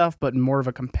parties and stuff, but in more of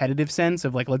a competitive sense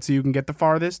of like, let's see who can get the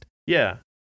farthest. Yeah.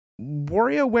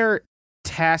 WarioWare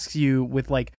tasks you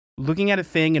with like looking at a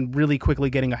thing and really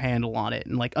quickly getting a handle on it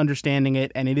and like understanding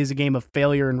it, and it is a game of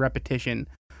failure and repetition.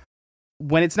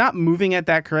 When it's not moving at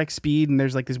that correct speed and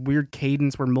there's like this weird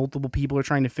cadence where multiple people are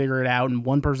trying to figure it out and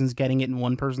one person's getting it and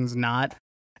one person's not,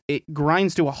 it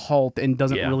grinds to a halt and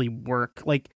doesn't really work.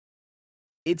 Like,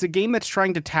 it's a game that's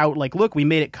trying to tout, like, look, we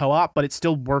made it co-op, but it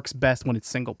still works best when it's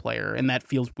single player, and that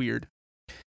feels weird.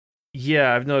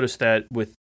 Yeah, I've noticed that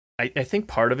with, I think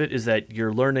part of it is that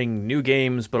you're learning new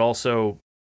games, but also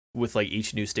with like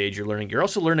each new stage you're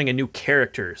also learning a new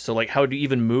character. So like, how do you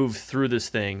even move through this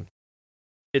thing?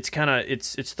 It's kind of,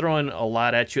 it's throwing a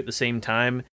lot at you at the same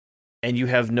time, and you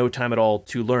have no time at all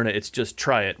to learn it. It's just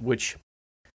try it, which,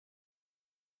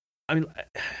 I mean,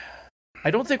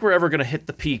 I don't think we're ever going to hit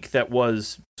the peak that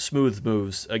was Smooth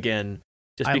Moves again,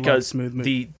 just because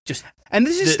and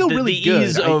this is still really the good.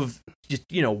 ease of just,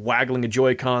 waggling a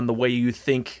Joy-Con the way you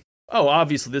think, oh,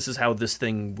 obviously this is how this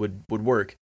thing would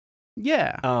work.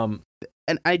 Yeah.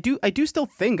 And I do still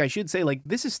think I should say, like,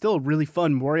 this is still really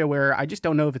fun WarioWare. I just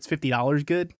don't know if it's $50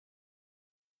 good.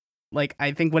 Like,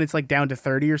 I think when it's like down to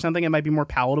 30 or something, it might be more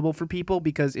palatable for people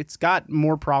because it's got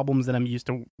more problems than I'm used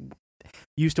to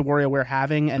WarioWare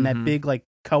having, and that big like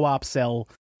co-op cell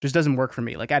just doesn't work for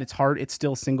me. Like, at its heart, it's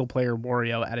still single player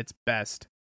Wario at its best.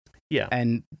 Yeah.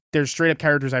 And there's straight up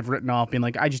characters I've written off being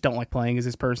like, I just don't like playing as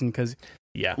this person because,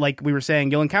 like we were saying,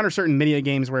 you'll encounter certain mini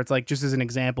games where it's like, just as an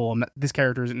example, this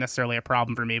character isn't necessarily a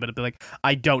problem for me, but it'd be like,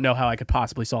 I don't know how I could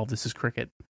possibly solve this as cricket.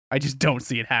 I just don't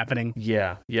see it happening.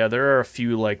 Yeah, there are a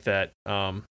few like that.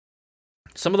 Some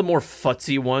of the more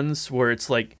futzy ones where it's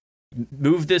like,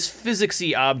 move this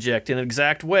physicsy object in an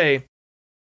exact way,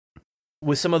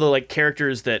 with some of the like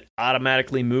characters that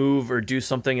automatically move or do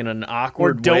something in an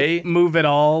awkward way. Or don't move at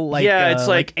all. Like, it's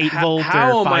like 8 volt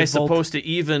how or 5 am I volt? supposed to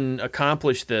even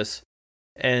accomplish this?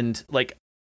 And like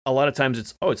a lot of times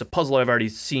it's a puzzle I've already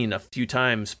seen a few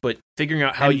times, but figuring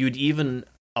out how you'd even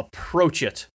approach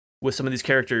it with some of these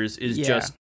characters is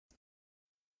just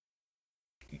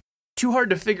too hard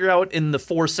to figure out in the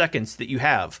 4 seconds that you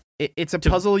have. It's a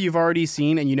puzzle you've already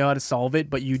seen and you know how to solve it,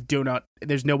 but you do not.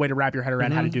 There's no way to wrap your head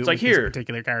around how to do it with this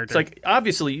particular character. It's like,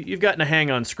 obviously you've gotten a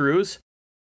hang on screws.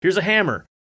 Here's a hammer.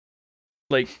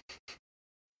 Like,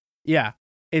 yeah,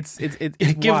 it's give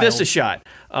wild. this a shot.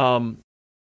 I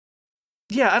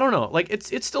don't know. Like,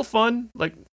 it's still fun.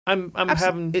 Like, I'm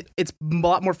having it's a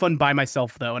lot more fun by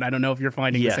myself though, and I don't know if you're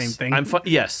finding the same thing. I'm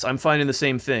finding the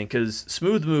same thing because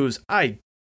Smooth Moves,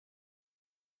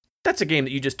 that's a game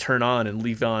that you just turn on and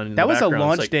leave on. In that the was a background.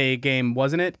 launch day game,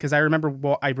 wasn't it? Because I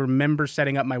remember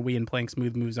setting up my Wii and playing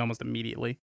Smooth Moves almost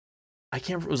immediately. I can't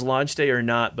remember if it was launch day or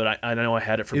not, but I know I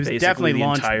had it for basically definitely the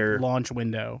entire launch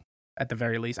window at the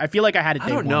very least. I feel like I had it. I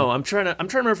don't know. I'm trying to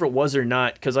remember if it was or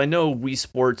not because I know Wii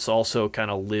Sports also kind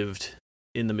of lived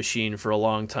in the machine for a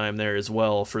long time there as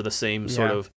well for the same sort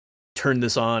of turn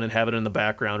this on and have it in the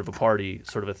background of a party,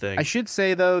 sort of a thing. I should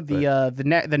say though,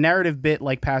 the narrative bit,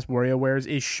 like past WarioWares,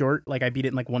 is short. Like I beat it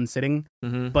in like one sitting,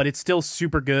 but it's still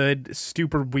super good.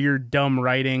 Super weird, dumb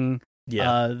writing.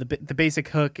 Yeah. The basic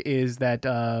hook is that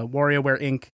WarioWare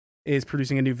Inc. is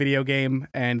producing a new video game,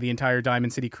 and the entire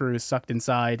Diamond City crew is sucked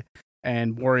inside,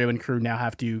 and Wario and crew now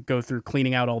have to go through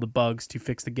cleaning out all the bugs to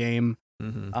fix the game.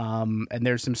 And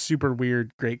there's some super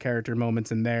weird, great character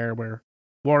moments in there where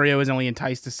Wario is only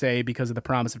enticed to stay because of the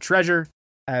promise of treasure,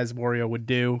 as Wario would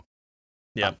do.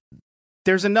 Yeah.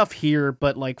 There's enough here,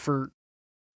 but like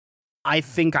I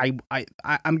think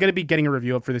I'm gonna be getting a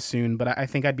review up for this soon, but I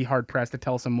think I'd be hard pressed to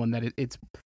tell someone that it's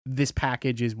this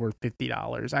package is worth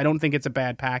 $50. I don't think it's a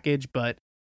bad package, but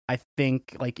I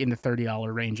think like in the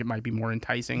 $30 range, it might be more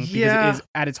enticing because it is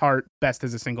at its heart best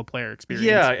as a single player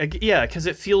experience. Yeah, because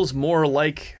it feels more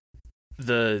like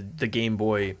the Game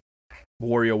Boy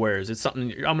WarioWares. It's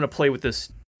something I'm gonna play with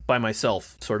this by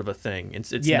myself, sort of a thing.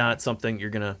 It's not something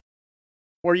you're gonna.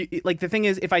 Or like the thing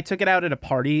is, if I took it out at a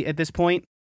party at this point,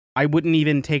 I wouldn't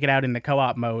even take it out in the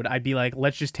co-op mode. I'd be like,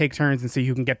 let's just take turns and see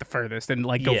who can get the furthest and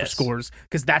like go for scores,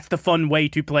 because that's the fun way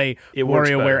to play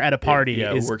WarioWare at a party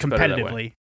is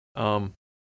competitively. All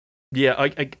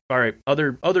right.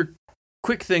 Other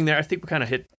quick thing there. I think we kind of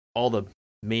hit all the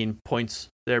main points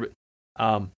there, but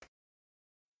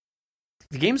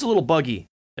the game's a little buggy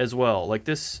as well. Like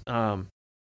this, I've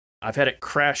had it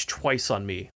crash twice on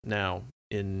me now.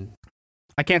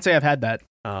 I can't say I've had that.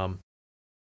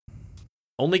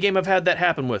 Only game I've had that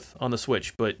happen with on the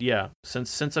Switch, but yeah,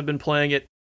 since I've been playing it,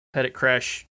 had it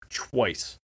crash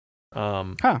twice.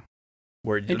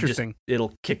 Where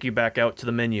it'll kick you back out to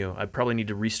the menu. I probably need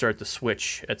to restart the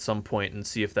Switch at some point and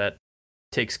see if that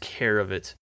takes care of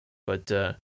it. But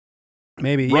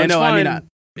maybe fine, I mean,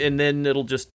 and then it'll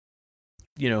just,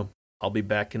 I'll be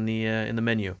back in the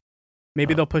menu.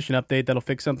 Maybe they'll push an update that'll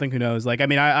fix something. Who knows? Like, I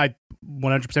mean, I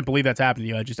 100% believe that's happened to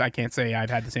you. I can't say I've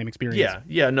had the same experience.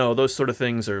 Yeah, no, those sort of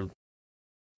things are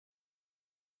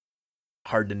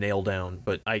hard to nail down.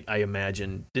 But I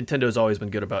imagine Nintendo's always been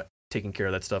good about taking care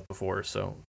of that stuff before.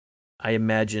 So I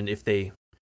imagine if they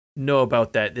know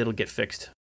about that, it'll get fixed.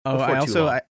 Oh, I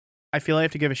feel I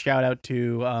have to give a shout out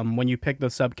to when you pick the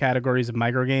subcategories of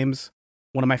microgames.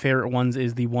 One of my favorite ones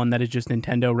is the one that is just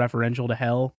Nintendo referential to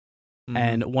hell.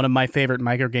 And one of my favorite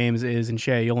microgames is, and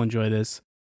Shay, you'll enjoy this,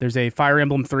 there's a Fire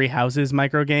Emblem Three Houses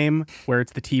microgame where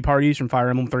it's the tea parties from Fire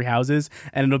Emblem Three Houses,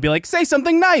 and it'll be like, say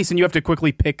something nice, and you have to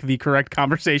quickly pick the correct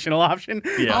conversational option.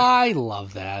 Yeah. I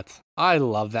love that. I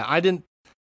didn't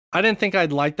think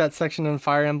I'd like that section in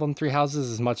Fire Emblem Three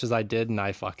Houses as much as I did, and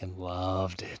I fucking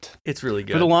loved it. It's really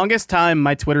good. For the longest time,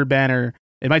 my Twitter banner,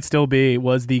 it might still be,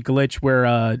 was the glitch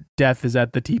where Death is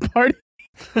at the tea party.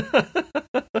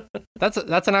 That's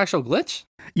an actual glitch?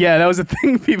 Yeah, that was a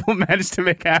thing people managed to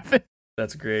make happen.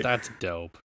 That's great. That's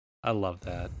dope. I love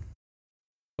that.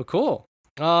 Well, cool.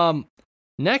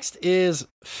 Next is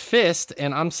F.I.S.T,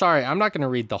 and I'm sorry, I'm not going to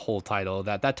read the whole title of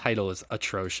that. That title is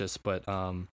atrocious, but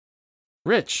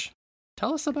Rich,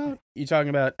 tell us about. You talking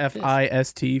about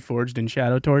F.I.S.T, Forged in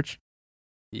Shadow Torch?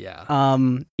 Yeah.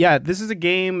 Yeah, this is a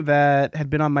game that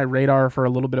had been on my radar for a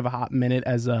little bit of a hot minute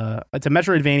it's a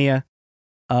Metroidvania.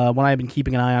 One I've been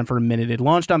keeping an eye on for a minute. It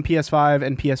launched on PS5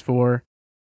 and PS4,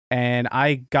 and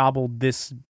I gobbled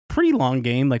this pretty long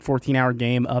game, like 14-hour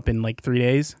game, up in like 3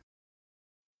 days.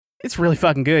 It's really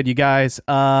fucking good, you guys.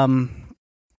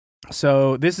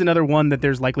 So this is another one that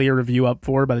there's likely a review up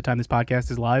for by the time this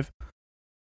podcast is live.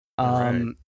 Right.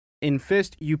 In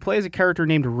F.I.S.T, you play as a character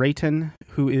named Rayton,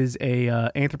 who is a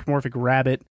anthropomorphic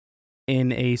rabbit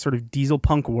in a sort of diesel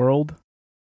punk world.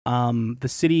 The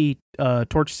city,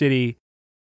 Torch City,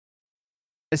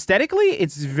 aesthetically,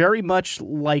 it's very much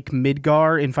like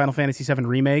Midgar in Final Fantasy VII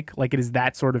Remake. Like, it is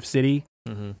that sort of city.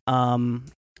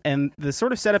 And the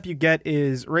sort of setup you get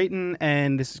is Rayton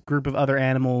and this group of other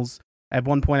animals. At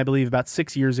one point, I believe about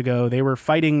 6 years ago, they were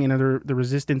fighting in the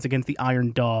resistance against the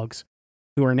Iron Dogs,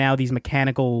 who are now these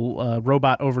mechanical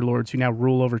robot overlords who now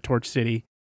rule over Torch City.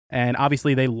 And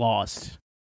obviously, they lost.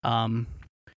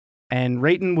 And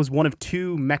Rayton was one of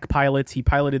two mech pilots. He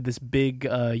piloted this big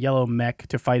yellow mech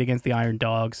to fight against the Iron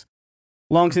Dogs.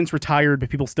 Long since retired, but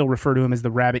people still refer to him as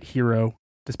the Rabbit Hero,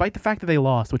 despite the fact that they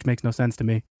lost, which makes no sense to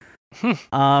me.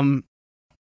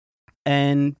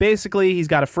 And basically, he's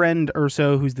got a friend,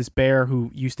 Urso, who's this bear who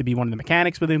used to be one of the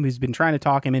mechanics with him, who's been trying to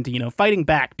talk him into, fighting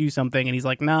back, do something. And he's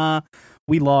like, nah,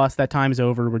 we lost. That time's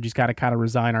over. We're just got to kind of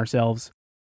resign ourselves.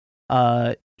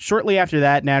 Shortly after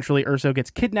that, naturally, Urso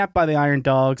gets kidnapped by the Iron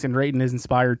Dogs, and Rayton is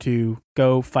inspired to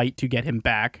go fight to get him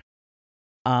back.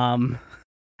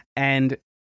 And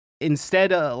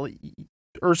instead,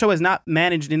 Urso has not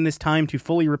managed in this time to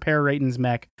fully repair Raiden's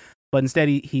mech, but instead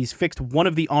he's fixed one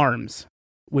of the arms,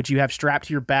 which you have strapped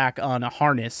to your back on a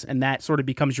harness, and that sort of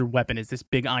becomes your weapon, is this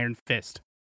big iron fist.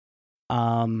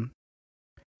 And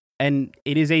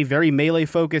it is a very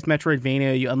melee-focused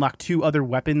Metroidvania. You unlock 2 other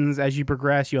weapons as you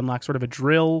progress. You unlock sort of a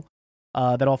drill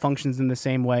that all functions in the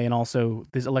same way, and also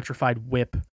this electrified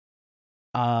whip.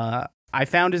 I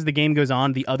found as the game goes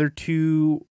on, the other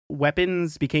 2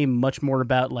 weapons became much more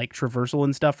about like traversal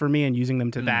and stuff for me, and using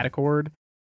them to that accord.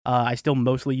 I still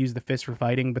mostly use the fist for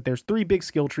fighting, but there's 3 big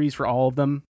skill trees for all of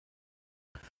them.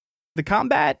 The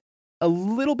combat, a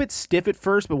little bit stiff at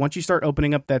first, but once you start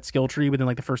opening up that skill tree within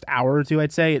like the first hour or 2,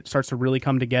 I'd say, it starts to really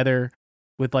come together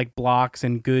with like blocks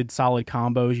and good solid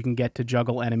combos you can get to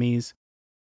juggle enemies.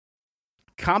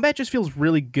 Combat just feels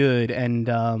really good,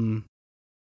 and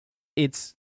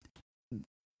it's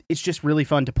just really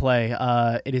fun to play.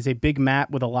 It is a big map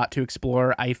with a lot to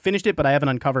explore. I finished it, but I haven't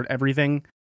uncovered everything.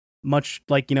 Much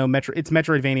like, it's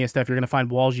Metroidvania stuff. You're going to find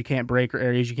walls you can't break or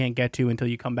areas you can't get to until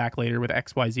you come back later with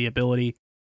XYZ ability.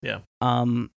 Yeah.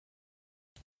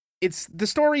 The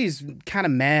story is kind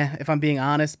of meh, if I'm being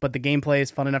honest, but the gameplay is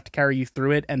fun enough to carry you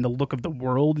through it, and the look of the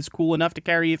world is cool enough to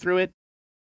carry you through it.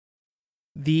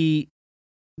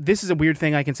 This is a weird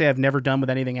thing I can say I've never done with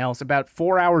anything else. About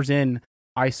 4 hours in,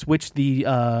 I switched the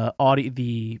audio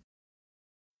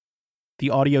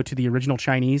to the original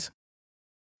Chinese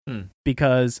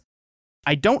because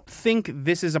I don't think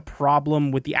this is a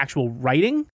problem with the actual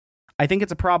writing. I think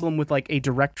it's a problem with like a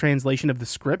direct translation of the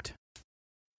script.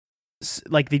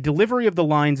 Like the delivery of the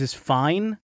lines is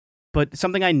fine, but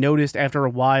something I noticed after a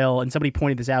while, and somebody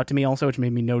pointed this out to me also, which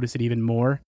made me notice it even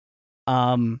more.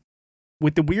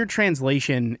 With the weird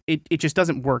translation, it just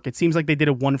doesn't work. It seems like they did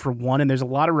a 1-for-1, and there's a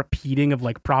lot of repeating of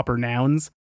like proper nouns.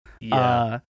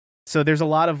 Yeah. So there's a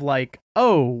lot of like,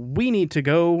 oh, we need to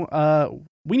go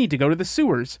to the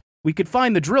sewers. We could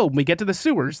find the drill when we get to the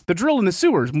sewers. The drill in the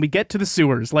sewers when we get to the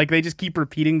sewers. Like they just keep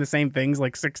repeating the same things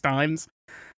like 6 times,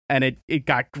 and it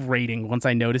got grating once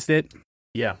I noticed it.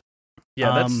 Yeah.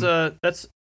 That's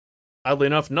oddly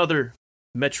enough another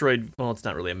Metroid. Well, it's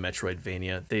not really a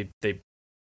Metroidvania. They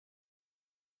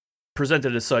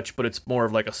presented as such, but it's more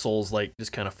of like a Souls-like,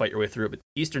 just kind of fight your way through it. But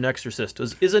Eastern Exorcist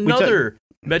is another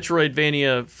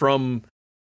Metroidvania from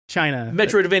China,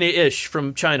 Metroidvania-ish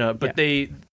from China, but they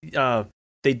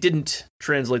didn't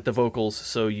translate the vocals,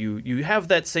 so you have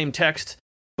that same text,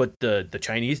 but the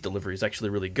Chinese delivery is actually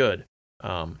really good.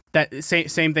 That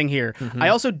same thing here. I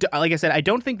also, like I said, I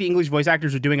don't think the English voice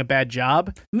actors are doing a bad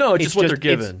job. No, it's just what they're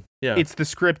given. It's the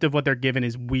script of what they're given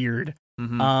is weird.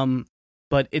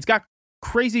 But it's got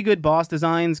crazy good boss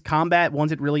designs. Combat,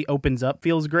 once it really opens up,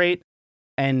 feels great,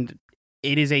 and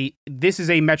this is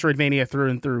a Metroidvania through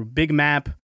and through. Big map,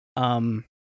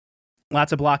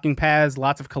 lots of blocking paths,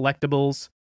 lots of collectibles.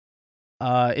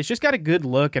 It's just got a good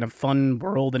look and a fun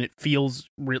world, and it feels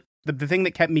real. The thing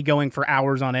that kept me going for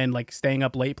hours on end, like staying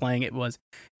up late playing it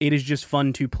is just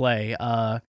fun to play.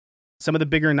 Some of the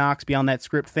bigger knocks beyond that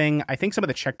script thing, I think some of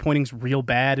the checkpointing's real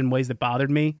bad in ways that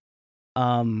bothered me.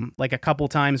 Like a couple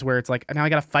times where it's like, now I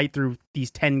gotta fight through these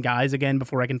 10 guys again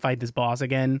before I can fight this boss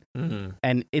again.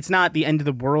 And it's not the end of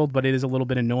the world, but it is a little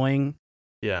bit annoying.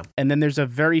 Yeah. And then there's a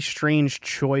very strange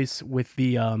choice with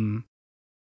the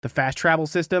fast travel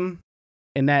system,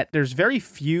 in that there's very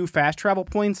few fast travel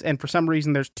points, and for some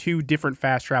reason there's 2 different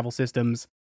fast travel systems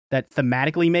that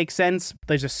thematically make sense.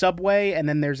 There's a subway, and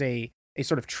then there's a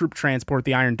sort of troop transport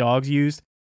the Iron Dogs used.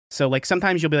 So like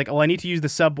sometimes you'll be like, oh, I need to use the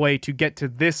subway to get to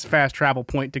this fast travel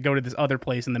point to go to this other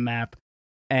place in the map,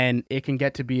 and it can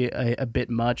get to be a bit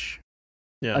much.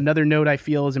 Yeah. Another note I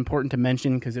feel is important to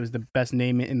mention, because it was the best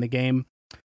name in the game.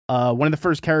 One of the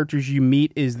first characters you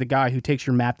meet is the guy who takes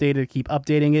your map data to keep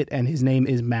updating it, and his name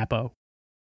is Mappo.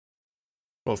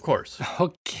 Well, of course.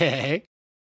 Okay.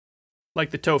 Like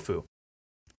the tofu.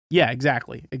 Yeah,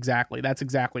 exactly. That's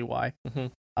exactly why.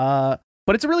 But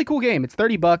it's a really cool game. It's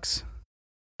 $30.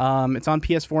 It's on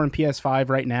PS4 and PS5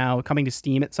 right now, coming to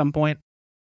Steam at some point.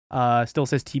 Still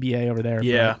says TBA over there.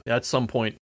 Yeah, at some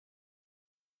point.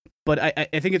 But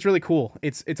I think it's really cool.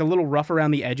 It's a little rough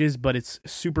around the edges, but it's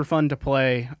super fun to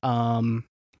play.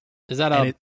 Is that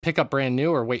a pick up brand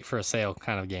new or wait for a sale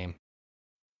kind of game?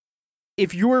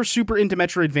 If you're super into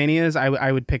Metroidvanias,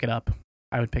 I would pick it up.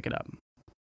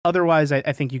 Otherwise,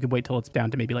 I think you could wait till it's down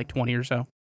to maybe like 20 or so.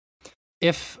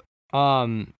 If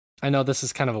I know this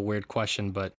is kind of a weird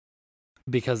question, but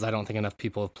because I don't think enough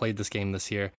people have played this game this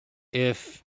year,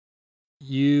 if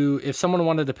someone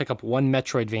wanted to pick up one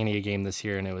Metroidvania game this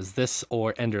year and it was this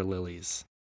or Ender Lilies.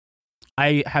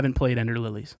 I haven't played Ender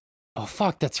Lilies. Oh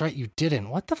fuck, that's right, you didn't.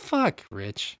 What the fuck,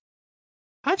 Rich?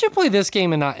 How'd you play this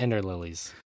game and not Ender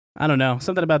Lilies? I don't know.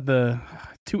 Something about the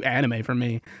too anime for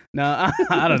me. No,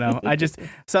 I don't know. I just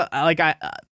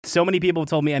so many people have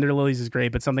told me Ender Lilies is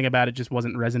great, but something about it just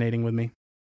wasn't resonating with me.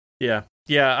 Yeah.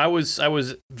 I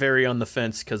was very on the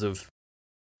fence because of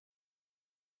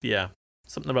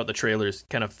something about the trailers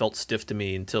kind of felt stiff to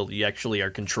me until you actually are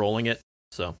controlling it.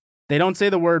 So they don't say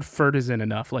the word Fertizen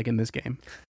enough, like in this game.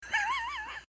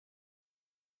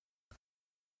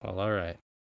 Well, all right.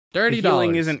 $30. The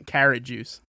healing isn't carrot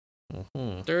juice.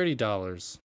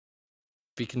 $30.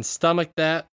 If you can stomach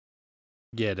that,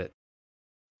 get it.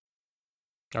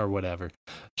 Or whatever.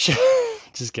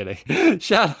 Just kidding.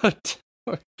 Shadow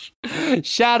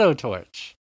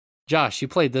Torch. Josh, you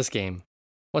played this game.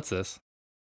 What's this?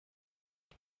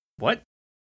 What?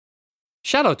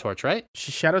 Shadow Torch, right?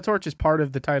 Shadow Torch is part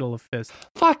of the title of F.I.S.T.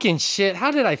 Fucking shit.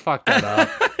 How did I fuck that up?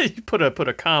 You put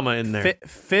a comma in there.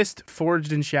 F.I.S.T.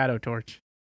 forged in Shadow Torch.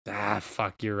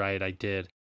 Fuck, you're right, I did.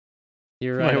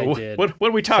 You're right, I did. What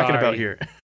are we talking about here?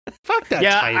 Fuck that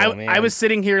title, man. I was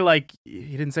sitting here like,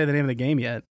 you didn't say the name of the game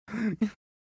yet.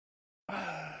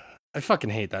 I fucking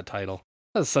hate that title.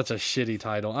 That's such a shitty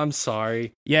title. I'm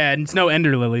sorry. Yeah, and it's no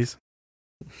Ender Lilies.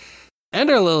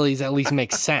 Ender Lilies at least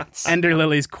makes sense. Ender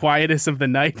Lilies, quietest of the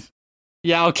night.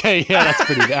 Yeah, okay, yeah, that's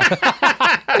pretty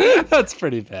bad. That's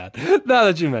pretty bad. Now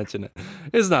that you mention it.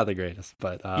 It's not the greatest,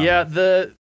 but...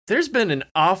 There's been an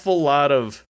awful lot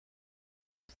of...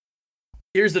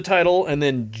 Here's the title, and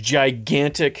then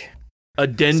gigantic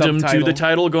addendum to the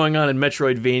title going on in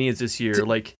Metroidvanias this year.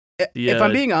 If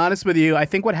I'm being honest with you, I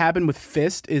think what happened with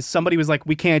F.I.S.T. is somebody was like,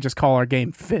 we can't just call our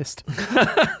game F.I.S.T.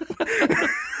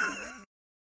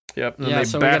 Yep, and they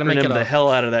backronym the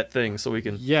hell out of that thing so we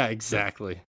can... Yeah,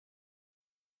 exactly.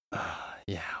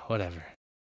 Yeah, whatever.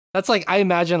 That's like, I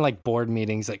imagine like board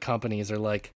meetings at companies are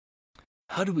like,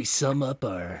 how do we sum up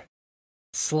our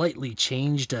slightly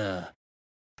changed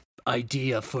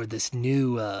idea for this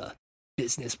new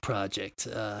business project?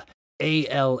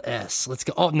 ALS. Let's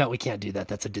go. Oh, no, we can't do that.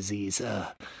 That's a disease.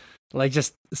 Like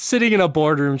just sitting in a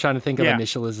boardroom trying to think of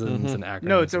initialisms and acronyms.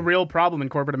 No, it's a real problem in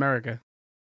corporate America.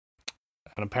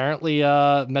 And apparently,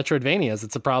 Metroidvanias,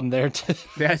 it's a problem there too.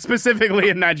 Yeah, specifically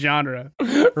in that genre.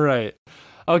 Right.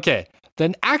 Okay.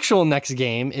 The actual next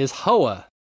game is Hoa.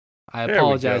 I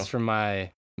apologize for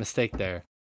my mistake there.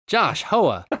 Josh,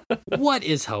 Hoa. What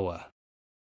is Hoa?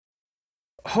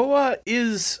 Hoa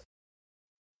is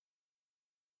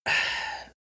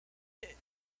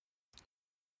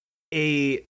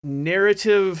a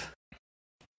narrative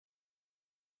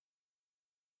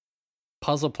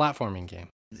puzzle platforming game.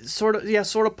 Sort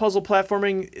of puzzle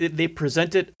platforming. They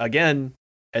present it again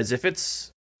as if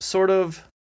it's sort of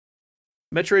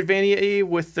Metroidvania-y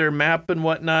with their map and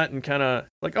whatnot, and kind of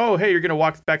like, oh, hey, you're gonna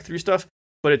walk back through stuff,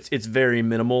 but it's very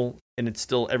minimal, and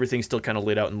everything's still kind of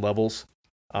laid out in levels.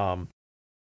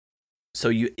 So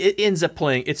it ends up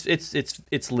playing.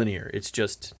 It's linear. It's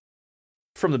just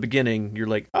from the beginning. You're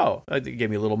like, oh, they gave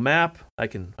me a little map. I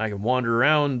can wander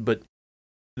around, but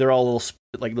they're all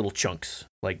little chunks.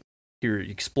 Like, here,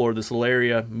 you explore this little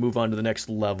area, move on to the next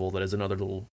level that is another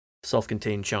little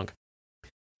self-contained chunk.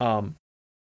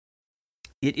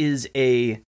 It is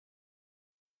a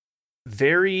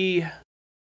very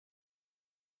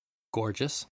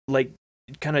gorgeous, like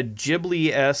kind of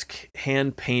Ghibli-esque,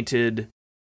 hand-painted,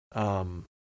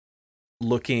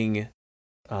 looking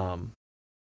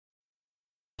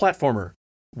platformer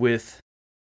with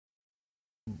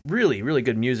really, really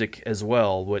good music as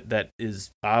well. What that is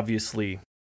obviously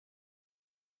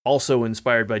also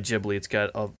inspired by Ghibli. It's got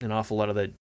an awful lot of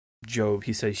that Joe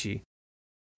Hisaishi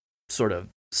sort of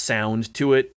sound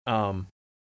to it,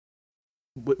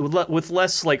 with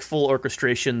less like full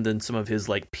orchestration than some of his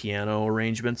like piano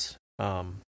arrangements.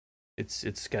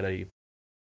 It's got a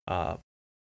I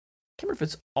can't remember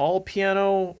if it's all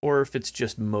piano or if it's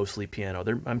just mostly piano.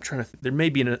 There may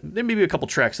be a couple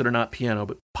tracks that are not piano,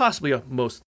 but possibly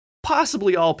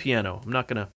all piano. I'm not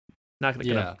gonna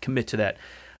commit to that.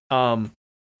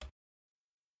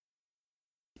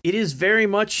 It is very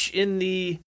much in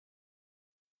the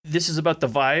this is about the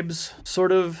vibes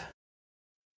sort of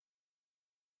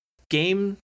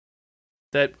game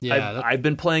that I've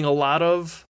been playing a lot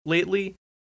of lately.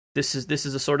 This is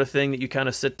the sort of thing that you kind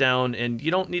of sit down and you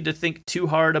don't need to think too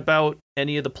hard about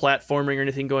any of the platforming or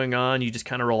anything going on. You just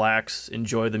kind of relax,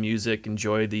 enjoy the music,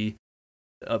 enjoy the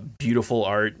beautiful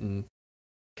art, and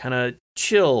kind of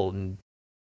chill and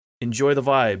enjoy the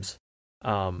vibes.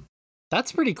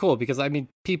 That's pretty cool because, I mean,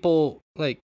 people,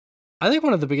 like, I think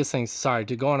one of the biggest things, sorry,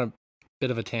 to go on a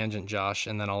bit of a tangent, Josh,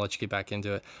 and then I'll let you get back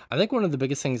into it. I think one of the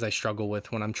biggest things I struggle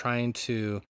with when I'm trying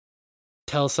to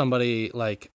tell somebody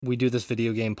like we do this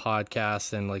video game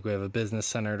podcast and like we have a business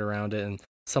centered around it, and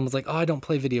someone's like, oh, I don't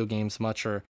play video games much,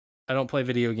 or I don't play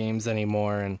video games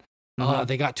anymore, and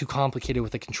they got too complicated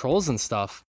with the controls and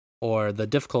stuff, or the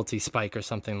difficulty spike or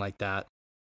something like that.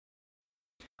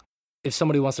 If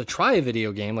somebody wants to try a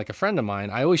video game, like a friend of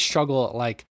mine, I always struggle at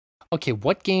like, okay,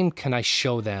 what game can I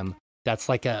show them that's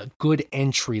like a good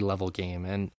entry level game?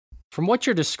 And from what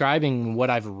you're describing, what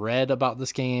I've read about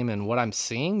this game and what I'm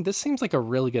seeing, this seems like a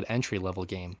really good entry level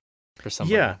game for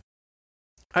somebody. Yeah.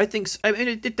 I think I mean,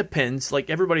 it depends. Like,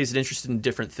 everybody's interested in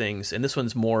different things, and this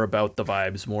one's more about the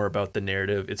vibes, more about the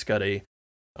narrative. It's got a,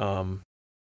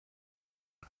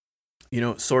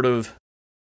 sort of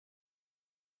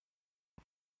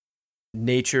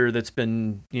nature that's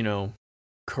been,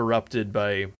 corrupted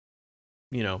by,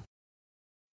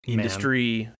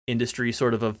 industry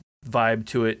sort of a vibe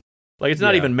to it. Like, it's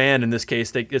not even man in this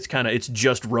case. It's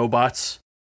just robots.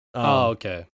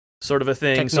 Okay. Sort of a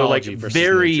thing. Technology, so like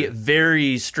very, nature.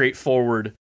 very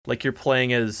straightforward. Like, you're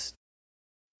playing as,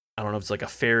 I don't know if it's like a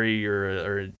fairy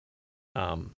or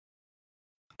a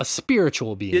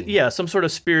spiritual being. Some sort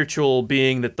of spiritual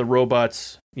being that the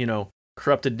robots,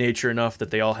 corrupted nature enough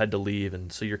that they all had to leave,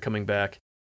 and so you're coming back.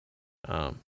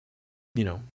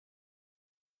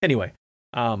 Anyway,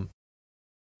 like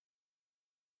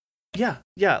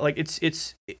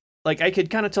it's like, I could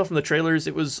kind of tell from the trailers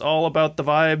it was all about the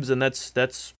vibes, and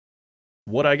that's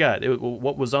what I got.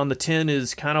 What was on the tin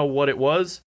is kind of what it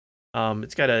was.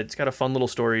 It's got a fun little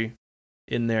story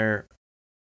in there.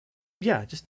 Yeah,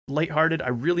 just lighthearted. I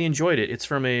really enjoyed it. It's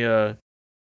from a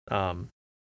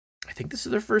I think this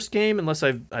is their first game, unless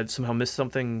I've somehow missed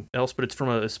something else, but it's from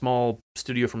a small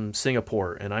studio from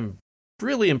Singapore, and I'm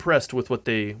really impressed with what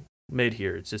they made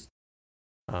here. It's just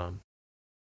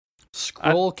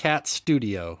Scroll Cat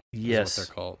Studio. Yes, is what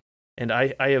they're called. And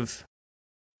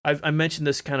I mentioned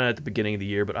this kind of at the beginning of the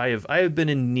year, but I have been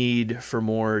in need for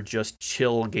more just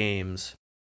chill games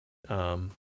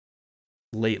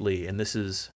lately, and this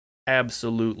is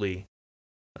absolutely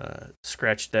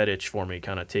scratched that itch for me,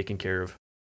 kind of taking care of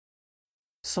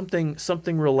something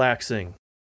relaxing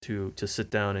to sit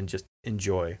down and just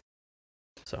enjoy.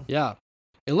 So yeah,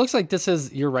 it looks like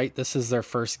you're right, this is their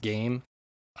first game.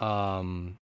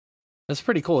 It's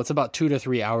pretty cool. It's about 2 to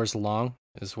 3 hours long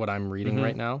is what I'm reading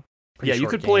right now. Pretty you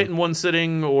could play it in one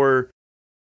sitting, or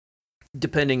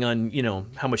depending on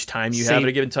how much time you have at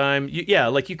a given time,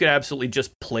 like you could absolutely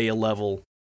just play a level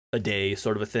a day,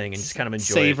 sort of a thing, and just kind of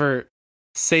enjoy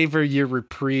savor your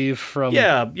reprieve from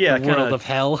the world of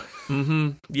hell.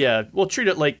 Yeah, well, treat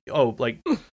it like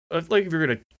if you're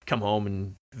gonna come home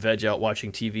and veg out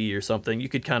watching TV or something, you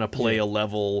could kind of play a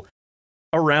level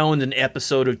around an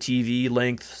episode of TV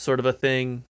length, sort of a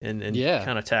thing, and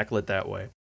kind of tackle it that way.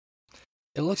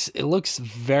 It looks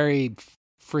very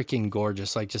freaking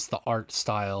gorgeous, like just the art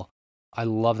style. I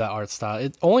love that art style.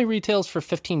 It only retails for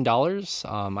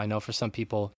 $15. I know for some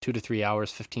people, 2 to 3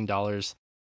 hours, $15,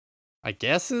 I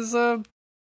guess is a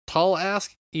tall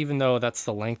ask, even though that's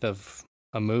the length of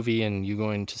a movie, and you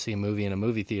going to see a movie in a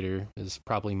movie theater is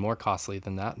probably more costly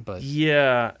than that. But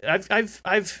yeah,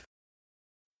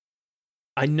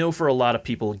 I know for a lot of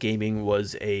people, gaming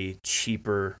was a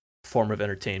cheaper form of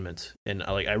entertainment, and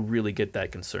I really get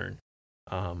that concern.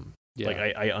 Like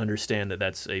I understand that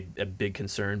that's a big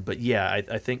concern, but yeah,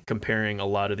 I think comparing a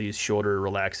lot of these shorter,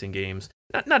 relaxing games,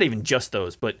 not even just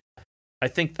those, but I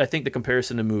think the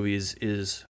comparison to movies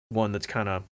is one that's kind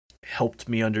of helped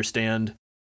me understand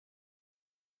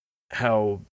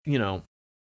how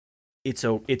it's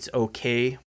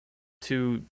okay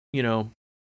to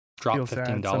drop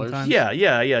 $15.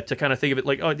 Yeah, to kind of think of it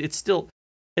like, oh,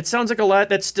 it sounds like a lot.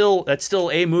 That's still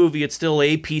a movie. It's still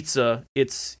a pizza.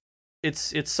 It's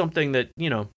something that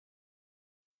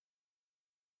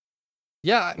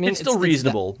Yeah, I mean, it's still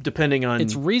reasonable, depending on...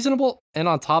 It's reasonable, and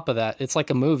on top of that, it's like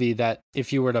a movie that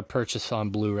if you were to purchase on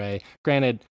Blu-ray,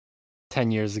 granted,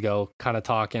 10 years ago, kind of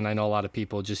talking, I know a lot of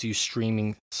people just use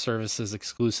streaming services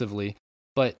exclusively,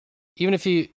 but even if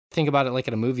you think about it like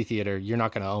at a movie theater, you're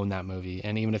not going to own that movie,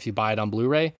 and even if you buy it on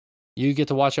Blu-ray, you get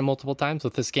to watch it multiple times.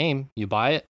 With this game, you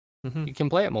buy it, you can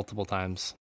play it multiple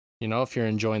times, if you're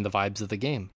enjoying the vibes of the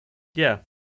game. Yeah.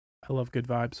 I love good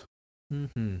vibes.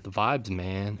 The vibes,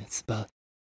 man. It's about...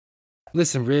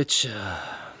 Listen, Rich,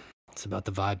 it's about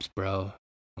the vibes, bro.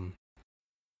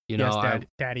 Yes,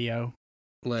 Daddy-O.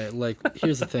 Like,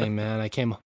 here's the thing, man. I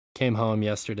came home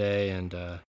yesterday and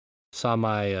saw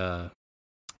my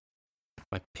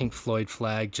my Pink Floyd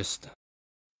flag just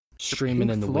streaming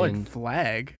in the wind.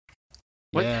 Flag?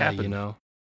 What happened?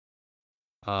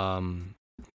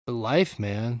 Life,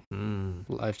 man.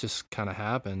 Life just kind of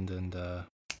happened, and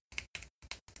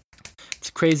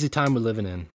crazy time we're living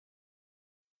in.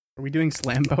 Are we doing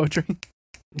slam poetry?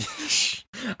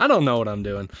 I don't know what I'm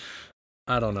doing.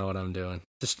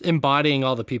 Just embodying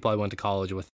all the people I went to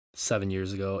college with 7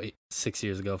 years ago, 6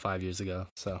 years ago, 5 years ago.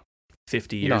 So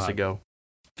 50 years ago.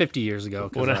 50 years ago,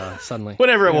 because suddenly.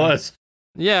 Whatever it was.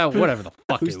 Yeah, whatever the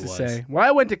fuck Who's it to was. say? Well,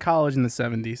 I went to college in the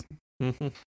 70s.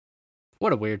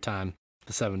 What a weird time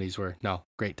the 70s were. No,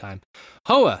 great time.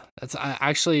 Hoa.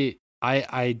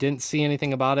 I didn't see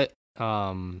anything about it.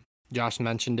 Josh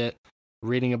mentioned it.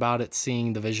 Reading about it,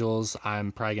 seeing the visuals,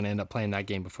 I'm probably going to end up playing that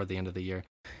game before the end of the year.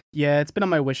 Yeah, it's been on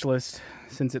my wish list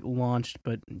since it launched,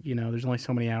 but, there's only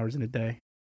so many hours in a day.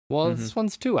 Well, this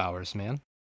one's 2 hours, man.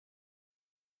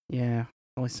 Yeah,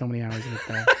 only so many hours in a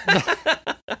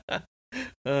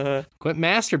day. Quit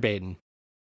masturbating.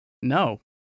 No.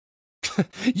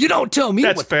 You don't tell me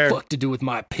That's what fair. the fuck to do with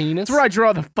my penis. That's where I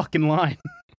draw the fucking line.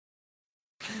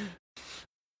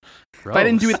 If I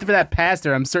didn't do it for that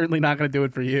pastor, I'm certainly not going to do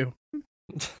it for you.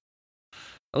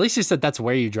 At least you said that's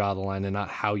where you draw the line and not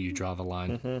how you draw the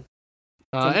line.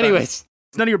 It's Anyways.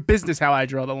 none of your business how I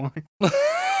draw the line.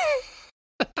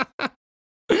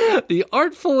 The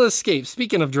Artful Escape.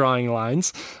 Speaking of drawing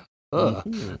lines. The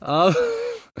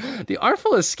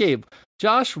Artful Escape.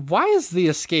 Josh, why is the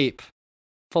escape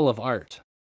full of art?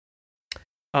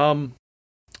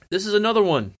 This is another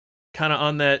one. Kind of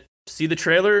on that, see the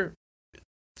trailer,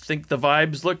 think the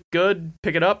vibes look good,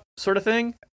 pick it up sort of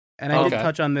thing. And I did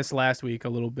touch on this last week a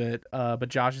little bit, but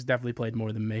Josh has definitely played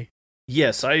more than me.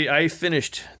 Yes, I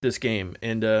finished this game,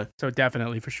 and so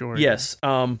definitely for sure. Yes.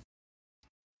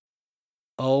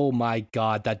 Oh my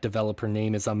god, that developer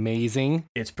name is amazing.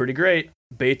 It's pretty great.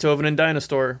 Beethoven and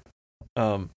Dinosaur.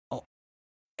 And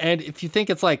if you think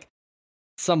it's like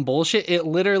some bullshit, it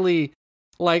literally,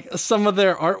 like, some of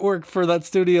their artwork for that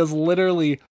studio is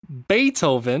literally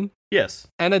Beethoven. Yes.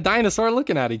 And a dinosaur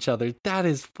looking at each other. That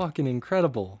is fucking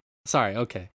incredible. Sorry,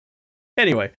 okay.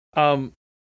 Anyway, I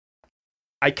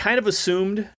kind of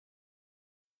assumed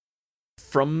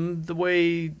from the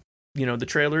way, the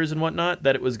trailers and whatnot,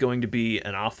 that it was going to be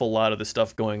an awful lot of the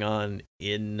stuff going on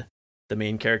in the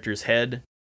main character's head.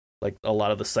 Like, a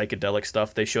lot of the psychedelic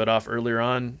stuff they showed off earlier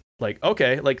on. Like,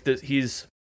 okay, like, he's...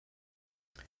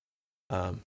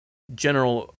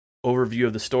 general overview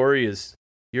of the story is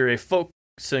you're a folk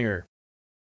singer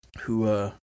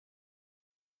who,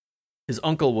 his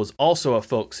uncle was also a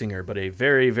folk singer, but a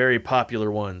very, very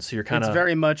popular one. So you're kind of... It's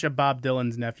very much a Bob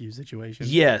Dylan's nephew situation.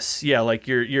 Yes, yeah, like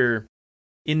you're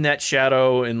in that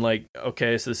shadow and like,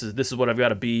 okay, so this is what I've got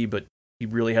to be, but he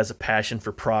really has a passion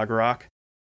for prog rock.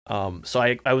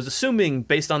 So I was assuming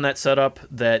based on that setup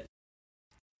that,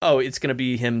 it's going to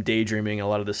be him daydreaming a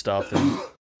lot of this stuff and,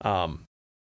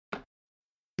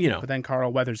 But then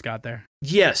Carl Weathers got there.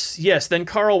 Yes. Then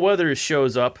Carl Weathers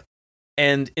shows up,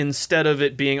 and instead of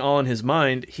it being all in his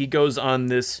mind, he goes on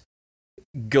this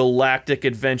galactic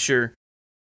adventure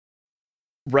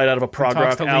right out of a prog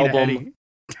rock album.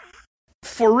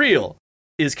 For real,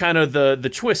 is kind of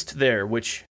the twist there,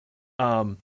 which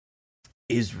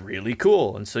is really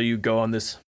cool. And so you go on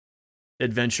this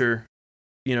adventure,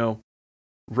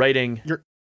 writing. You're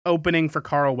opening for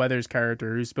Carl Weathers'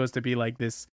 character, who's supposed to be like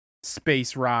this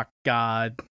space rock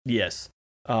god. Yes.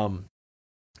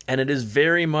 And it is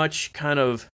very much kind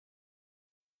of...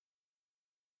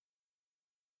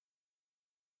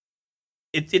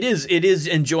 It is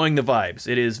enjoying the vibes.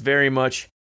 It is very much...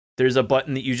 There's a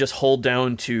button that you just hold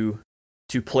down to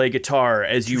play guitar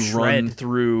as you run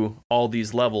through all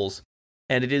these levels.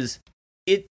 And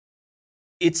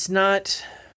it's not...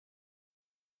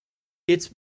 It's...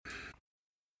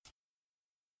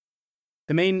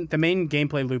 The main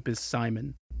gameplay loop is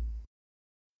Simon.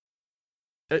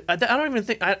 I don't even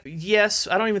think. I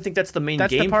don't even think that's the main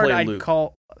that's gameplay the part I'd loop.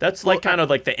 That's like kind of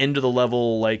like the end of the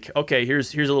level. Like, okay,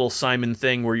 here's a little Simon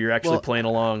thing where you're actually playing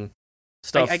along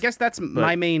stuff. I guess that's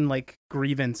my main like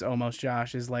grievance, almost,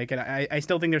 Josh, is like, and I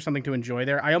still think there's something to enjoy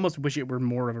there. I almost wish it were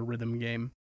more of a rhythm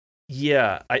game.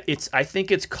 Yeah, I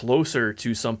think it's closer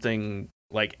to something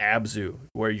like Abzu,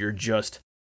 where you're just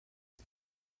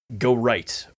go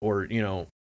right, or and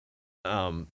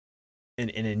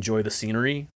enjoy the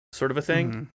scenery, sort of a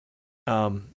thing.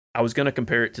 Mm-hmm. I was gonna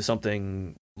compare it to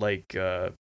something like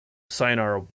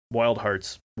Sayonara Wild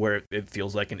Hearts, where it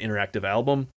feels like an interactive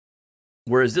album,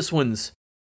 whereas this one's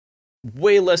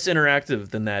way less interactive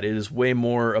than that. It is way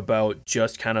more about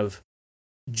just kind of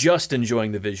just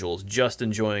enjoying the visuals, just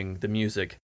enjoying the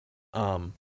music,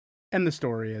 and the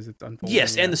story as it's unfolding.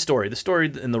 Yes, and the story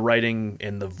and the writing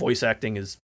and the voice acting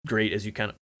is great, as you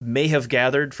kind of may have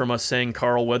gathered from us saying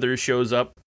Carl Weathers shows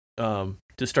up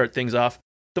to start things off.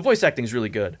 The voice acting is really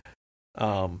good.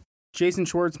 Jason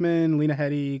Schwartzman, Lena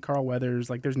Headey, Carl Weathers.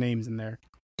 Like, there's names in there.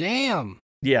 Damn.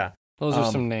 Yeah. Those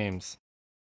are some names.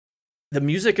 The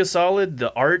music is solid.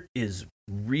 The art is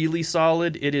really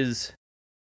solid. It is,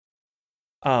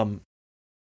 again,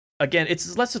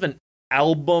 it's less of an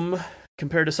album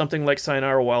compared to something like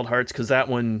Sayonara Wild Hearts, because that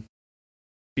one,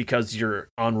 because you're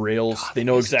on rails, they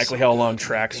know exactly how long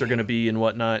tracks are going to be and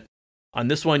whatnot. On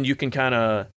this one, you can kind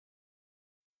of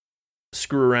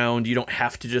screw around. You don't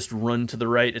have to just run to the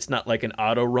right. It's not like an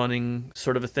auto running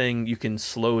sort of a thing. You can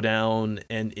slow down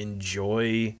and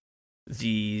enjoy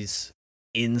these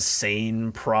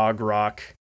insane prog rock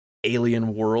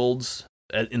alien worlds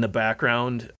in the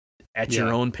background at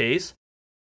your own pace.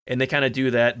 And they kind of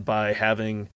do that by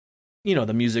having,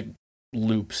 the music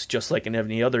loops just like in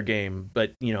any other game.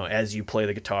 But, as you play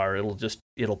the guitar,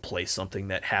 it'll play something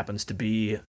that happens to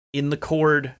be in the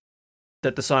chord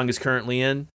that the song is currently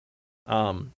in.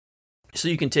 So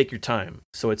you can take your time.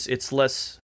 So it's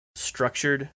less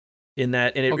structured in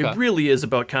that. And it really is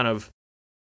about kind of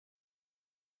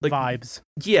like vibes.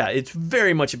 Yeah, it's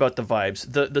very much about the vibes.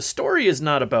 The story is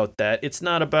not about that. It's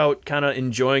not about kind of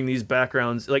enjoying these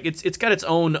backgrounds. Like it's got its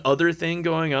own other thing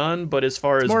going on, but as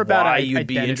far as more about why you'd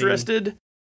identity. be interested,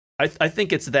 I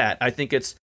think it's that. I think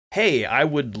it's, hey, I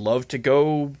would love to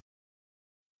go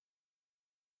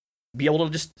be able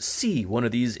to just see one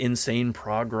of these insane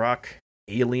prog rock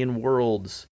alien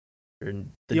worlds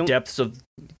in the depths of,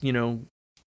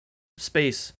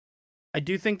 space. I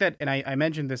do think that, and I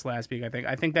mentioned this last week,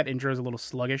 I think that intro is a little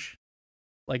sluggish.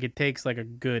 Like, it takes like a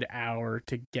good hour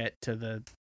to get to the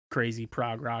crazy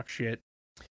prog rock shit.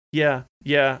 Yeah.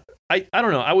 I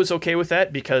don't know. I was okay with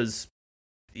that because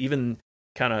even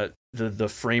kind of the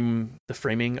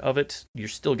framing of it, you're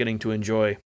still getting to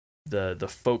enjoy the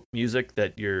folk music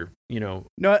that your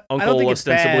uncle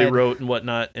ostensibly wrote and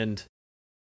whatnot. And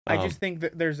I just think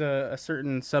that there's a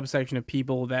certain subsection of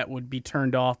people that would be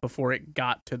turned off before it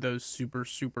got to those super,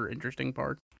 super interesting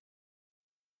parts.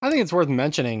 I think it's worth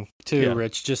mentioning too,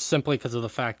 Rich, just simply because of the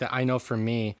fact that I know for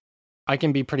me, I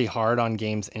can be pretty hard on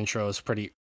games intros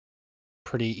pretty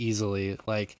easily.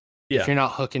 Like if you're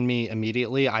not hooking me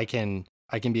immediately, I can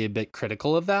be a bit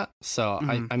critical of that. So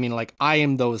I mean, like I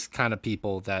am those kind of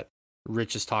people that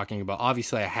Rich is talking about.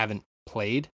 Obviously, I haven't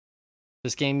played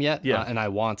this game yet, and I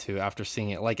want to after seeing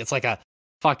it. Like it's like a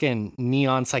fucking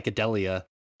neon psychedelia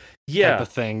type of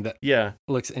thing that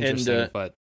looks interesting. And,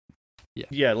 but like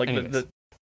the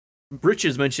Rich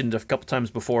has mentioned a couple times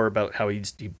before about how he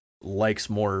likes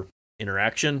more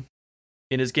interaction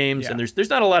in his games, and there's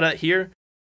not a lot of that here.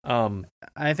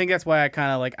 I think that's why I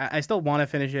kind of like. I still want to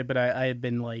finish it, but I had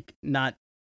been like not,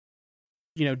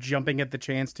 jumping at the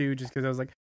chance to, just because I was like,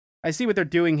 I see what they're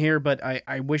doing here, but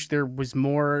I wish there was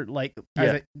more, like,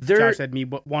 Josh said, me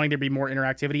wanting there to be more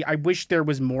interactivity. I wish there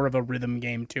was more of a rhythm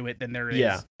game to it than there is.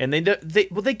 Yeah, and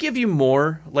they give you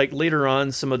more, like, later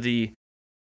on, some of the,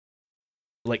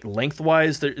 like,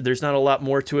 lengthwise, there's not a lot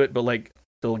more to it, but, like,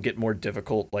 they'll get more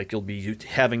difficult. Like, you'll be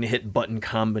having to hit button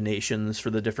combinations for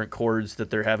the different chords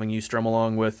that they're having you strum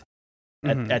along with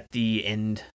at the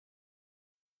end,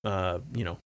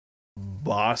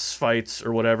 boss fights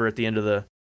or whatever at the end of the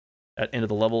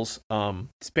levels.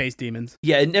 Space demons.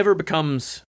 Yeah, it never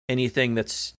becomes anything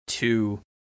that's too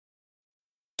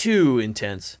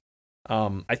intense.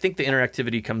 I think the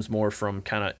interactivity comes more from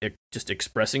kind of just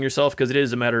expressing yourself, because it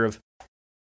is a matter of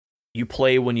you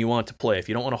play when you want to play. If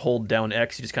you don't want to hold down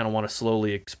X, you just kind of want to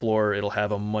slowly explore. It'll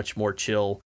have a much more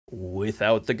chill,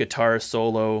 without the guitar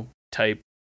solo type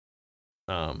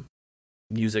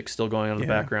music still going on in the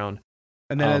background.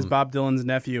 And then as Bob Dylan's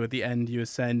nephew, at the end, you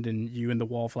ascend and you and the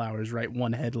wallflowers write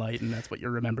one headlight, and that's what you're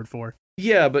remembered for.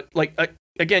 Yeah, but like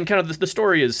again, kind of the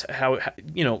story is how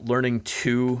learning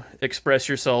to express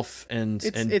yourself and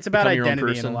it's about become your own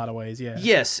identity person. in a lot of ways. Yeah.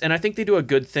 Yes, and I think they do a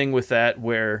good thing with that,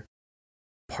 where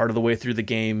part of the way through the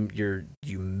game,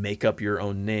 you make up your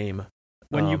own name.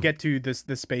 When you get to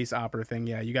the space opera thing,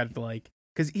 you got to like.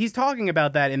 Because he's talking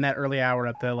about that in that early hour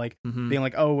at the being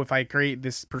like, oh, if I create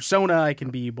this persona, I can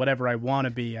be whatever I want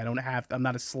to be. I'm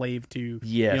not a slave to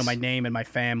my name and my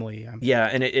family. And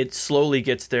it slowly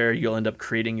gets there. You'll end up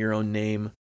creating your own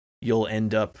name. You'll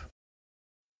end up,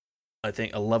 I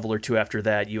think, a level or two after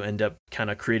that, you end up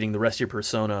kind of creating the rest of your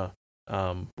persona,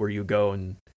 where you go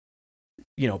and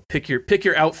pick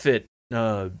your outfit.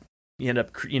 You end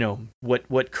up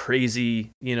what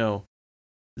crazy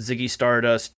Ziggy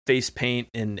Stardust face paint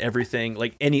and everything,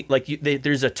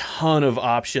 there's a ton of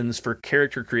options for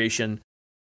character creation,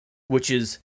 which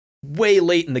is way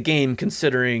late in the game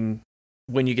considering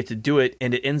when you get to do it,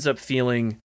 and it ends up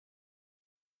feeling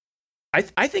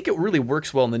I think it really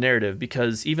works well in the narrative,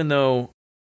 because even though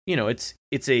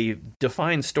it's a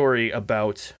defined story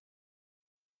about,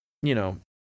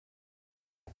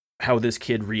 how this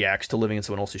kid reacts to living in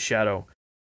someone else's shadow,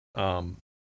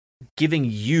 giving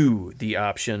you the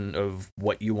option of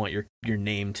what you want your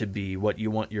name to be, what you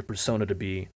want your persona to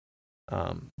be.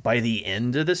 By the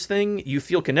end of this thing, you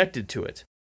feel connected to it,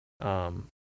 and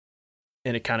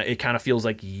it kind of feels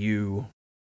like you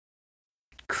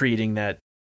creating that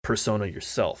persona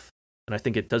yourself, and I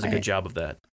think it does a good job of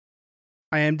that.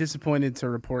 I am disappointed to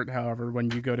report, however,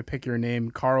 when you go to pick your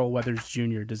name, Carl Weathers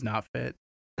Jr. does not fit.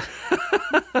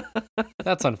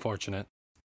 That's unfortunate.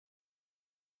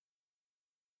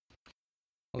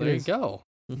 Well, there you go.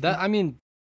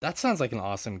 That sounds like an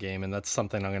awesome game, and that's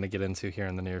something I'm going to get into here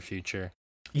in the near future.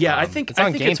 Yeah, I think it's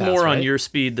Pass, more right? on your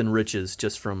speed than Rich's.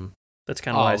 That's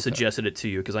kind of why I suggested it to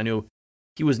you, because I knew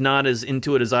he was not as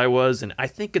into it as I was, and I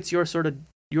think it's I think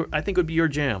it would be your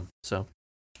jam. So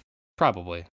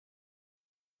Probably.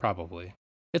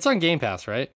 It's on Game Pass,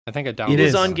 right? I think I downloaded it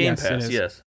is on some. Game Yes, it Pass. is.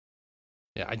 Yes.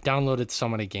 Yeah, I downloaded so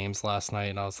many games last night,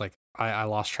 and I was like, I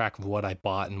lost track of what I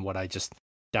bought and what I just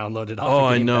downloaded off Oh,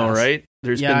 of I Game know, Pass. right?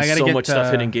 There's Yeah, I been gotta so get much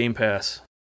stuff hitting Game Pass.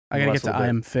 I gotta get to I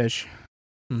Am Fish.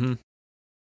 Mm-hmm.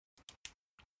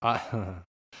 I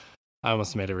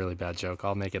almost made a really bad joke.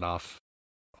 I'll make it off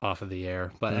of the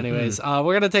air. But anyways, we're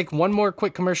going to take one more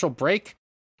quick commercial break,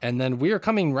 and then we are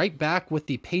coming right back with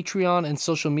the Patreon and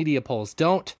social media polls.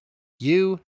 Don't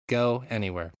you go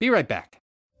anywhere. Be right back.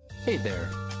 Hey there.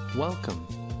 Welcome.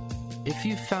 If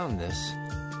you found this,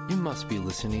 you must be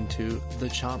listening to the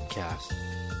Chompcast.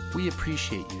 We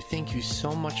appreciate you. Thank you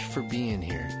so much for being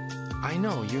here. I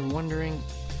know you're wondering...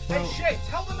 Hey, Shay,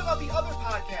 tell them about the other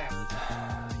podcast.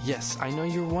 Yes, I know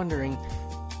you're wondering,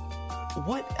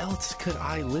 what else could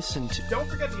I listen to? Don't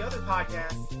forget the other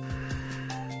podcast.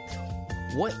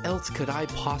 What else could I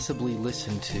possibly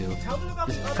listen to Tell them about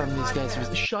the other from these guys?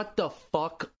 podcast. Shut the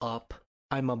fuck up.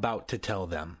 I'm about to tell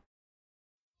them.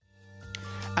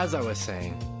 As I was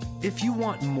saying, if you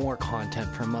want more content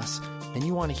from us and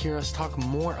you want to hear us talk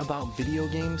more about video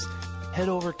games, head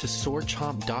over to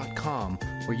swordchomp.com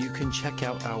where you can check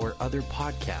out our other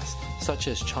podcasts, such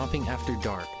as Chomping After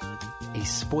Dark, a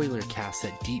spoiler cast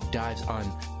that deep dives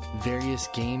on various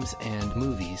games and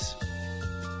movies,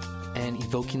 and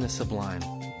Evoking the Sublime,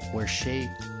 where Shay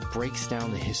breaks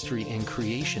down the history and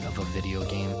creation of a video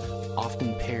game,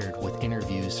 often paired with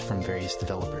interviews from various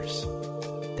developers.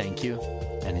 Thank you,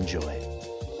 and enjoy.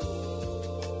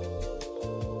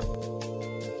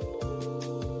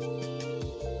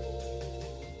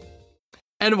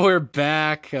 And we're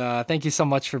back. Thank you so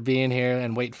much for being here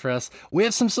and waiting for us. We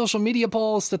have some social media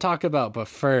polls to talk about, but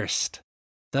first,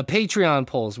 the Patreon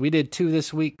polls. We did 2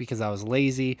 this week because I was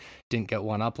lazy, didn't get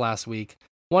one up last week.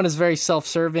 One is very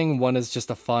self-serving, one is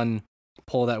just a fun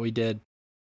poll that we did.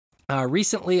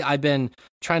 Recently, I've been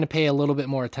trying to pay a little bit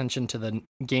more attention to the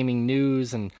gaming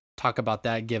news and talk about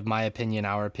that, give my opinion,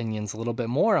 our opinions a little bit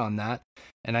more on that.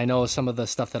 And I know some of the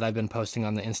stuff that I've been posting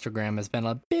on the Instagram has been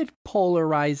a bit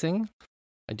polarizing.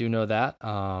 I do know that.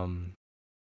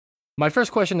 My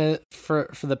first question is for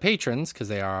the patrons, because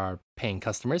they are our paying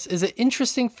customers, is it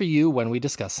interesting for you when we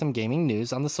discuss some gaming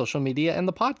news on the social media and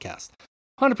the podcast?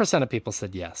 100% of people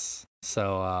said yes.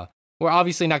 So we're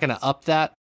obviously not going to up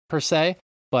that per se,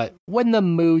 but when the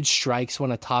mood strikes,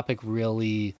 when a topic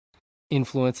really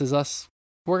influences us,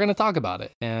 we're going to talk about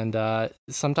it. And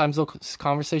sometimes those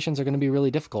conversations are going to be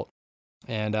really difficult.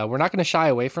 And we're not going to shy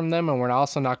away from them, and we're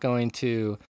also not going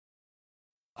to...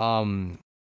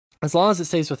 as long as it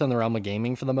stays within the realm of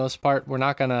gaming for the most part, we're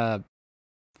not gonna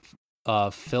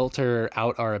filter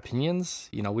out our opinions.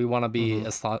 You know, we want to be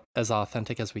as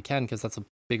authentic as we can, because that's a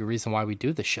big reason why we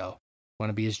do the show. We want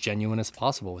to be as genuine as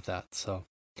possible with that. So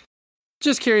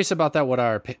just curious about that, what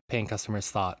our paying customers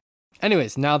thought.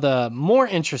 Anyways, now the more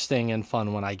interesting and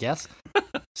fun one, I guess.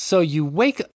 So you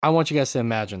wake... I want you guys to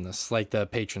imagine this, like the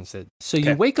patrons did. So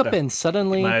you wake up and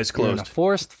suddenly My eyes you're in a closed.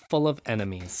 forest full of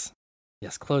enemies.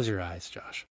 Yes, close your eyes,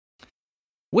 Josh.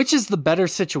 Which is the better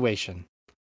situation?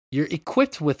 You're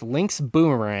equipped with Link's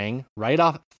boomerang right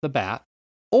off the bat,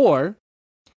 or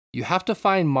you have to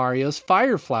find Mario's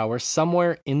fire flower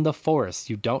somewhere in the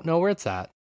forest. You don't know where it's at,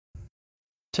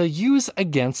 to use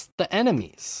against the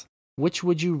enemies. Which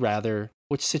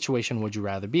situation would you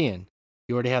rather be in?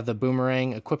 You already have the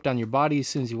boomerang equipped on your body as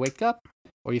soon as you wake up,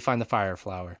 or you find the fire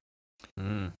flower?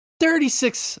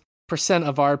 36%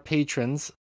 of our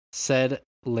patrons said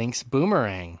Link's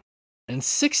boomerang, and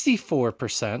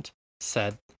 64%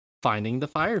 said finding the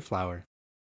fire flower.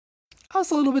 I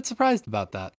was a little bit surprised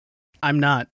about that. I'm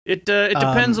not. It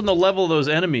depends on the level of those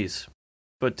enemies,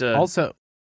 but Also,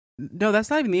 no, that's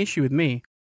not even the issue with me.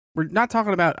 We're not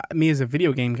talking about me as a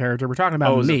video game character. We're talking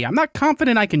about Oh, me. I'm not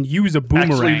confident I can use a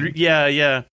boomerang. Actually,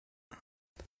 yeah.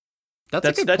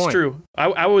 That's a good point. True.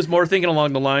 I was more thinking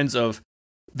along the lines of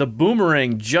the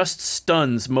boomerang just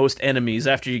stuns most enemies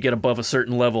after you get above a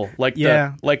certain level. Like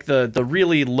the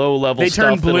really low level they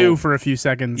stuff. They turn blue for a few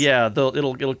seconds. Yeah,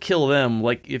 it'll kill them.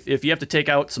 Like if you have to take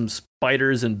out some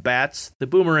spiders and bats, the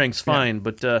boomerang's fine.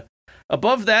 But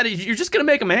above that, you're just gonna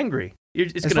make them angry.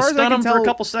 It's gonna stun them for a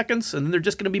couple seconds, and then they're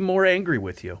just gonna be more angry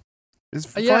with you. As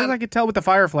far as I could tell with the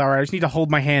fire flower, I just need to hold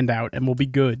my hand out, and we'll be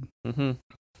good. Mm-hmm.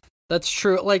 That's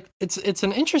true. Like it's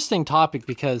an interesting topic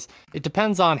because it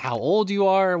depends on how old you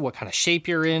are, what kind of shape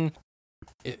you're in.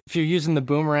 If you're using the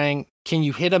boomerang, can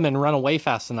you hit them and run away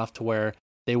fast enough to where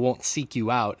they won't seek you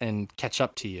out and catch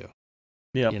up to you?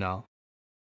 Yeah, you know.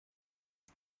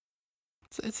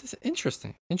 It's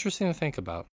interesting to think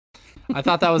about. I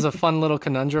thought that was a fun little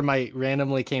conundrum. I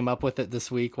randomly came up with it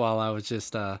this week while I was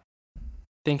just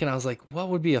thinking. I was like, what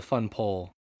would be a fun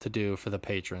poll to do for the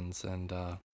patrons? And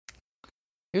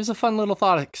it was a fun little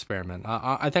thought experiment.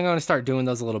 I think I'm going to start doing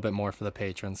those a little bit more for the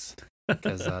patrons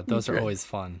because those are always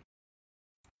fun.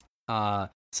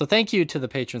 So thank you to the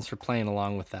patrons for playing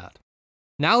along with that.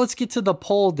 Now let's get to the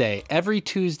poll day. Every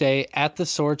Tuesday at the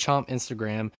Sword Chomp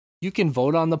Instagram, you can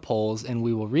vote on the polls and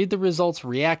we will read the results,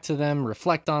 react to them,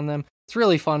 reflect on them. It's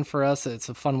really fun for us. It's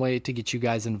a fun way to get you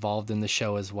guys involved in the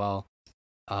show as well.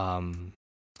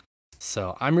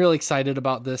 So I'm really excited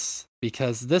about this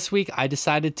because this week I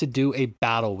decided to do a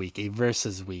battle week, a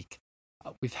versus week.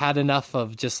 We've had enough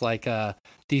of just like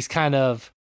these kind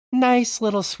of nice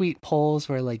little sweet polls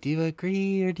where like, do you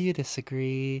agree or do you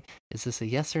disagree? Is this a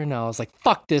yes or no? I was like,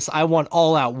 fuck this. I want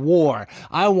all out war.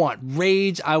 I want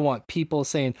rage. I want people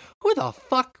saying, who the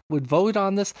fuck would vote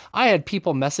on this? I had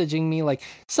people messaging me like,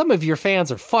 some of your fans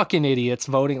are fucking idiots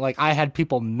voting. Like I had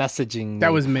people messaging me.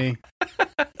 That was me.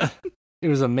 It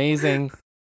was amazing.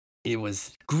 It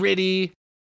was gritty.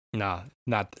 No,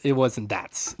 it wasn't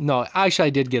that. No, actually I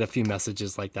did get a few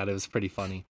messages like that. It was pretty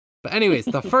funny. But anyways,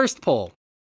 the first poll,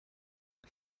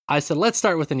 I said, let's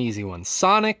start with an easy one.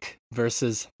 Sonic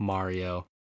versus Mario.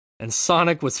 And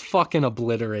Sonic was fucking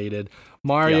obliterated.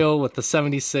 Mario with the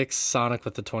 76, Sonic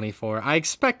with the 24. I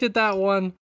expected that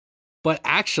one. But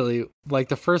actually, like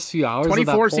the first few hours 24 of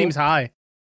that poll, seems high.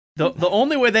 The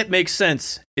only way that makes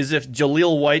sense is if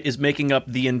Jaleel White is making up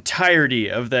the entirety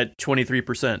of that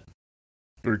 23%.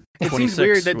 Or 26. It seems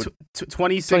weird that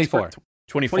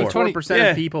 24%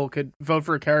 of people could vote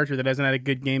for a character that hasn't had a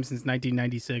good game since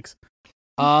 1996.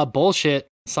 Bullshit.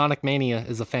 Sonic Mania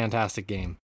is a fantastic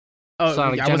game. Oh,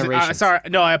 Sonic Generations. Sorry,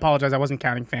 no, I apologize. I wasn't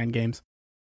counting fan games.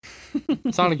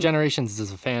 Sonic Generations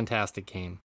is a fantastic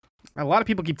game. A lot of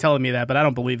people keep telling me that, but I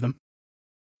don't believe them.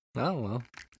 Oh, well.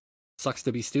 Sucks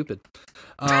to be stupid.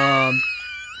 Why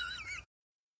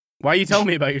are you telling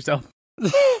me about yourself?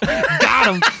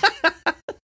 Got him.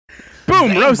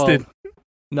 Boom, roasted.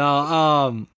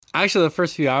 No, actually, the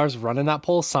first few hours running that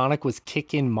poll, Sonic was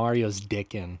kicking Mario's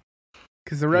dick in.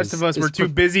 Because the rest of us were too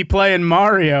busy playing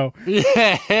Mario.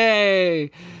 Yeah, hey,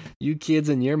 you kids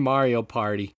and your Mario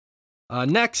party.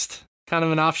 Next, kind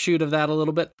of an offshoot of that a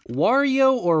little bit.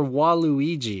 Wario or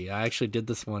Waluigi? I actually did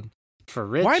this one for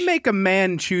Rich. Why make a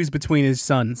man choose between his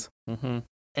sons? Mm-hmm.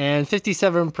 And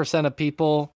 57% of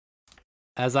people,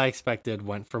 as I expected,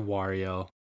 went for Wario.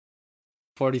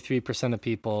 43% of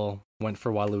people went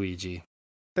for Waluigi.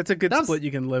 That's a good split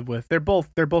you can live with. They're both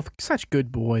such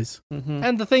good boys. Mm-hmm.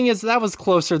 And the thing is, that was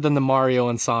closer than the Mario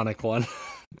and Sonic one.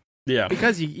 Yeah.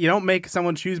 Because you don't make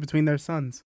someone choose between their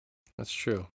sons. That's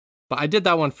true. But I did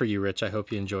that one for you, Rich. I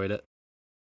hope you enjoyed it.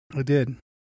 I did.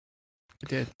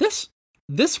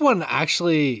 This one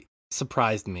actually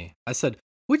surprised me. I said,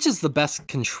 which is the best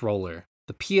controller?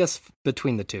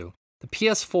 Between the two. The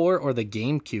PS4 or the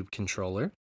GameCube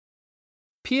controller?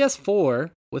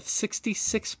 PS4 with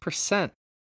 66%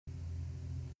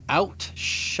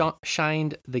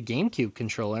 outshined the GameCube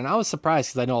controller. And I was surprised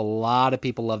because I know a lot of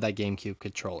people love that GameCube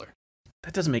controller.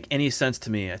 That doesn't make any sense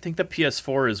to me. I think the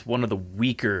PS4 is one of the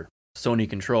weaker Sony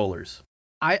controllers.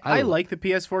 I like the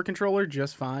PS4 controller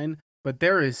just fine, but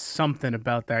there is something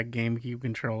about that GameCube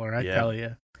controller, I tell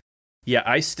you. Yeah,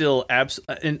 I still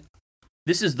and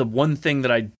this is the one thing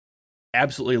that I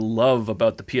absolutely love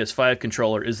about the PS5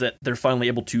 controller is that they're finally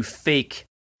able to fake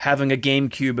having a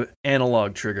GameCube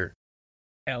analog trigger.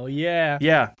 Hell yeah.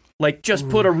 Yeah, like just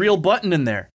put a real button in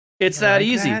there. It's that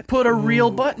easy. That? Put a real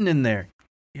button in there.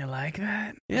 You like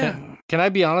that? Yeah. Can I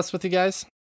be honest with you guys?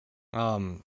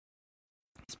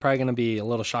 It's probably going to be a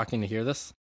little shocking to hear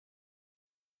this.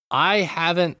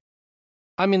 The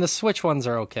Switch ones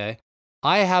are okay.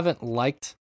 I haven't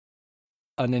liked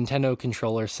a Nintendo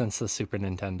controller since the Super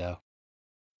Nintendo.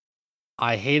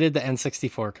 I hated the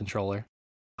N64 controller.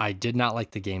 I did not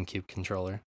like the GameCube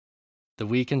controller. The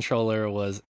Wii controller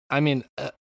was,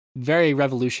 very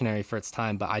revolutionary for its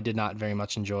time, but I did not very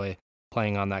much enjoy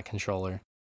playing on that controller.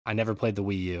 I never played the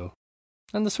Wii U.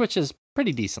 And the Switch is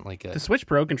pretty decently good. The Switch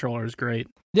Pro controller is great.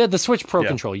 Yeah, the Switch Pro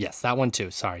controller. Yes, that one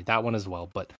too. Sorry, that one as well.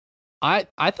 But I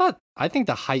think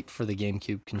the hype for the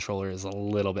GameCube controller is a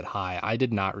little bit high. I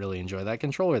did not really enjoy that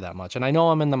controller that much. And I know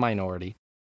I'm in the minority,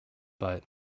 but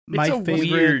It's a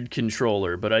weird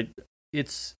controller, but I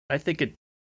think it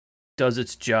does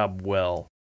its job well.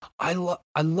 I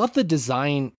love the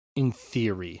design in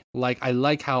theory. Like, I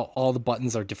like how all the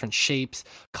buttons are different shapes,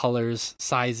 colors,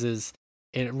 sizes,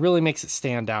 and it really makes it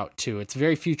stand out too. It's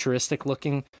very futuristic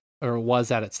looking, or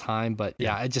was at its time, but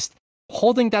yeah, I just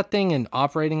holding that thing and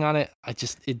operating on it,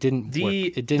 it didn't work.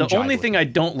 It didn't. The only thing I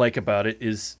don't like about it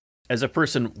is, as a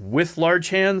person with large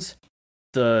hands,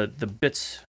 the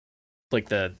bits, like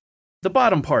the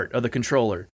bottom part of the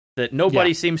controller, that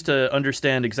nobody seems to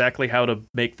understand exactly how to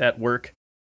make that work.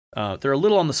 They're a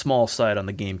little on the small side on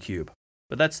the GameCube,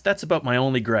 but that's about my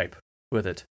only gripe with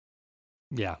it.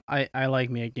 Yeah, I like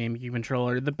me a GameCube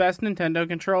controller. The best Nintendo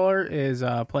controller is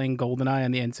playing GoldenEye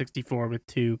on the N64 with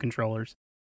 2 controllers.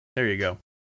 There you go.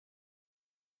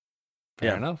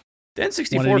 Fair enough. The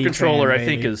N64 controller, I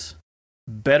think, is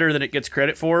better than it gets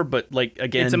credit for, but like,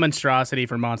 again, it's a monstrosity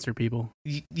for monster people.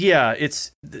 Yeah,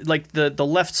 it's like the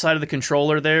left side of the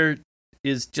controller there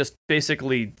is just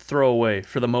basically throwaway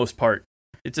for the most part.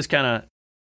 It's just kind of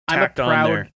tacked on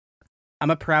there. I'm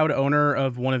a proud owner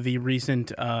of one of the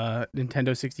recent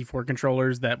Nintendo 64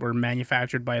 controllers that were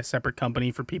manufactured by a separate company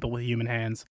for people with human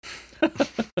hands.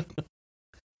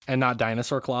 And not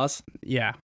dinosaur claws?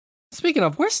 Yeah. Speaking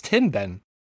of, where's Tim been?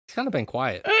 He's kind of been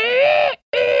quiet.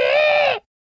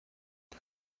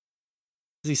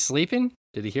 Is he sleeping?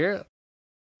 Did he hear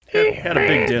it? Had a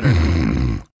big dinner.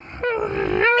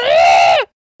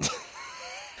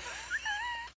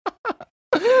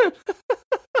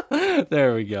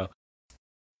 There we go.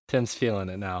 Tim's feeling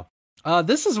it now.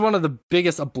 This is one of the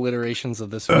biggest obliterations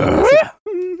of this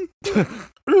week.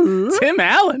 Tim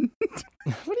Allen.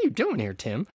 What are you doing here,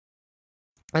 Tim?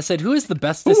 I said, who is the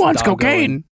best Who wants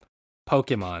cocaine?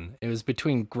 Pokemon. It was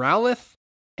between Growlithe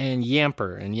and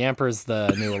Yamper. And Yamper is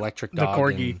the new electric dog. The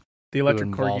corgi. The electric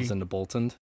who evolves corgi. into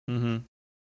Boltund. Mm-hmm.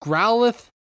 Growlithe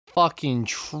fucking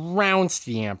trounced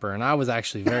Yamper, and I was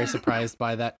actually very surprised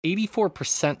by that.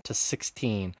 84% to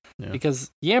 16. Yeah.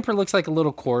 Because Yamper looks like a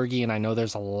little corgi, and I know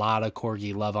there's a lot of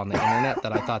corgi love on the internet,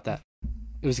 that I thought that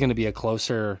it was going to be a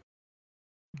closer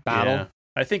battle. Yeah.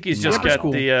 I think he's just got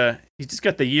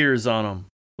the years on him.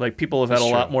 Like, people have had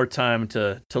a lot more time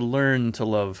to learn to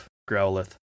love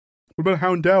Growlithe. What about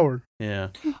Houndour? Yeah.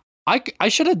 I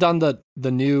should have done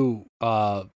the new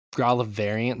Growlithe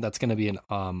variant that's going to be in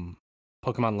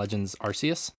Pokemon Legends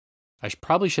Arceus. I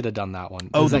probably should have done that one.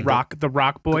 Oh, the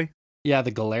rock boy? Yeah,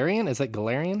 the Galarian? Is that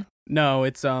Galarian? No,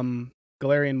 it's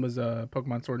Galarian was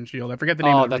Pokemon Sword and Shield. I forget the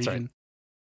name of the region.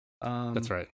 Right. That's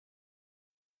right.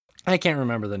 I can't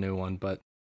remember the new one, but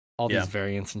all these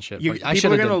variants and shit.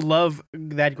 People are going to love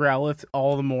that Growlithe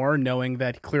all the more, knowing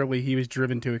that clearly he was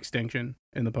driven to extinction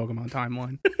in the Pokemon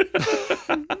timeline.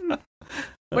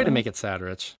 Way to make it sad,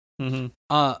 Rich.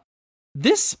 Mm-hmm.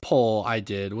 This poll I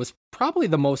did was probably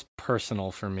the most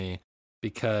personal for me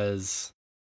because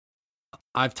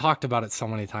I've talked about it so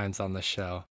many times on this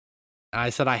show. And I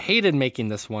said I hated making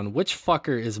this one. Which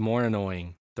fucker is more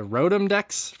annoying? The Rotom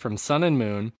Dex from Sun and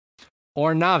Moon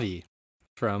or Navi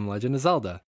from Legend of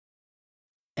Zelda?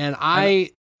 And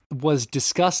I was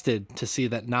disgusted to see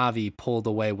that Navi pulled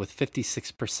away with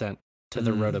 56% to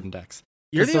the Rotom Dex.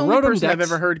 You're the only person I've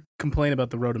ever heard complain about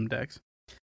the Rotom Dex.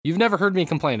 You've never heard me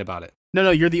complain about it? No,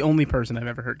 you're the only person I've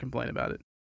ever heard complain about it.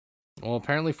 Well,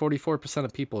 apparently 44%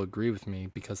 of people agree with me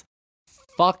because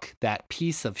fuck that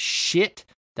piece of shit.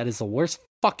 That is the worst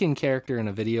fucking character in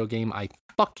a video game. I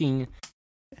fucking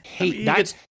hate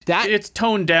that. It's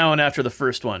toned down after the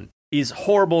first one. He's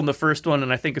horrible in the first one,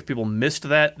 and I think if people missed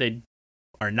that, they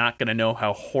are not going to know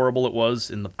how horrible it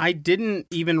was in the... I didn't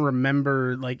even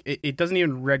remember, like, it doesn't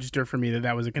even register for me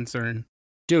that was a concern.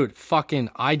 Dude,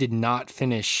 I did not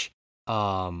finish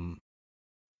Sun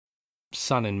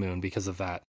and Moon because of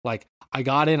that. Like, I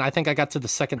got in, I think I got to the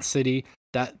second city.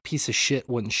 That piece of shit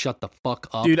wouldn't shut the fuck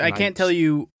up. Dude, I can't tell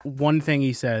you one thing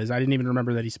he says. I didn't even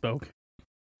remember that he spoke.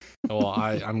 Well,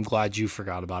 I'm glad you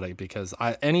forgot about it because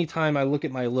anytime I look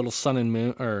at my little Sun and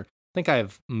Moon, or I think I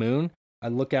have Moon, I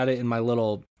look at it in my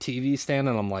little TV stand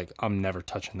and I'm like, I'm never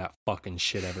touching that fucking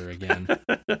shit ever again.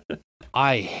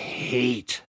 I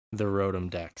hate the Rotom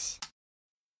Dex.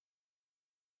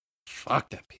 Fuck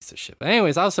that piece of shit. But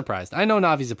anyways, I was surprised. I know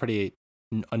Navi's a pretty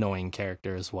annoying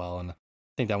character as well, and I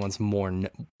think that one's more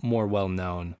well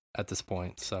known at this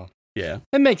point. So Yeah.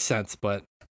 it makes sense, but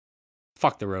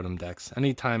fuck the Rotom Dex.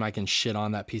 Anytime I can shit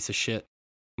on that piece of shit,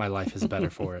 my life is better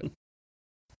for it.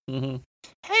 Mm-hmm.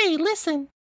 Hey, listen.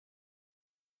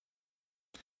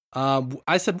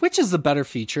 I said, which is the better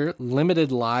feature,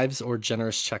 limited lives or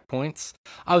generous checkpoints?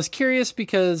 I was curious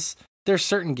because there's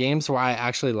certain games where I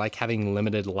actually like having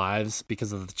limited lives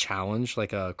because of the challenge,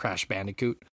 like a Crash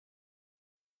Bandicoot.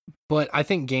 But I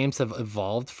think games have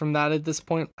evolved from that at this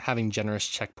point, having generous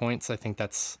checkpoints. I think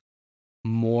that's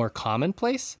more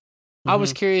commonplace. I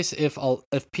was curious if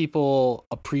people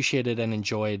appreciated and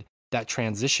enjoyed that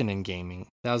transition in gaming.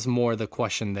 That was more the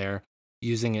question there,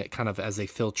 using it kind of as a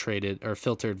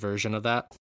filtered version of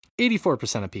that.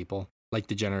 84% of people like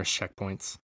the generous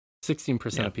checkpoints.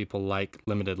 16% of people like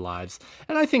limited lives.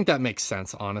 And I think that makes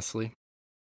sense, honestly.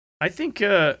 I think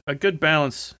a good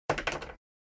balance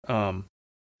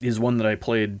is one that I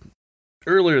played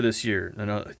earlier this year. I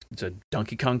know it's a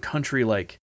Donkey Kong Country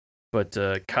like, but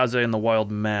Kaze and the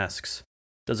Wild Masks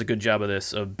does a good job of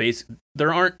this.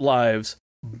 There aren't lives,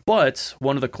 but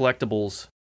one of the collectibles,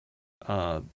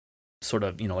 sort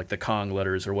of, like the Kong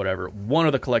letters or whatever, one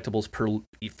of the collectibles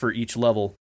for each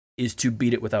level is to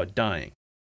beat it without dying.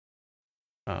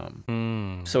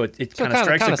 So it kind of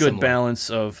strikes a good similar balance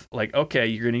of like, okay,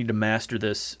 you're gonna need to master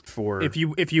this for If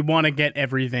you want to get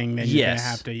everything, then you're gonna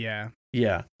have to,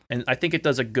 yeah. And I think it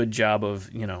does a good job of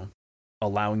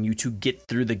allowing you to get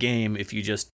through the game if you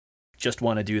just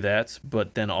want to do that,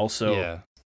 but then also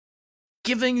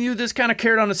giving you this kind of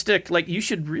carrot on a stick. Like, you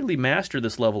should really master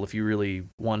this level if you really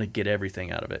want to get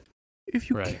everything out of it. If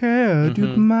you cared,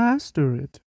 you'd master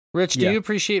it. Rich, do you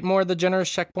appreciate more of the generous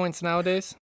checkpoints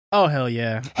nowadays? Oh, hell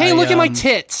yeah. Hey, look at my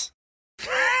tits!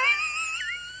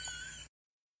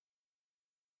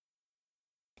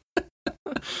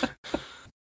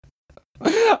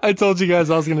 I told you guys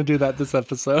I was going to do that this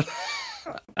episode.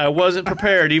 I wasn't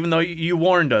prepared, even though you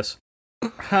warned us.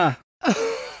 Huh.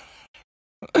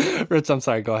 Rich, I'm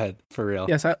sorry. Go ahead. For real.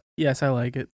 Yes, I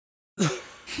like it.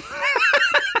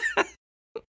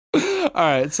 All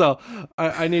right, so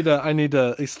I need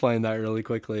to explain that really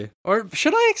quickly. Or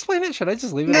should I explain it? Should I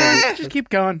just leave it? Nah, just keep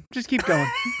going.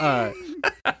 All right.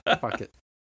 Fuck it.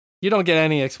 You don't get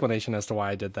any explanation as to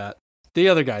why I did that. The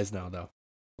other guys know,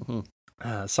 though.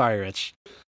 Sorry, Rich.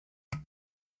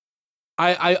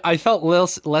 I felt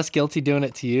less guilty doing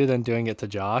it to you than doing it to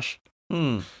Josh.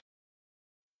 It's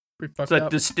that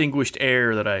distinguished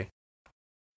air that I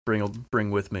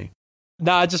bring with me.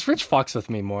 Nah, just Rich fucks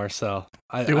with me more, so...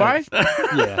 Do I?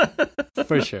 Yeah,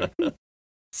 for sure.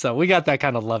 So we got that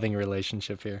kind of loving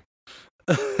relationship here.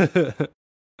 All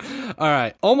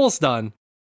right, almost done.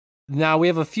 Now we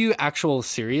have a few actual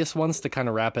serious ones to kind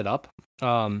of wrap it up.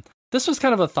 This was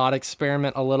kind of a thought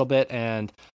experiment a little bit,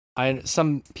 and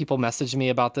some people messaged me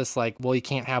about this, like, well, you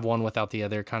can't have one without the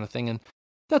other kind of thing, and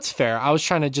that's fair. I was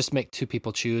trying to just make two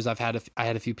people choose. I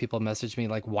had a few people message me,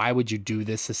 like, why would you do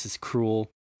this? This is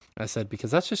cruel. I said,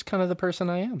 because that's just kind of the person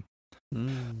I am.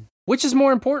 Which is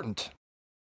more important?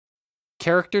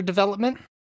 Character development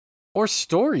or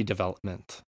story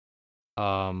development?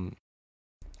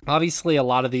 Obviously, a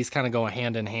lot of these kind of go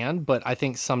hand in hand, but I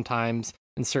think sometimes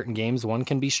in certain games, one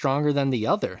can be stronger than the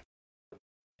other.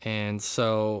 And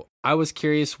so I was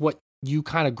curious what you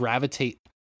kind of gravitate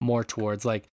more towards,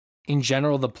 like in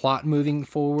general, the plot moving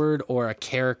forward or a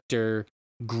character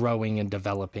growing and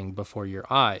developing before your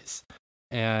eyes.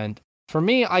 And for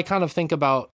me, I kind of think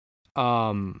about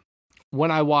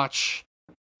when I watch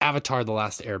Avatar: The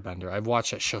Last Airbender. I've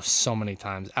watched that show so many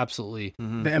times. Absolutely.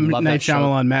 The M. Night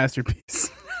Shyamalan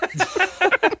masterpiece.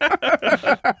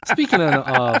 Speaking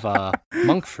of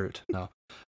monk fruit, no.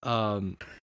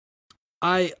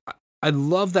 I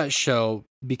love that show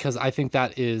because I think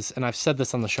that is, and I've said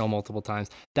this on the show multiple times,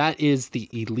 that is the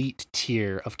elite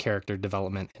tier of character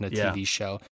development in a TV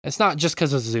show. It's not just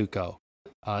because of Zuko.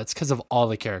 It's because of all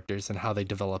the characters and how they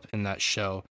develop in that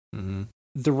show.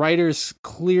 The writers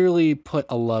clearly put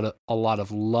a lot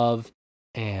of love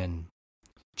and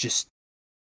just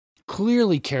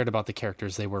clearly cared about the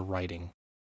characters they were writing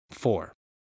for.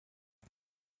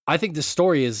 I think the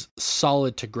story is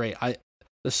solid to great.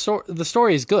 The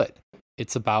story is good.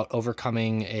 It's about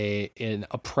overcoming an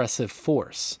oppressive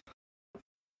force.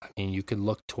 I mean, you could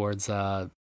look towards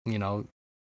Nazi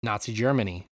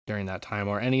Germany during that time,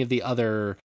 or any of the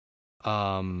other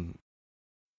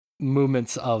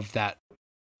movements of that,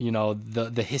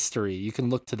 the history. You can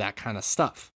look to that kind of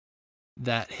stuff,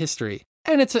 that history,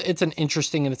 and it's an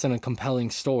interesting and it's a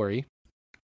compelling story.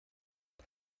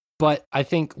 But I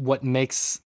think what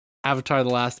makes Avatar: The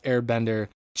Last Airbender,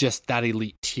 just that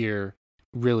elite tier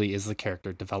really is the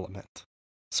character development.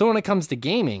 So when it comes to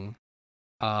gaming,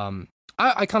 I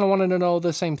kind of wanted to know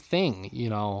the same thing. You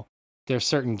know, there's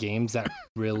certain games that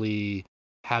really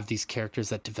have these characters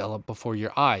that develop before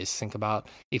your eyes. Think about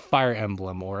a Fire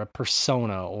Emblem or a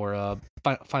Persona or a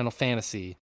Final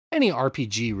Fantasy, any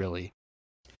RPG really.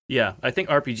 Yeah, I think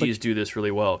RPGs do this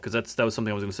really well, because that was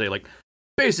something I was going to say. Like,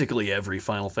 basically every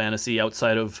Final Fantasy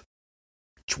outside of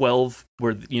 12,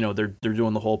 where they're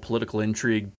doing the whole political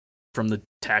intrigue from the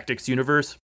Tactics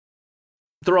universe,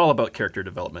 they're all about character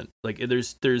development. Like,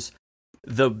 there's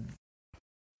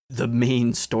the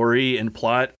main story and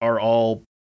plot are all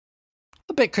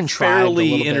a bit contrived,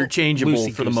 fairly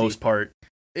interchangeable for the most part.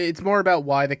 It's more about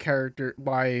why the characters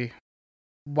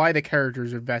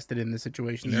are vested in the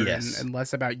situation they're in, and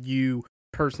less about you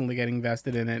personally getting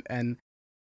vested in it. And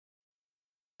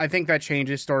I think that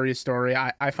changes story to story.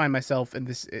 I find myself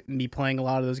in me playing a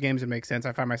lot of those games, it makes sense.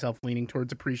 I find myself leaning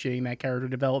towards appreciating that character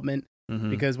development,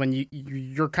 because when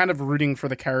you're kind of rooting for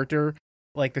the character,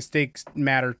 like, the stakes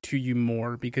matter to you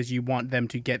more because you want them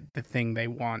to get the thing they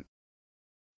want.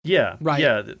 Yeah, right.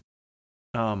 Yeah,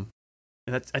 and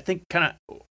that's, I think, kind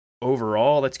of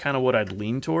overall, that's kind of what I'd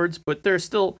lean towards. But there's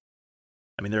still,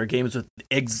 I mean, there are games with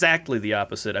exactly the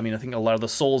opposite. I mean, I think a lot of the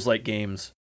Souls-like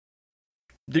games,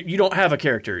 you don't have a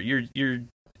character. You're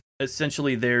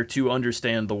essentially there to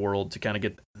understand the world, to kind of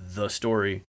get the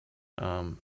story.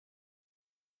 Like,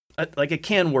 it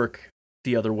can work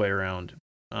the other way around.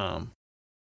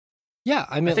 Yeah,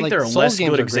 I mean, I think like, there are Souls less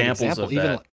games good are a great examples of Even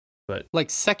that. But like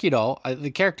Sekiro,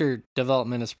 the character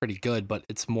development is pretty good, but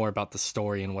it's more about the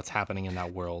story and what's happening in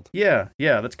that world. yeah,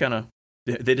 that's kind of,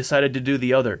 they decided to do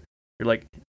the other. You're like,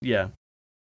 yeah,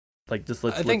 like, just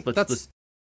let's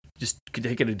just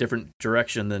take it a different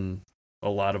direction than a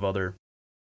lot of other,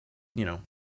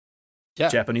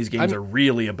 Japanese games are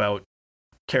really about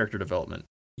character development.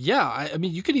 Yeah, I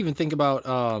mean, you could even think about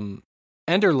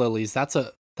Ender Lilies. That's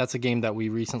a game that we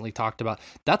recently talked about.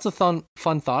 That's a fun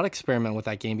thought experiment with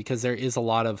that game, because there is a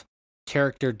lot of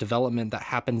character development that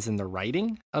happens in the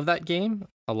writing of that game,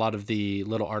 a lot of the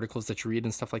little articles that you read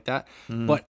and stuff like that.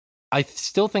 But I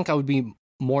still think I would be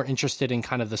more interested in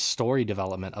kind of the story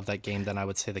development of that game than I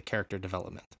would say the character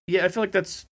development. Yeah, I feel like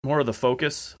that's more of the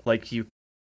focus. Like,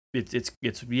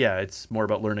 it's more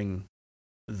about learning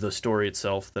the story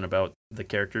itself than about the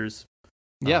characters.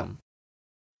 Yeah,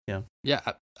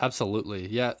 absolutely.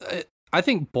 Yeah, I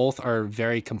think both are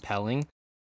very compelling.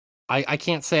 I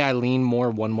can't say I lean more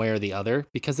one way or the other,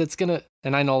 because it's gonna,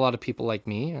 and I know a lot of people like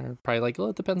me are probably like, well,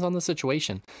 it depends on the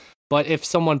situation. But if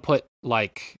someone put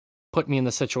me in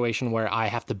the situation where I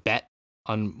have to bet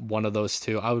on one of those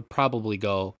two, I would probably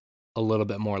go a little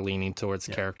bit more leaning towards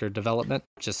character development,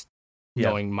 just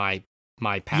knowing my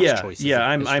past choices. Yeah,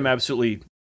 I'm absolutely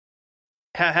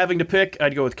having to pick.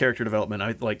 I'd go with character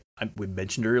development. We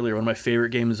mentioned earlier, one of my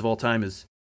favorite games of all time is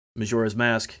Majora's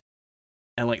Mask,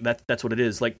 and like that's what it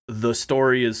is. Like, the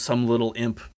story is some little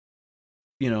imp,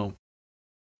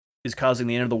 is causing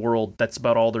the end of the world. That's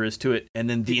about all there is to it. And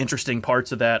then the interesting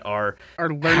parts of that are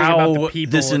learning how about the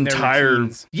people this and their entire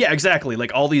routines. Yeah, exactly.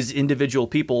 Like, all these individual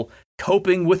people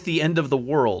coping with the end of the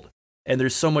world, and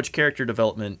there's so much character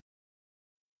development,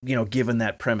 given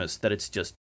that premise, that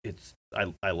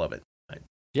I love it.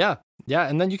 Yeah,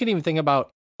 and then you can even think about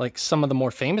like some of the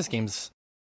more famous games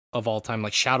of all time,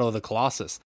 like Shadow of the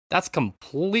Colossus. That's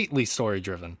completely story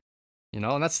driven, and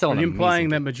that's still. Are an you amazing implying game.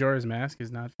 that Majora's Mask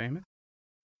is not famous?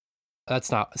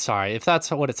 That's not. Sorry, if that's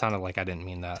what it sounded like, I didn't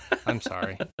mean that. I'm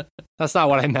sorry. That's not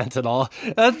what I meant at all.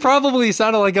 That probably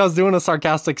sounded like I was doing a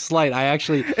sarcastic slight.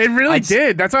 It really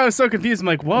did. That's why I was so confused. I'm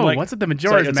like, whoa, what's at the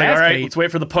Majora's Mask? All right, page? let's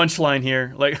wait for the punchline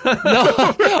here. Like, No,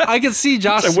 I could see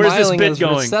Josh like, where's this smiling bit as we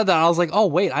going? said that. I was like, oh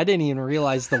wait, I didn't even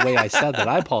realize the way I said that.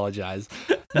 I apologize.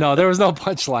 No, there was no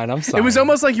punchline. I'm sorry. It was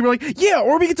almost like you were like, yeah,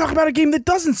 or we could talk about a game that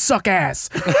doesn't suck ass.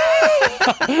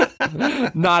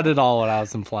 Not at all what I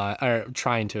was implying or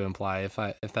trying to imply. If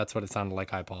that's what it sounded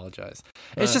like, I apologize.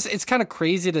 It's kind of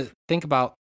crazy to think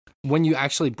about when you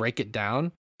actually break it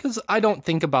down, because I don't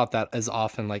think about that as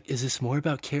often. Like, is this more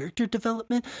about character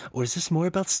development or is this more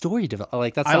about story development?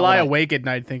 Like, that's I lie awake at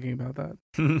night thinking about that.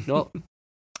 Well,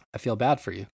 I feel bad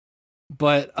for you,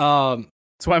 but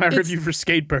that's why my review for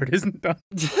Skateboard isn't done.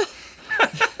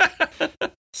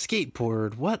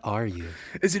 Skateboard, what are you?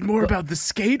 Is it more about the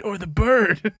skate or the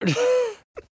bird?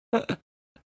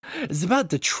 Is it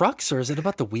about the trucks or is it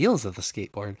about the wheels of the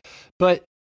skateboard? But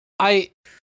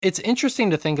it's interesting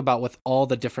to think about with all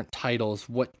the different titles,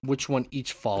 which one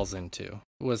each falls into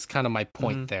was kind of my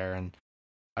point there. And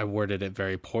I worded it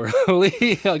very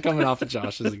poorly coming off of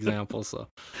Josh's example. So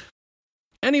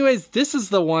Anyways, this is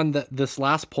the one that this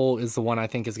last poll is the one I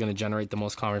think is going to generate the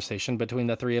most conversation between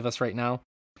the three of us right now.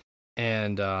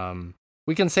 And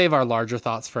we can save our larger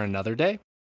thoughts for another day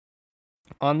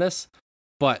on this.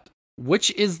 But which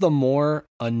is the more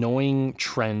annoying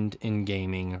trend in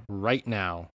gaming right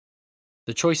now?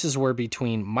 The choices were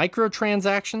between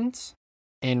microtransactions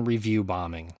and review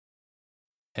bombing.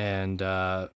 And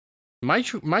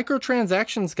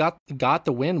microtransactions got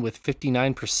the win with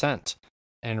 59%.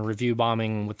 And review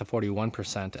bombing with the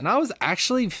 41%. And I was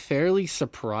actually fairly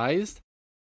surprised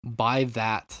by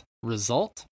that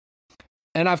result.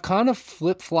 And I've kind of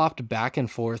flip-flopped back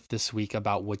and forth this week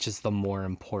about which is the more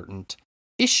important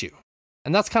issue.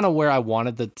 And that's kind of where I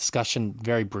wanted the discussion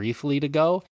very briefly to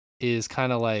go, is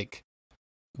kind of like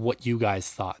what you guys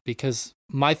thought. Because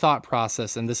my thought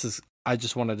process, and this is, I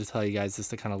just wanted to tell you guys this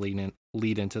to kind of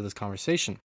lead into this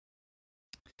conversation.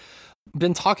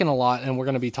 Been talking a lot, and we're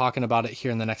going to be talking about it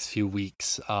here in the next few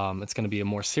weeks. It's going to be a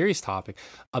more serious topic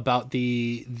about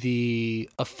the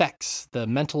effects, the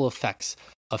mental effects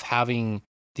of having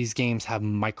these games have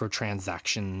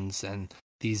microtransactions and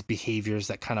these behaviors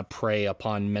that kind of prey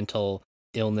upon mental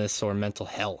illness or mental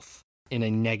health in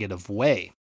a negative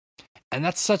way. And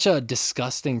that's such a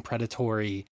disgusting,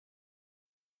 predatory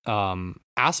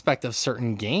aspect of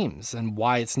certain games, and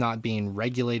why it's not being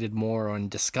regulated more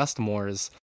and discussed more is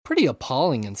pretty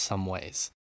appalling in some ways.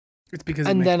 It's because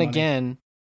and then again,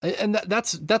 and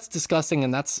that's disgusting,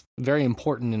 and that's very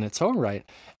important in its own right.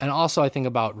 And also I think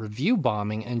about review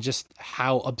bombing and just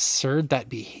how absurd that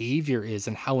behavior is,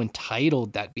 and how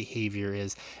entitled that behavior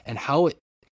is, and how it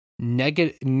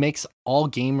makes all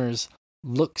gamers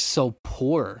look so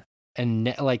poor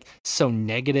and so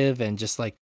negative, and just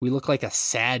like we look like a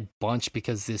sad bunch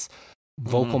because this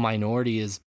vocal minority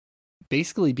is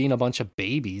basically being a bunch of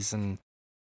babies. And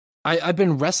I've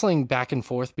been wrestling back and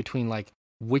forth between like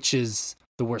which is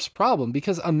the worst problem,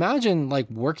 because imagine like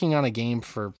working on a game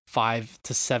for 5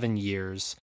 to 7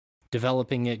 years,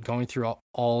 developing it, going through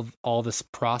all this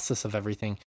process of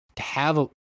everything, to have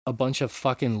a bunch of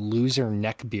fucking loser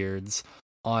neckbeards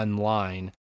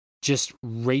online just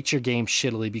rate your game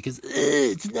shittily because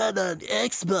it's not on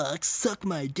Xbox, suck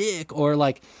my dick. Or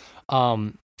like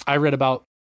I read about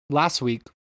last week,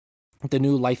 the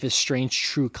new Life is Strange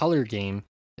True Color game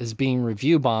is being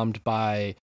review bombed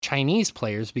by Chinese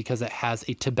players because it has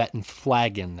a Tibetan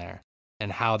flag in there,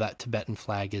 and how that Tibetan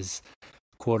flag is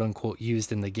quote unquote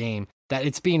used in the game, that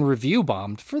it's being review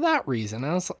bombed for that reason.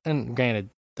 And granted,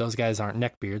 those guys aren't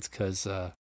neckbeards because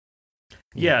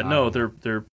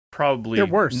they're probably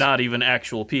worse. Not even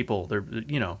actual people. They're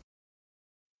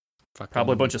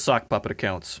probably a bunch of sock puppet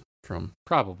accounts from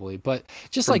probably, but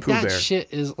just like that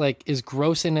shit is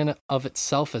gross in and of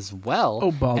itself as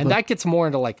well. And that gets more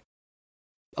into like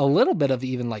a little bit of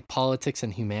even like politics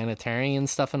and humanitarian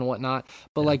stuff and whatnot.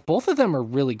 But like both of them are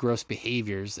really gross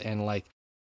behaviors, and like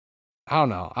I don't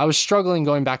know. I was struggling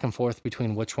going back and forth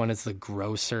between which one is the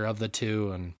grosser of the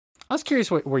two, and I was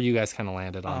curious where you guys kind of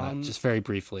landed on that, just very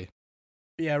briefly.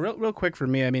 Yeah, real quick for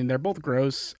me. I mean, they're both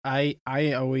gross. I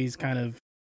always kind of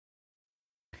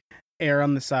err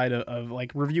on the side of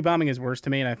like review bombing is worse to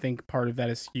me, and I think part of that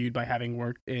is skewed by having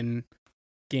worked in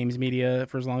games media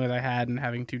for as long as I had and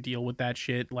having to deal with that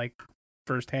shit like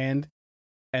firsthand,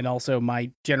 and also my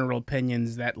general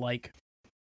opinions that like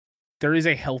there is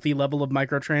a healthy level of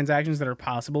microtransactions that are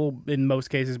possible. In most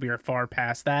cases, we are far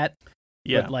past that.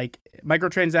 Yeah. But like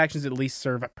microtransactions at least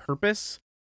serve a purpose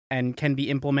and can be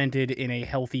implemented in a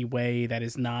healthy way that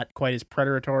is not quite as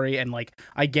predatory. And like,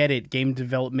 I get it. Game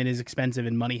development is expensive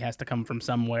and money has to come from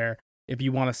somewhere. If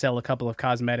you want to sell a couple of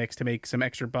cosmetics to make some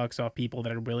extra bucks off people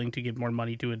that are willing to give more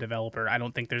money to a developer, I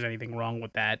don't think there's anything wrong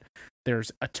with that.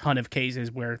 There's a ton of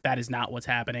cases where that is not what's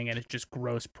happening and it's just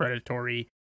gross predatory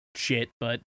shit.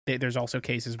 But there's also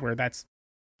cases where that's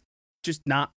just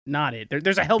not it.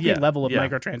 There's a healthy level of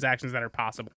microtransactions that are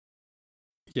possible.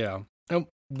 Yeah. And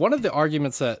one of the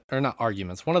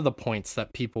one of the points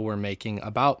that people were making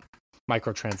about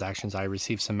microtransactions, I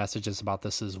received some messages about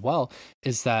this as well,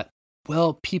 is that,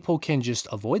 well, people can just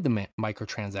avoid the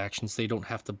microtransactions. They don't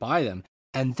have to buy them.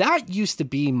 And that used to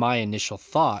be my initial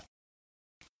thought.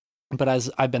 But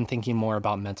as I've been thinking more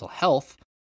about mental health,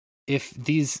 if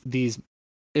it's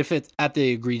at the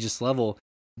egregious level,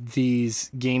 these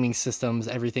gaming systems,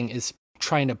 everything is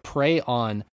trying to prey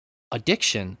on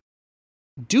addiction,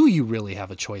 do you really have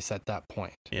a choice at that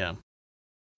point? Yeah.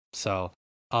 So,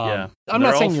 I'm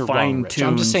not saying you're wrong, Rich.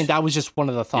 I'm just saying that was just one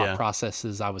of the thought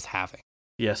processes I was having.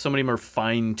 Yeah, so many more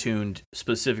fine-tuned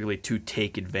specifically to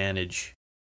take advantage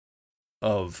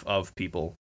of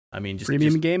people. I mean,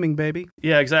 Premium gaming, baby.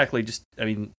 Yeah, exactly. Just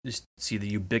see the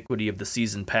ubiquity of the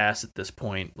season pass at this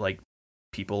point. Like,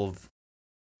 people have,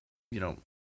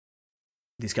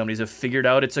 these companies have figured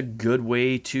out it's a good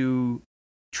way to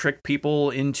trick people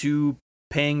into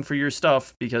paying for your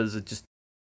stuff because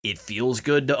it feels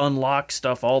good to unlock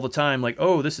stuff all the time. Like,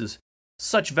 oh, this is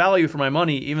such value for my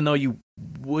money, even though you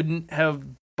wouldn't have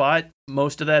bought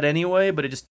most of that anyway, but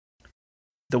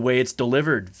the way it's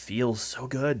delivered feels so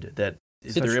good that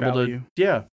they're able to,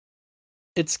 yeah.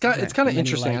 It's kind of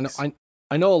interesting.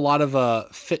 I know a lot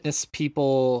of fitness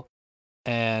people,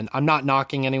 and I'm not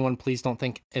knocking anyone. Please don't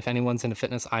think if anyone's into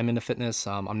fitness, I'm into fitness.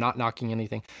 I'm not knocking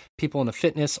anything. People into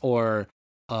fitness or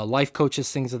life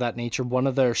coaches, things of that nature. One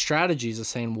of their strategies is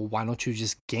saying, well, why don't you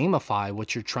just gamify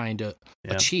what you're trying to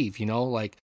achieve?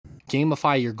 Like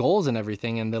gamify your goals and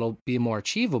everything, and it'll be more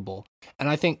achievable. And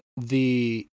I think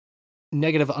the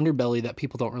negative underbelly that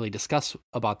people don't really discuss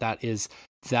about that is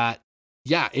that,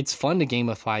 yeah, it's fun to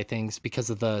gamify things because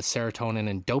of the serotonin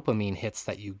and dopamine hits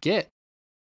that you get.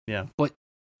 Yeah. But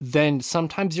then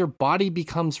sometimes your body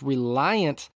becomes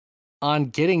reliant on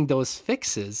getting those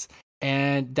fixes,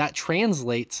 and that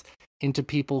translates into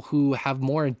people who have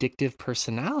more addictive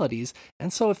personalities.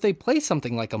 And so if they play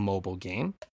something like a mobile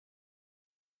game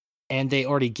and they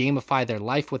already gamify their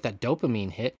life with that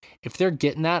dopamine hit, if they're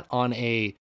getting that on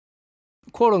a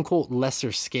quote unquote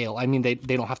lesser scale, I mean, they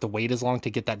don't have to wait as long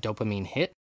to get that dopamine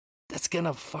hit, that's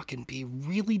gonna fucking be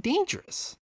really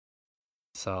dangerous.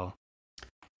 So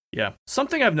yeah,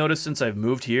 something I've noticed since I've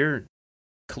moved here,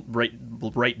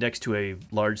 right next to a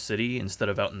large city instead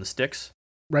of out in the sticks,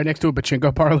 right next to a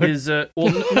pachinko parlor, is I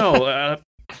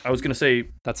was gonna say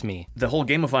that's me. The whole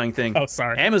gamifying thing. Oh,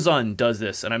 sorry. Amazon does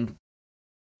this, and I'm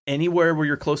anywhere where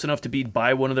you're close enough to be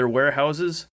by one of their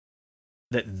warehouses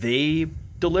that they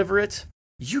deliver it,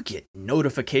 you get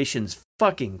notifications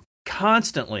fucking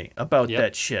constantly about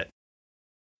that shit.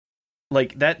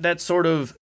 Like that sort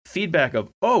of feedback of,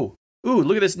 oh, ooh,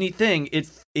 look at this neat thing.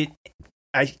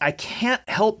 I can't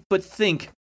help but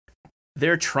think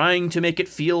they're trying to make it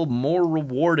feel more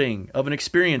rewarding of an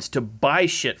experience to buy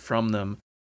shit from them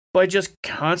by just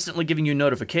constantly giving you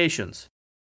notifications.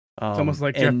 It's almost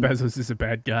like Jeff Bezos is a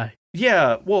bad guy.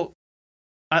 Yeah, well,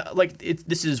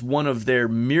 this is one of their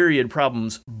myriad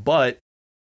problems, but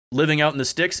living out in the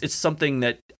sticks, it's something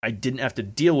that I didn't have to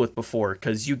deal with before,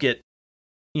 because you get,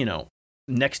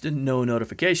 next to no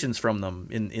notifications from them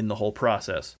in the whole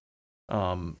process.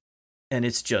 And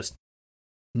it's just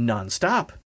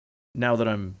nonstop. Now that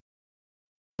I'm,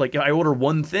 I order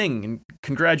one thing, and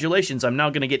congratulations, I'm now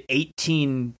going to get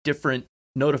 18 different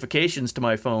notifications to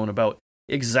my phone about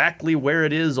exactly where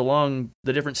it is along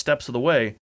the different steps of the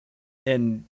way.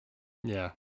 And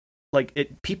yeah,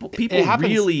 people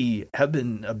really have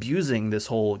been abusing this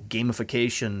whole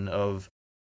gamification of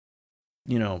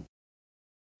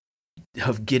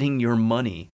getting your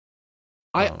money.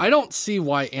 I don't see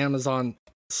why Amazon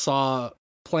saw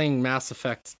playing Mass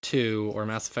Effect 2 or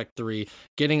Mass Effect 3,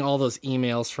 getting all those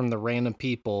emails from the random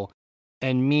people,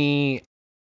 and me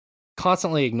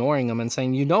constantly ignoring them and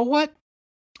saying, you know what?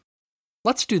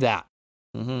 Let's do that.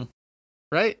 Mm-hmm.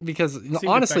 Right? Because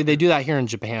honestly, they do that here in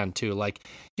Japan too. Like,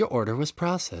 your order was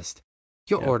processed.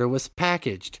 Your order was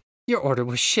packaged. Your order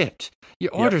was shipped.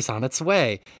 Your order's on its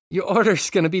way. Your order's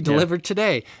going to be delivered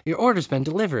today. Your order's been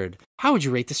delivered. How would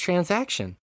you rate this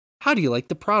transaction? How do you like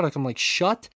the product? I'm like,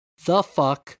 shut the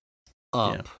fuck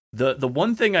up. Yeah. The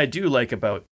one thing I do like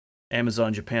about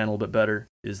Amazon Japan a little bit better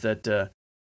is that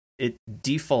it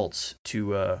defaults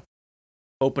to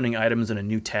opening items in a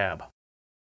new tab.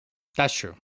 That's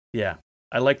true. Yeah,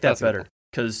 I like that better,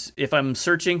 because if I'm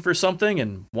searching for something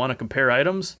and want to compare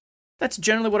items, that's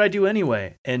generally what I do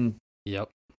anyway. And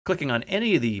clicking on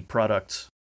any of the products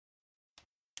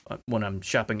when I'm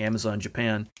shopping Amazon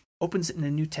Japan opens it in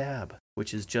a new tab,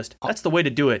 which is that's the way to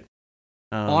do it.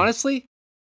 Honestly,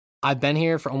 I've been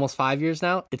here for almost 5 years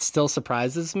now. It still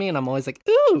surprises me, and I'm always like,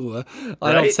 ooh.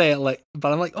 I don't say it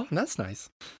but I'm like, oh, that's nice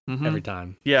every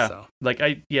time. Yeah, so.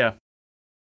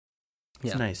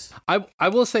 It's nice. I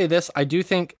will say this. I do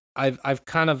think I've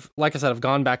kind of, like I said, I've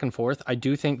gone back and forth. I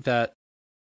do think that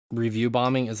review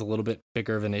bombing is a little bit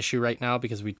bigger of an issue right now,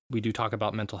 because we do talk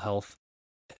about mental health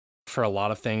for a lot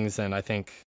of things. And I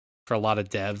think for a lot of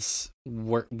devs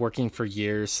working for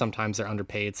years, sometimes they're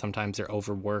underpaid, sometimes they're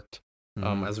overworked.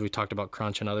 As we talked about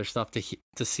crunch and other stuff,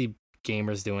 to see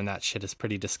gamers doing that shit is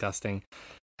pretty disgusting.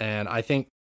 And I think,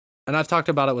 and I've talked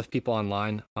about it with people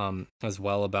online as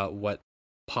well, about what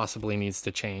possibly needs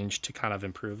to change to kind of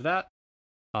improve that.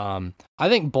 I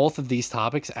think both of these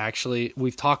topics, actually,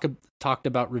 we've talked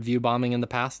about review bombing in the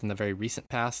past, in the very recent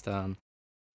past.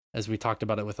 as we talked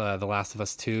about it with The Last of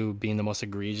Us 2 being the most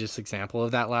egregious example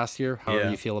of that last year, however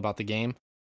you feel about the game.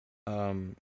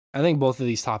 I think both of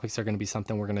these topics are going to be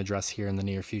something we're going to address here in the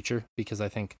near future, because I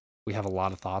think we have a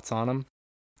lot of thoughts on them.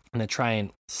 And to try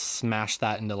and smash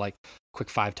that into like quick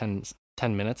 5-10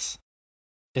 minutes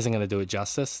isn't going to do it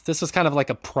justice. This was kind of like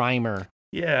a primer.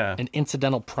 Yeah. An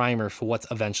incidental primer for what's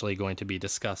eventually going to be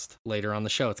discussed later on the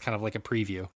show. It's kind of like a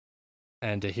preview.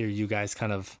 And to hear you guys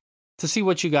to see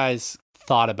what you guys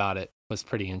thought about it was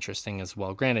pretty interesting as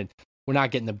well. Granted, we're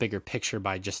not getting the bigger picture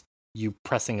by just you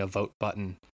pressing a vote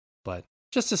button, but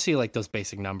just to see like those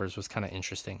basic numbers was kind of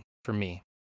interesting for me,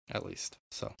 at least.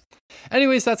 So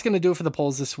anyways, that's going to do it for the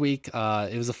polls this week.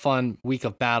 It was a fun week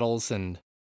of battles and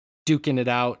duking it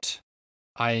out.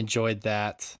 I enjoyed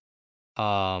that.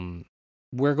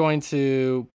 We're going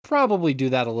to probably do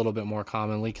that a little bit more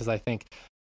commonly, because I think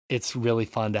it's really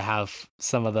fun to have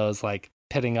some of those, like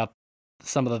pitting up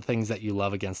some of the things that you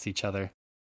love against each other.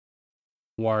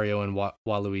 Wario and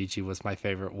Waluigi was my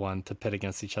favorite one to pit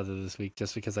against each other this week,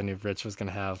 just because I knew Rich was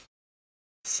going to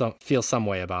feel some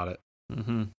way about it.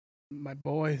 Mm-hmm. My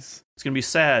boys. It's going to be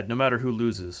sad no matter who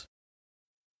loses.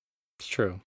 It's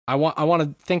true. I want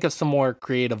to think of some more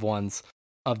creative ones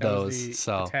of those. The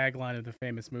so tagline of the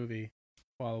famous movie,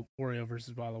 Wario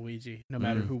versus Waluigi. No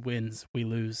matter who wins, we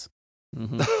lose.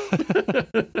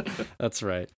 Mm-hmm. That's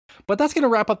right. But that's going to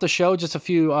wrap up the show. Just a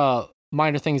few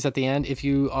minor things at the end. If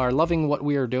you are loving what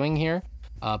we are doing here,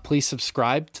 please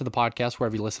subscribe to the podcast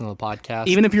wherever you listen to the podcast.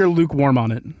 Even if you're lukewarm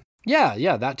on it.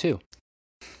 Yeah, that too.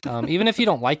 Even if you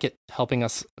don't like it, helping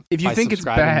us. If you think it's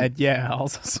bad,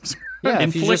 also subscribe. Yeah,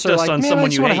 inflict if you just are us like, on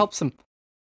someone you want to hate. help some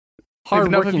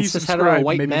hardworking cis-hetero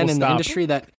white men in the stop. industry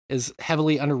that is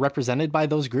heavily underrepresented by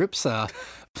those groups.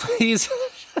 Please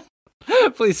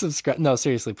subscribe. No,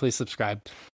 seriously, please subscribe.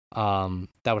 That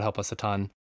would help us a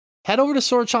ton. Head over to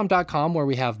swordchomp.com, where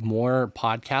we have more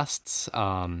podcasts.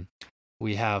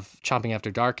 We have Chomping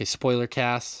After Dark, a spoiler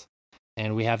cast,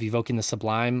 and we have Evoking the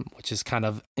Sublime, which is kind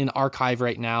of in archive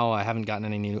right now. I haven't gotten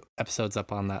any new episodes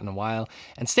up on that in a while.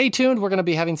 And stay tuned. We're going to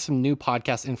be having some new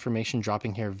podcast information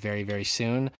dropping here very, very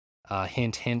soon.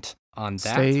 Hint on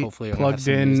that. Stay Hopefully we'll plugged have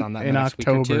some news on that in next week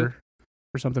or two. October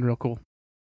for something real cool.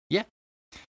 Yeah.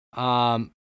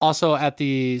 Also at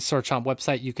the Sword Chomp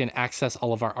website, you can access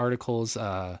all of our articles.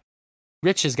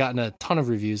 Rich has gotten a ton of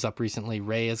reviews up recently.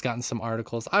 Ray has gotten some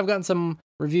articles. I've gotten some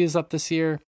reviews up this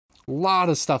year. A lot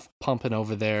of stuff pumping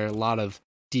over there. A lot of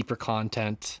deeper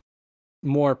content,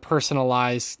 more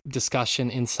personalized discussion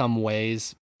in some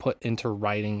ways put into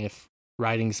writing, if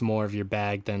writing's more of your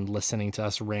bag than listening to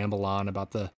us ramble on about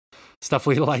the stuff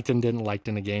we liked and didn't like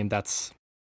in a game. That's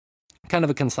kind of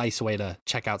a concise way to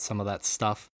check out some of that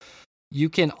stuff. You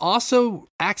can also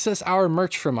access our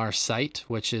merch from our site,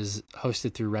 which is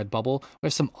hosted through Redbubble. We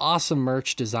have some awesome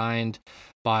merch designed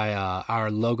by our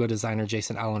logo designer,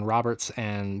 Jason Allen Roberts,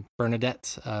 and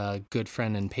Bernadette, a good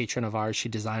friend and patron of ours. She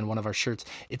designed one of our shirts.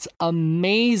 It's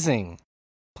amazing.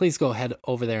 Please go ahead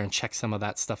over there and check some of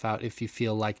that stuff out if you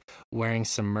feel like wearing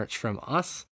some merch from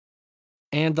us.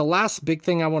 And the last big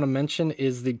thing I want to mention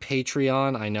is the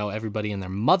Patreon. I know everybody and their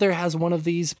mother has one of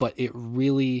these, but it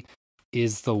really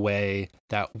is the way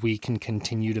that we can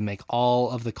continue to make all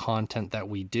of the content that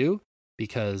we do,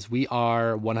 because we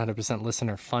are 100%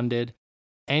 listener funded.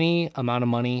 Any amount of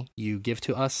money you give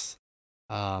to us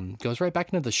goes right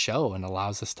back into the show and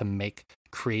allows us to make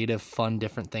creative, fun,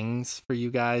 different things for you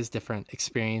guys, different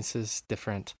experiences,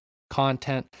 different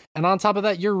content. And on top of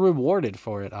that, you're rewarded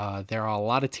for it. There are a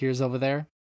lot of tiers over there.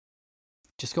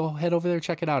 Just go head over there,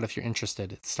 check it out if you're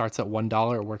interested. It starts at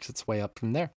 $1. It works its way up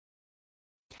from there.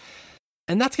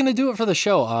 And that's going to do it for the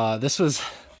show. This was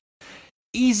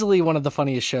easily one of the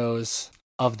funniest shows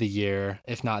of the year,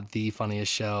 if not the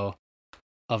funniest show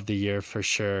of the year for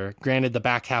sure. Granted, the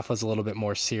back half was a little bit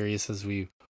more serious as we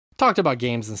talked about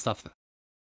games and stuff.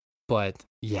 But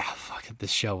yeah, fuck it,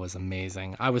 this show was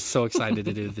amazing. I was so excited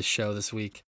to do this show this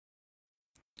week.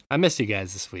 I missed you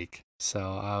guys this week, so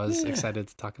I was excited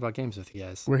to talk about games with you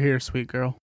guys. We're here, sweet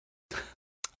girl.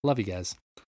 Love you guys.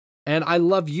 And I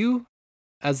love you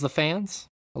as the fans.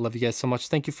 I love you guys so much.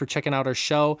 Thank you for checking out our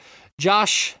show.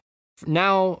 Josh,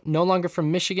 now no longer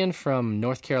from Michigan, from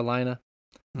North Carolina.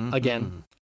 Again.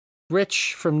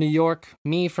 Rich from New York,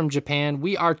 me from Japan.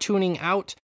 We are tuning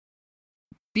out.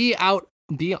 Be on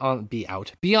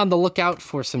the lookout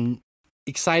for some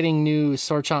exciting new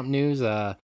Sword Chomp news.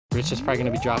 Rich is probably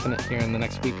going to be dropping it here in the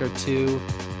next week or two.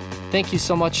 Thank you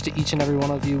so much to each and every one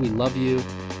of you. We love you.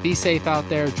 Be safe out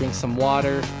there, drink some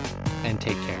water, and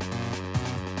take care.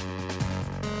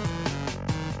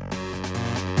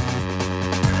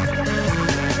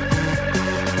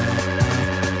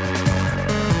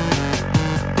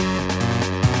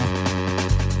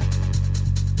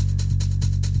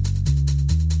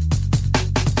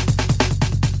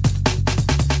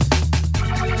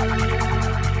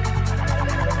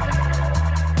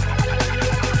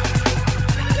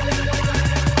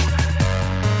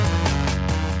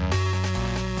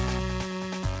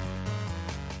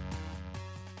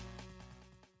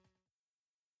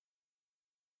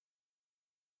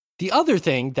 The other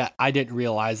thing that I didn't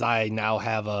realize I now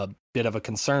have a bit of a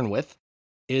concern with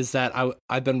is that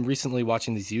I've been recently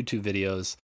watching these YouTube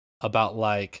videos about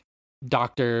like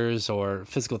doctors or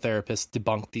physical therapists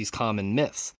debunk these common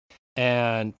myths.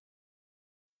 And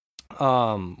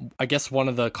I guess one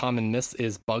of the common myths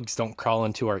is bugs don't crawl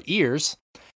into our ears.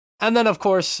 And then, of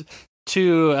course,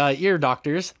 two ear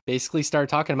doctors basically started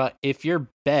talking about if your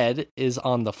bed is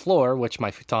on the floor, which my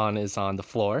futon is on the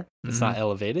floor, it's not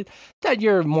elevated, that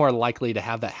you're more likely to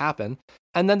have that happen.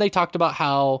 And then they talked about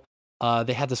how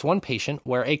they had this one patient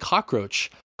where a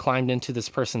cockroach climbed into this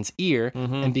person's ear,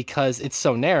 and because it's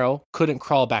so narrow, couldn't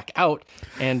crawl back out.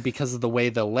 And because of the way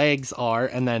the legs are,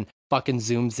 and then fucking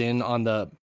zooms in on the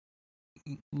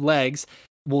legs,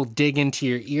 will dig into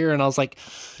your ear. And I was like,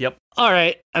 Yep. All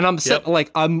right. And I'm like,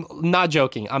 I'm not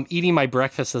joking. I'm eating my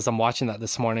breakfast as I'm watching that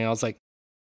this morning. I was like,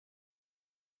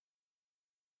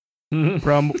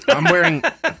 Bro, I'm wearing.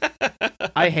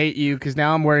 I hate you because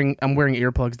now I'm wearing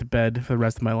earplugs to bed for the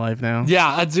rest of my life now.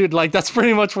 yeah, dude, like that's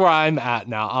pretty much where I'm at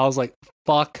now. I was like,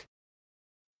 fuck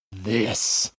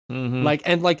this. Like,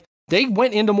 and like they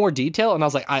went into more detail, and I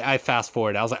was like, I fast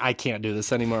forward. I was like, I can't do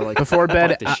this anymore. Like Before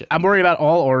bed, fuck this shit. I'm worried about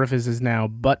all orifices now.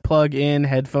 Butt plug in,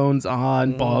 headphones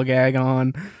on, ball gag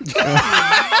on.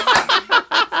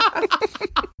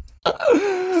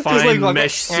 Fine like,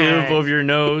 mesh sieve over your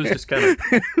nose, just kind of.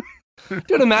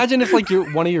 Dude, imagine if like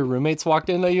one of your roommates walked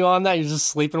into you on that. You're just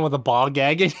sleeping with a ball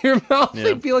gag in your mouth. Yeah.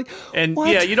 They'd be like, And what?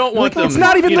 yeah, you don't want them. It's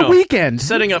not even the weekend.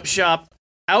 Setting up shop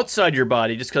outside your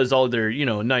body just because all their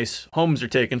nice homes are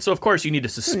taken. So of course you need to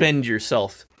suspend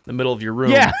yourself in the middle of your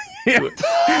room. Yeah.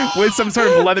 With some sort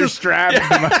of leather strap.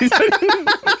 What the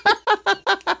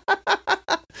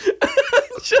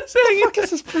fuck is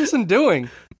this person doing?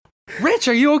 Rich,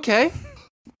 are you okay?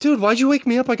 Dude, why'd you wake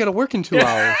me up? I gotta work in 2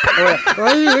 hours.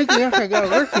 Why did you wake me up? I gotta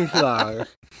work in 2 hours.